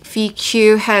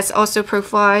CAAVQ has also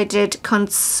provided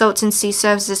consultancy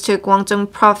services to Guangdong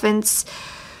Province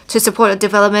to support the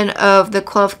development of the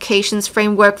qualifications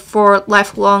framework for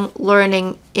lifelong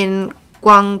learning in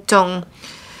Guangdong,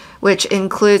 which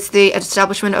includes the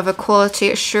establishment of a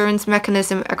quality assurance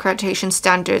mechanism, accreditation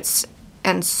standards,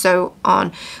 and so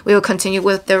on. We will continue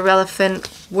with the relevant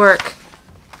work.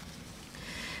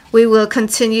 We will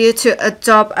continue to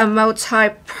adopt a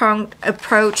multi-pronged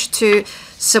approach to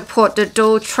support the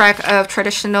dual track of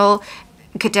traditional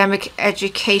academic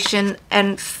education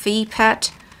and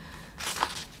FEPAT.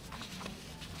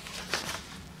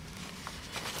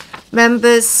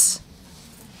 Members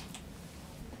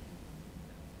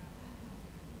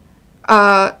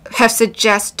have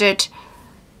suggested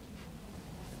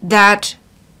that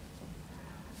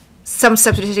some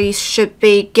subsidies should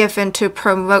be given to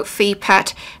promote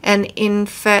FEPAT, and in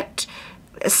fact,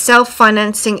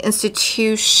 self-financing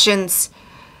institutions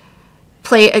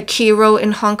play a key role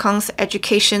in Hong Kong's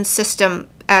education system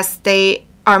as they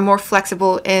are more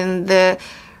flexible in the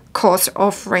course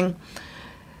offering.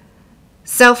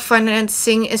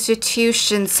 Self-financing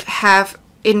institutions have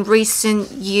in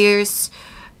recent years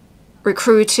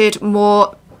recruited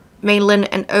more mainland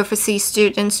and overseas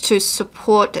students to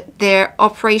support their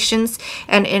operations,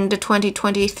 and in the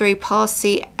 2023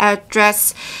 policy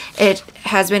address, it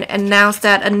has been announced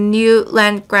that a new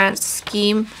land grant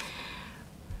scheme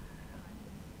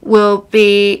will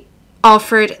be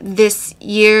offered this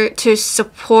year to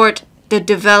support the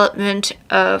development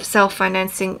of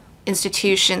self-financing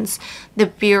institutions. The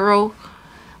Bureau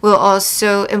will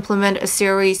also implement a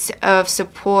series of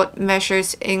support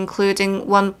measures, including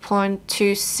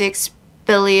 $1.26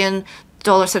 billion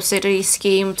subsidy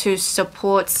scheme to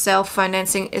support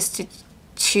self-financing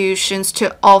institutions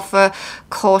to offer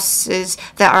courses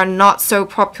that are not so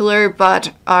popular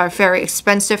but are very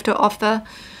expensive to offer.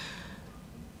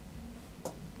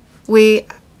 We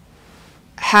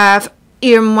have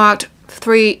earmarked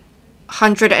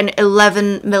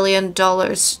 $311 million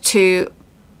to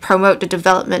promote the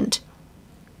development.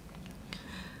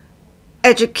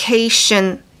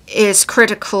 Education is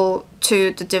critical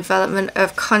to the development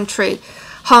of country.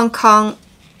 Hong Kong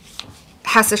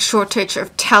has a shortage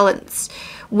of talents.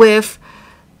 With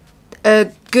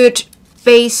a good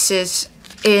basis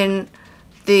in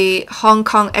the Hong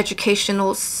Kong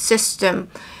educational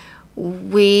system,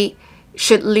 we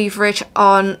should leverage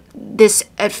on this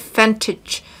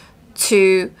advantage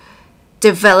to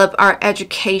develop our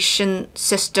education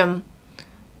system.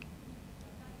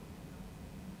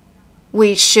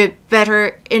 We should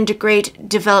better integrate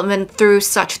development through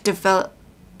such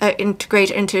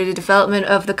integrate into the development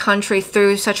of the country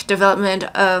through such development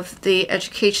of the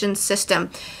education system.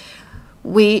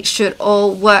 We should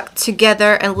all work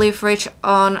together and leverage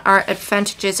on our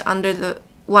advantages under the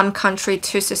one country,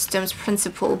 two systems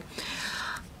principle.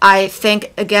 I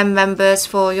thank again members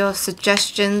for your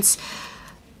suggestions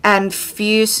and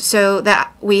views so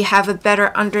that we have a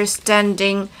better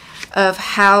understanding of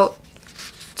how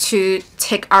to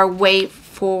take our way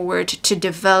forward to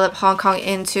develop Hong Kong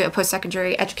into a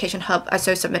post-secondary education hub. I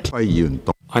so submit.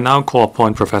 I now call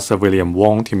upon Professor William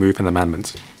Wong to move an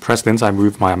amendment. President, I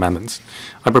move my amendment.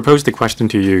 I propose the question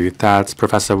to you that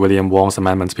Professor William Wong's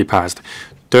amendment be passed.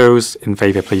 Those in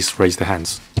favour, please raise their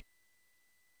hands.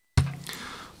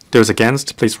 Those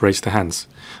against, please raise their hands.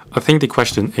 I think the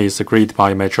question is agreed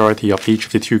by a majority of each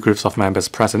of the two groups of members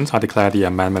present. I declare the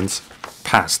amendments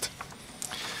passed.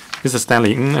 Mr.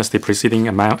 Stanley, as the preceding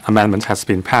amendment has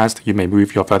been passed, you may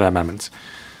move your further amendment.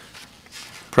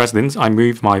 President, I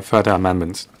move my further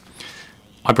amendment.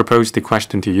 I propose the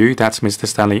question to you that Mr.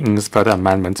 Stanley Ng's further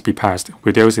amendment be passed.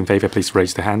 Will those in favour please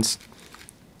raise their hands?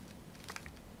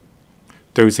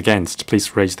 Those against,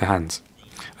 please raise their hands.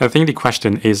 I think the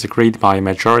question is agreed by a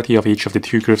majority of each of the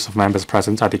two groups of members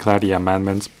present. I declare the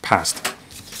amendment passed.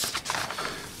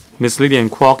 Ms. Lillian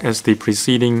KWOK, as the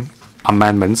preceding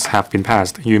amendments have been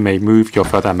passed, you may move your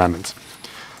further amendment.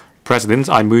 President,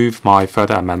 I move my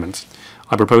further amendment.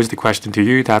 I propose the question to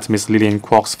you that Ms. Lillian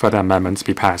KWOK's further amendments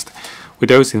be passed. Will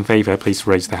those in favour please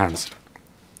raise their hands?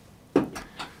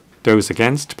 Those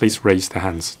against, please raise their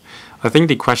hands. I think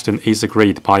the question is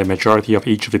agreed by a majority of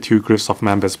each of the two groups of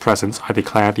members present. I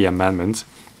declare the amendment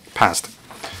passed.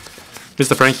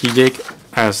 Mr. Frankie YICK,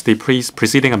 as the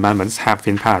preceding amendments have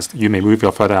been passed, you may move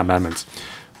your further amendment.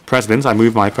 President, I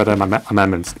move my further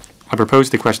amendments. I propose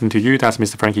the question to you that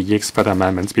Mr. Frankie YICK's further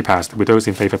amendments be passed. Will those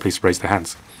in favour please raise their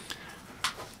hands?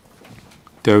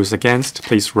 Those against,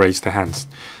 please raise their hands.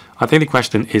 I think the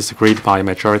question is agreed by a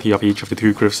majority of each of the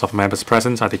two groups of members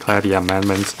present. I declare the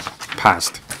amendment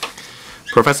passed.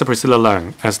 Professor Priscilla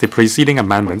LEUNG, as the preceding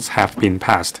amendments have been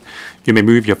passed, you may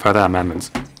move your further amendments.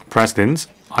 President,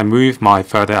 I move my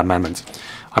further amendment.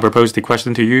 I propose the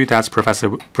question to you that Professor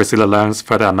Priscilla LEUNG's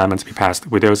further amendments be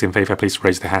passed. Will those in favour please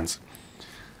raise their hands?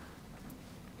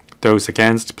 Those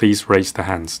against, please raise their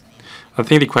hands. I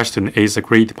think the question is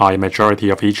agreed by a majority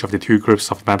of each of the two groups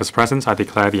of members present. I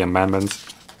declare the amendment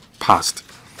passed.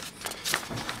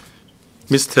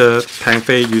 Mr. Tang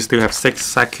Fei, you still have 6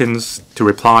 seconds to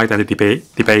reply, then the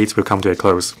debate will come to a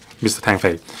close. Mr. Tang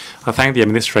Fei, I thank the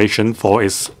administration for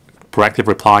its proactive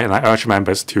reply, and I urge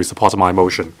members to support my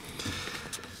motion.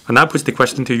 I now put the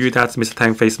question to you that Mr.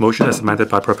 Tang Fei's motion as amended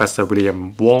by Professor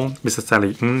William Wong, Mr.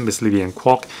 Stanley Ng, Ms. Lillian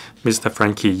KWOK, Mr.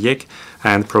 Frankie YICK,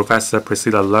 and Professor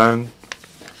Priscilla LEUNG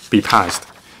be passed.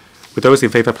 Will those in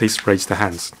favour please raise their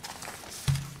hands?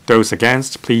 Those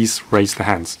against, please raise their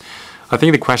hands. I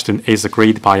think the question is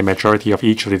agreed by a majority of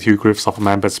each of the two groups of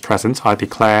members present. I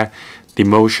declare the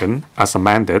motion as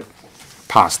amended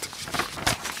passed.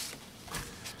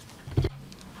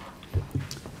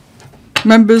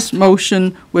 Members'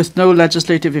 motion with no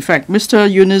legislative effect.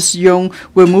 Mr. Eunice Yeung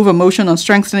will move a motion on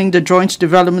strengthening the joint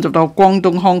development of the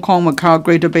Guangdong, Hong Kong, Macau,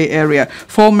 Greater Bay Area.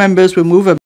 4 members will move a